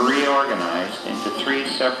they were reorganized into 3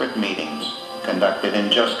 separate meetings conducted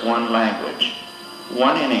in just one language,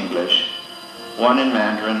 one in English, one in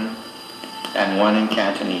Mandarin, and one in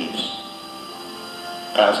Cantonese.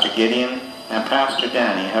 Pastor Gideon and Pastor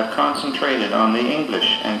Danny have concentrated on the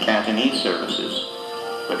English and Cantonese services,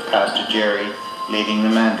 with Pastor Jerry leading the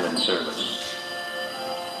Mandarin service.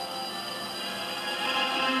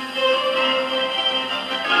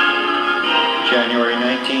 January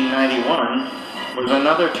 1991 was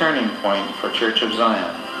another turning point for Church of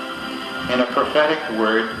Zion. In a prophetic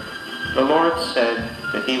word, the Lord said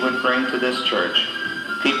that he would bring to this church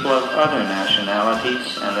people of other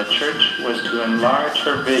nationalities, and the church was to enlarge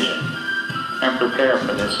her vision and prepare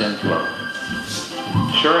for this inflow.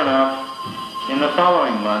 Sure enough, in the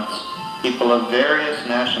following months, people of various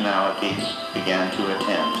nationalities began to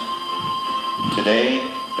attend. Today,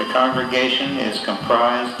 the congregation is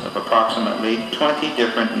comprised of approximately 20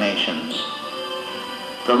 different nations.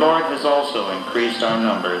 The Lord has also increased our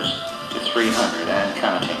numbers to 300 and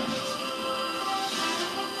counting.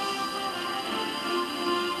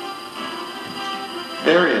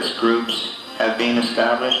 Various groups have been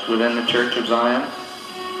established within the Church of Zion.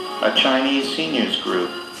 A Chinese seniors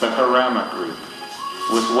group, the Harama Group,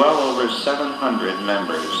 with well over 700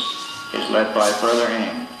 members, is led by Brother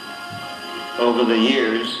Ng. Over the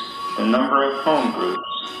years, the number of home groups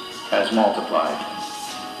has multiplied.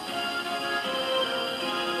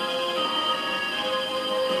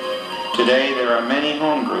 Today, there are many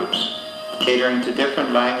home groups catering to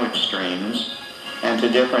different language streams and to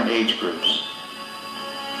different age groups.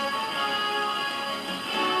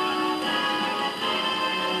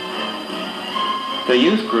 The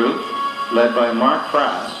youth group, led by Mark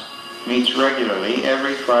Frass, meets regularly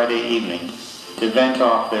every Friday evening to vent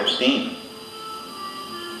off their steam.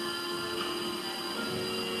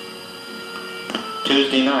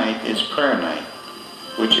 Tuesday night is prayer night,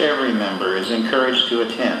 which every member is encouraged to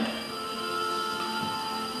attend.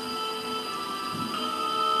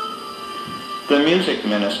 The music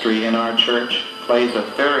ministry in our church plays a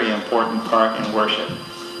very important part in worship.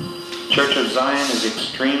 Church of Zion is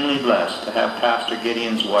extremely blessed to have Pastor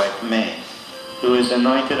Gideon's wife, May, who is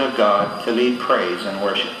anointed of God to lead praise and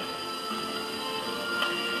worship.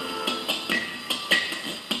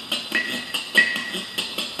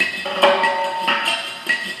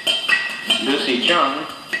 Lucy Chung,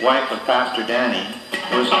 wife of Pastor Danny,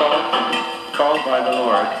 was called by the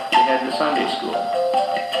Lord to head the Sunday school,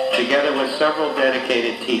 together with several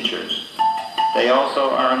dedicated teachers. They also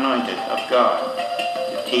are anointed of God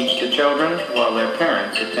to teach the children while their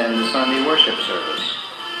parents attend the Sunday worship service.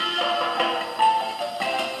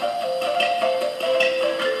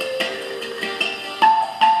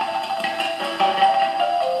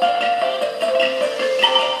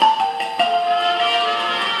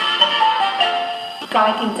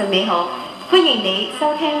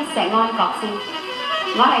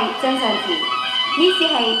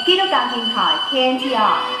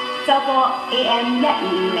 KNTR 周播 AM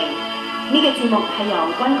 1550，呢個節目係由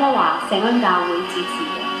溫哥華聖安教會主持嘅。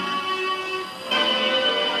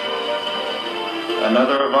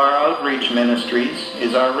Another of our outreach ministries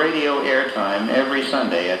is our radio airtime every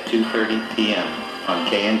Sunday at 2:30 p.m. on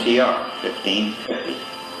KNTR 1550,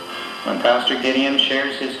 when Pastor Gideon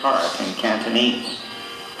shares his heart in Cantonese.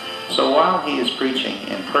 So while he is preaching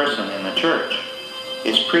in person in the church,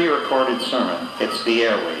 his pre-recorded sermon hits the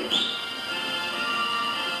airwaves.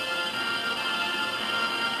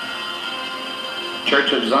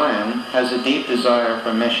 Church of Zion has a deep desire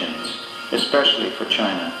for missions, especially for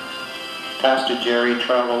China. Pastor Jerry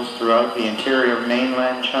travels throughout the interior of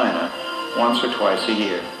mainland China once or twice a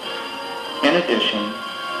year. In addition,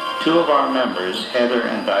 two of our members, Heather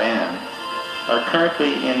and Diane, are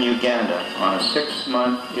currently in Uganda on a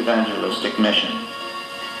 6-month evangelistic mission.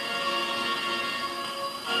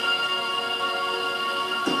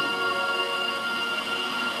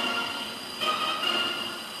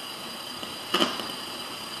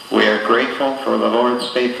 We are grateful for the Lord's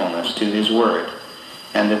faithfulness to His Word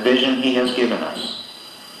and the vision He has given us.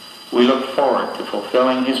 We look forward to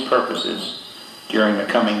fulfilling His purposes during the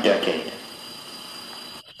coming decade.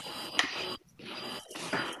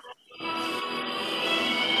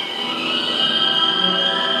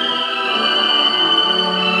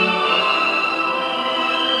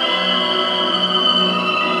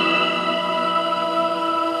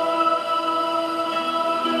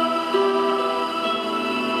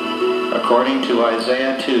 According to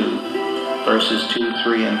Isaiah 2, verses 2,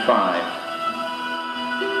 3, and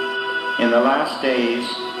 5. In the last days,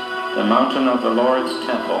 the mountain of the Lord's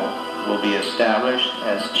temple will be established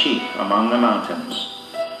as chief among the mountains.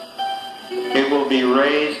 It will be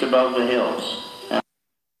raised above the hills.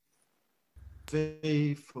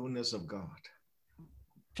 Faithfulness of God.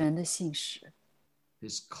 神的信实，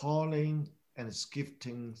 His calling and His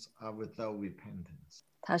giftings are without repentance.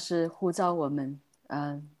 他是呼召我们，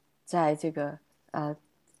在这个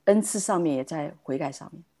恩赐上面，也在悔改上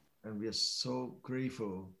面。 And we are so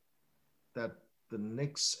grateful that the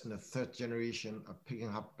next and the third generation are picking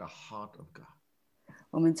up the heart of God.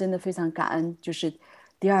 我们真的非常感恩，就是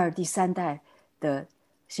第二、第三代的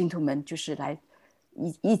信徒们，就是来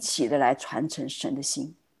一起的来传承神的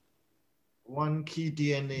心。One key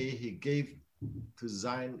DNA He gave to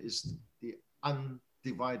Zion is the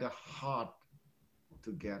undivided heart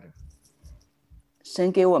together.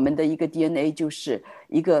 神给我们的一个 DNA 就是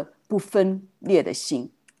一个不分裂的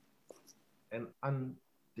心， An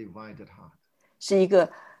undivided heart. 是一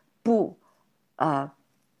个不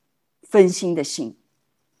分心的心。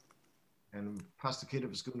 And Pastor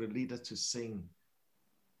Caleb is going to lead us to sing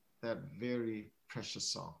that very precious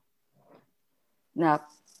song. 那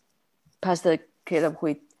Pastor Caleb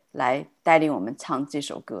会来带领我们唱这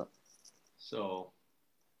首歌。 So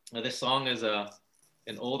this song is an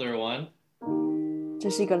older one. 这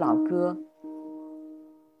是一个老歌。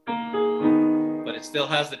it still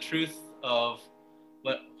has the truth of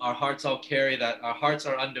what our hearts all carry, that our hearts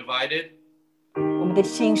are undivided. 我们的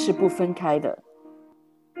心是不分开的。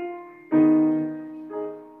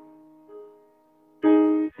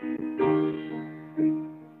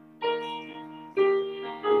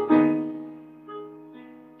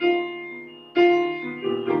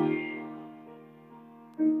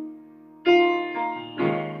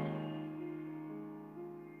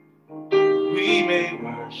We may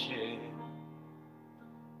worship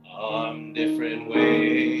on different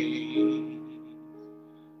ways.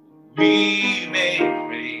 We may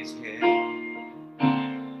praise Him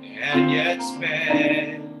and yet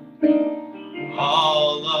spend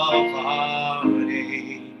all of our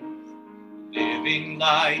days living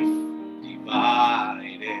life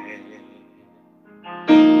divided.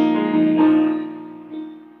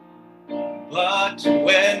 But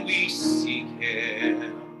when we seek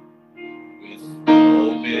Him with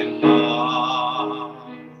open heart,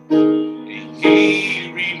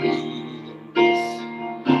 He removes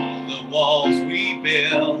all the walls we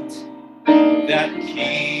built that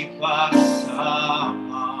keep us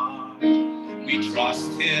apart. We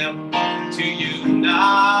trust Him to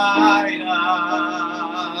unite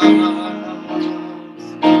us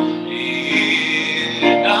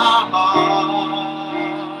in our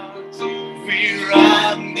hearts. We're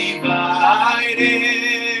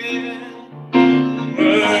undivided,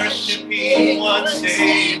 worshiping one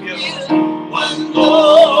Savior, one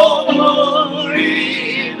Lord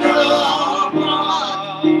in our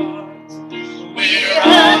hearts. We're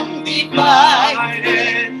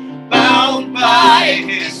undivided, bound by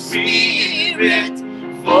His Spirit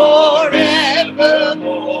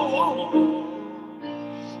forevermore.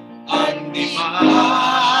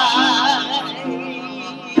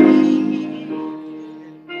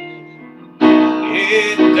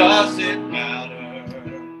 It doesn't matter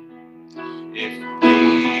if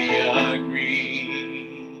we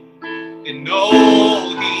agree, and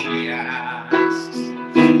all He asks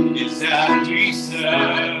is that we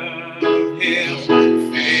serve Him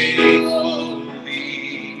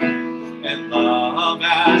faithfully and love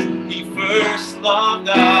as He first loved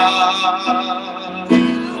us.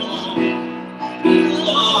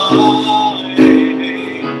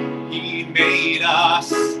 He made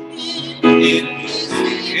us in His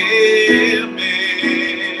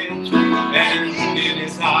image, and in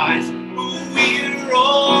His eyes we're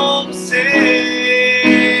all same.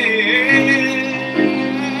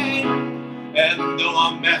 And though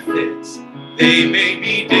our methods, they may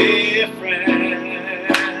be different,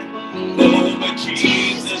 oh, but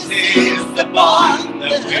Jesus is the bond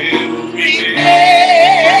that will remain,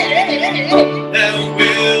 that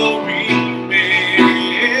will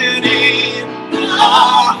remain in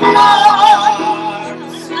our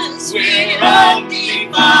hearts. We're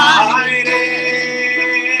undivided,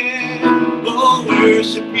 oh,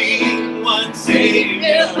 worshiping one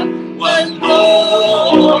Savior, one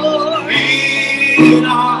Lord in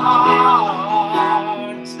our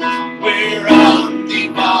hearts. We're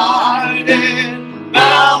undivided,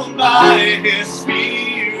 bound by His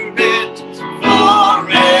Spirit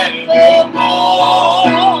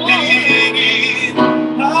forevermore. In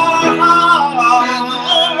our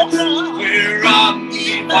hearts, we're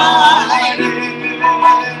undivided,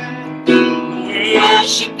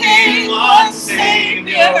 worshiping one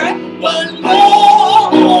Savior, one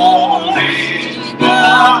Lord in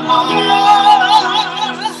our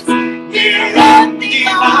hearts. We're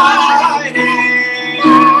undivided,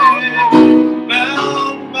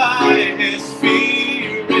 bound by His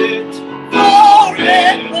Spirit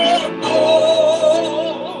forevermore.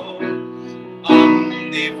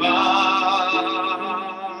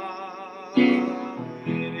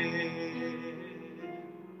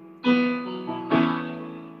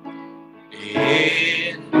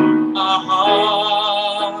 In our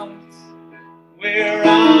hearts, we're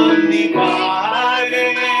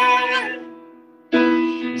undivided,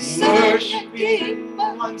 worshiping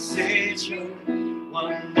one Savior,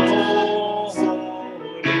 one Lord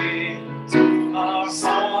in our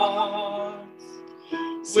hearts.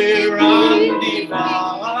 We're undivided,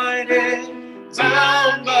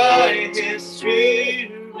 bound by His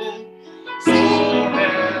Spirit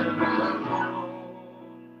forevermore.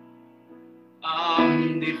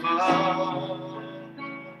 Undivided.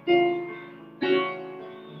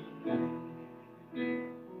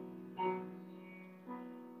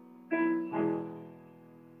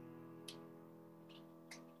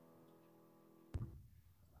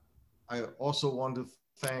 I also want to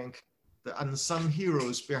thank the unsung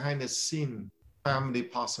heroes behind the scene, Family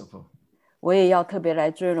Possible. 我也要特别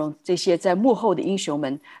来尊荣这些在幕后的英雄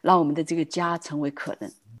们，让我们的这个家成为可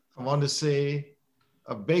能。I want to say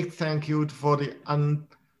a big thank you for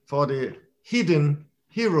the hidden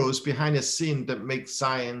heroes behind the scene that make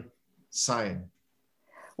Zion Zion.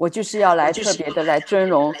 我就是要来特别的来尊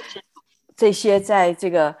荣这些在这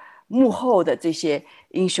个幕后的这些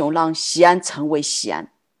英雄，让西安成为西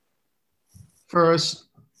安。First,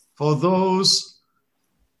 for those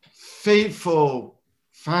faithful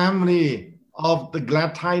family of the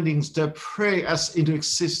glad tidings that pray us into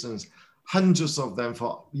existence, hundreds of them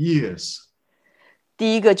for years.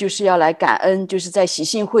 第一个就是要来感恩，就是在喜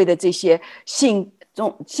信会的这些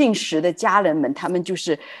信实的家人们，他们就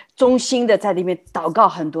是衷心的在那边祷告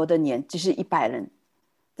很多的年，这是100人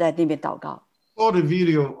在那边祷告。For the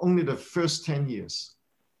video, only the first 10 years.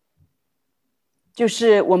 就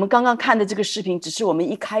是我们刚刚看的这个视频，只是我们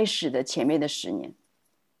一开始的前面的10年。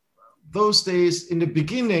Those days, in the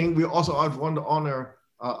beginning, we also want to honor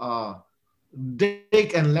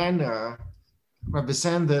Dick and Lana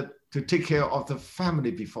represented to take care of the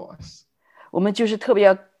family before us. 我们就是特别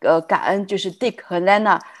要感恩，就是 Dick 和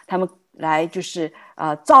Lana 他们来就是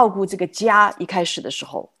照顾这个家一开始的时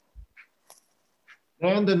候。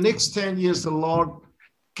And the next 10 years, the Lord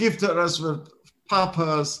gifted us with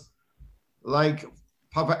papas like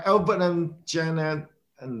Papa Albert and Janet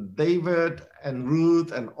and David and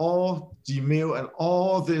Ruth and all Jamil and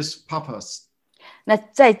all these papas. 那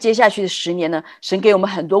在接下去的10年呢，神给我们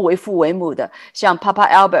很多为父为母的，像 Papa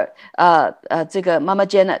Albert，这个 Mama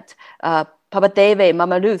Janet，Papa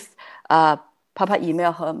David，Mama Ruth，Papa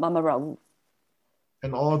Emil 和 Mama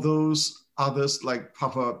Raul。And all those others like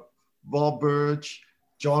Papa Bob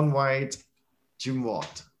Birch、John White、Jim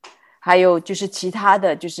Watt。还有就是其他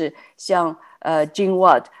的，就是像Jim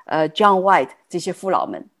Watt、John White 这些父老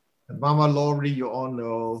们。And Mama Laurie, you all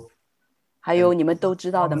know. 还有你们都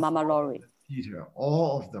知道的 Mama Laurie。Peter,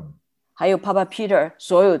 all of them. 还有 Papa Peter，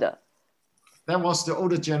 所有的。That was the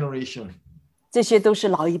older generation. 这些都是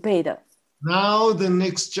老一辈的。Now the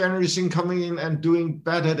next generation coming in and doing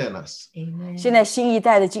better than us. 现在新一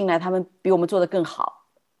代的进来，他们比我们做得更好。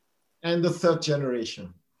And the third generation.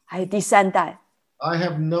 还有第3代。I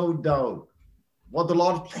have no doubt what the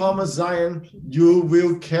Lord promised Zion, you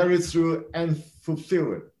will carry through and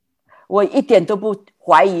fulfill it. 我一点都不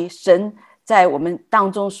怀疑神在我们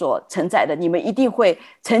当中所承载的，你们一定会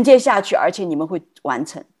承接下去，而且你们会完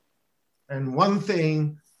成。And one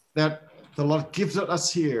thing that the Lord gifted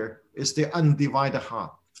us here is the undivided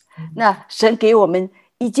heart. 那神给我们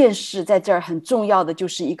一件事，在这儿很重要的，就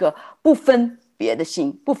是一个不分别的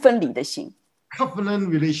心，不分离的心。Covenant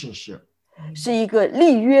relationship. 是一个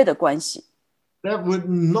立约的关系。That would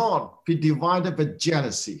not be divided by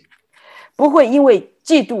jealousy. 不会因为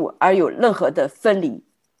嫉妒而有任何的分离。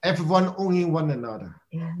Everyone owning one another.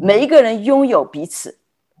 每一个人拥有彼此。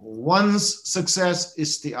One's success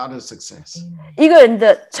is the other's success. 一个人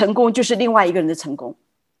的成功就是另外一个人的成功。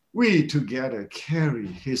We together carry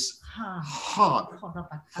his heart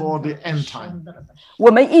for the end time. 我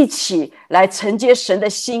们一起来承接神的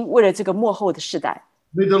心，为了这个末后的世代。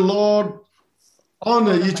May the Lord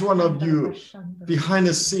honor each one of you behind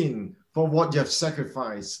the scene for what you have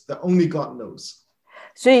sacrificed that only God knows.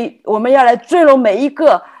 所以我们要来尊荣每一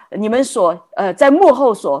个你们所在幕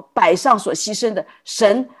后所摆上所牺牲的，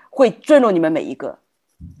神会尊荣你们每一个。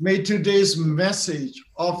May today's message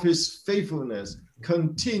of his faithfulness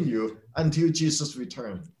continue until Jesus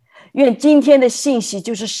return. 愿今天的信息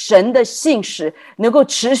就是神的信实能够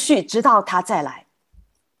持续直到他再来。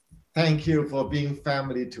Thank you for being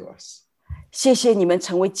family to us. 谢谢你们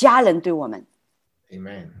成为家人对我们。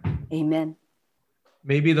Amen. Amen.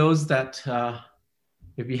 Maybe those that,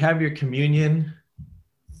 if you have your communion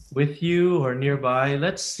with you or nearby,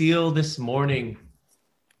 let's seal this morning,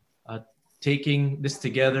 taking this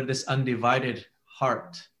together, this undivided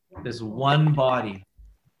heart, this one body.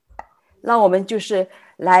 让我们就是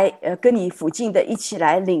来跟你附近的一起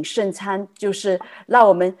来领圣餐，就是让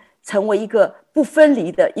我们成为一个不分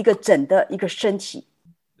离的一个整的一个身体。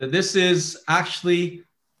This is actually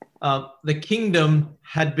the kingdom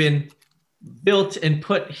had been built and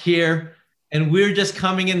put here, and we're just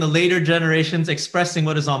coming in the later generations expressing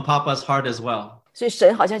what is on Papa's heart as well. 所以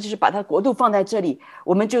神好像就是把他国度放在这里，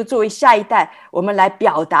我们就作为下一代，我们来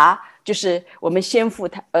表达，就是我们先父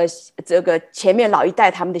这个前面老一代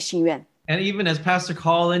他们的心愿。And even as Pastor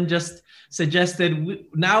Colin just suggested,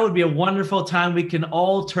 now would be a wonderful time we can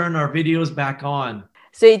all turn our videos back on.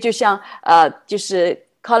 所以就像就是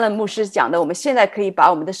Colin 牧师讲的，我们现在可以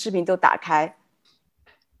把我们的视频都打开。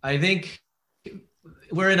I think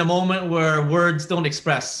we're in a moment where words don't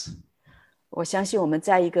express. 我相信我们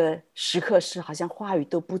在一个时刻是好像话语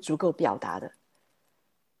都不足够表达的。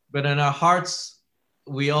But in our hearts,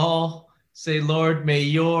 we all say, Lord, may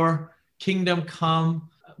your kingdom come,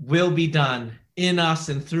 will be done in us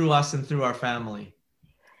and through our family.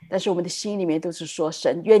 但是我们的心里面都是说，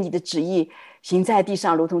神，愿你的旨意行在地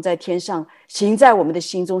上，如同在天上，行在我们的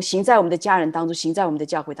心中，行在我们的家人当中，行在我们的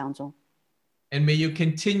教会当中。And may you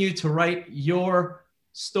continue to write your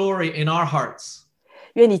story in our hearts.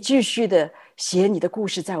 愿你继续的写你的故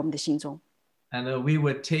事在我们的心中。And that we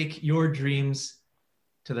would take your dreams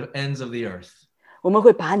to the ends of the earth. 我们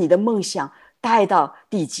会把你的梦想带到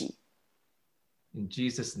地极。In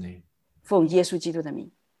Jesus' name. 奉耶稣基督的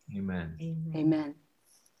名。Amen. Amen.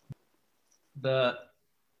 The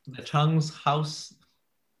Chung's house,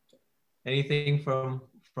 anything from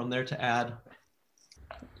there to add?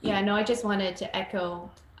 Yeah, no, I just wanted to echo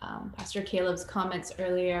Pastor Caleb's comments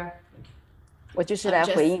earlier. 我就是来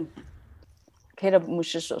回应 Caleb 牧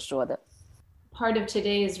师所说的。Part of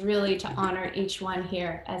today is really to honor each one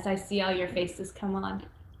here as I see all your faces come on.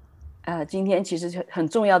 今天其实很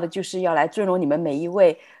重要的就是要来尊荣你们每一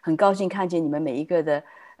位，很高兴看见你们每一个的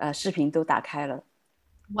视频都打开了。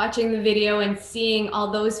Watching the video and seeing all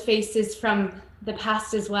those faces from the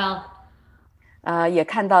past as well. 也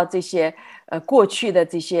看到这些过去的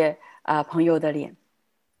这些朋友的脸。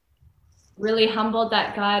Really humbled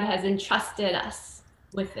that God has entrusted us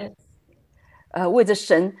with this. 为着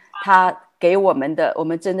神他给我们的，我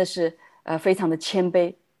们真的是非常的谦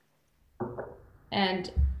卑。And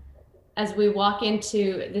as we walk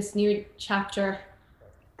into this new chapter,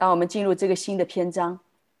 当我们进入这个新的篇章，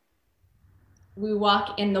 we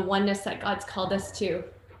walk in the oneness that God's called us to.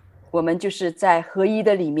 我们就是在合一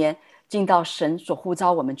的里面进到神所呼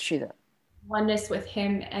召我们去的。Oneness with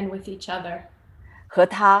Him and with each other. 和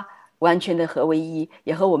他完全的合为一，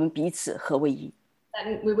也和我们彼此合为一。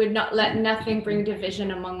That we would not let nothing bring division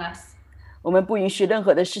among us. 我们不允许任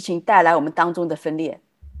何的事情带来我们当中的分裂。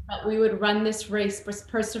But we would run this race with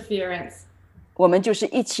perseverance. 我们就是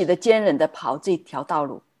一起的坚韧的跑这条道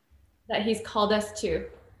路。That He's called us to.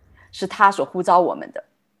 是他所呼召我们的。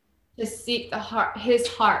To seek His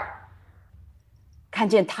heart. 看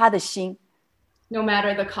见他的心。No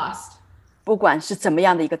matter the cost. 不管是怎么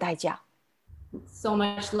样的一个代价。So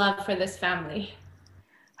much love for this family.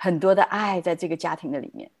 很多的爱在这个家庭的里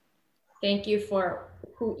面。Thank you for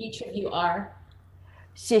who each of you are.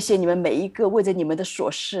 谢谢你们每一个为着你们的所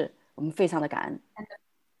事，我们非常的感恩。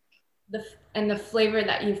And the flavor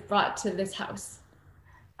that you've brought to this house.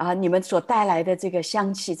 你们所带来的这个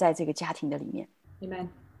香气在这个家庭的里面。Amen.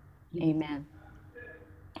 Amen.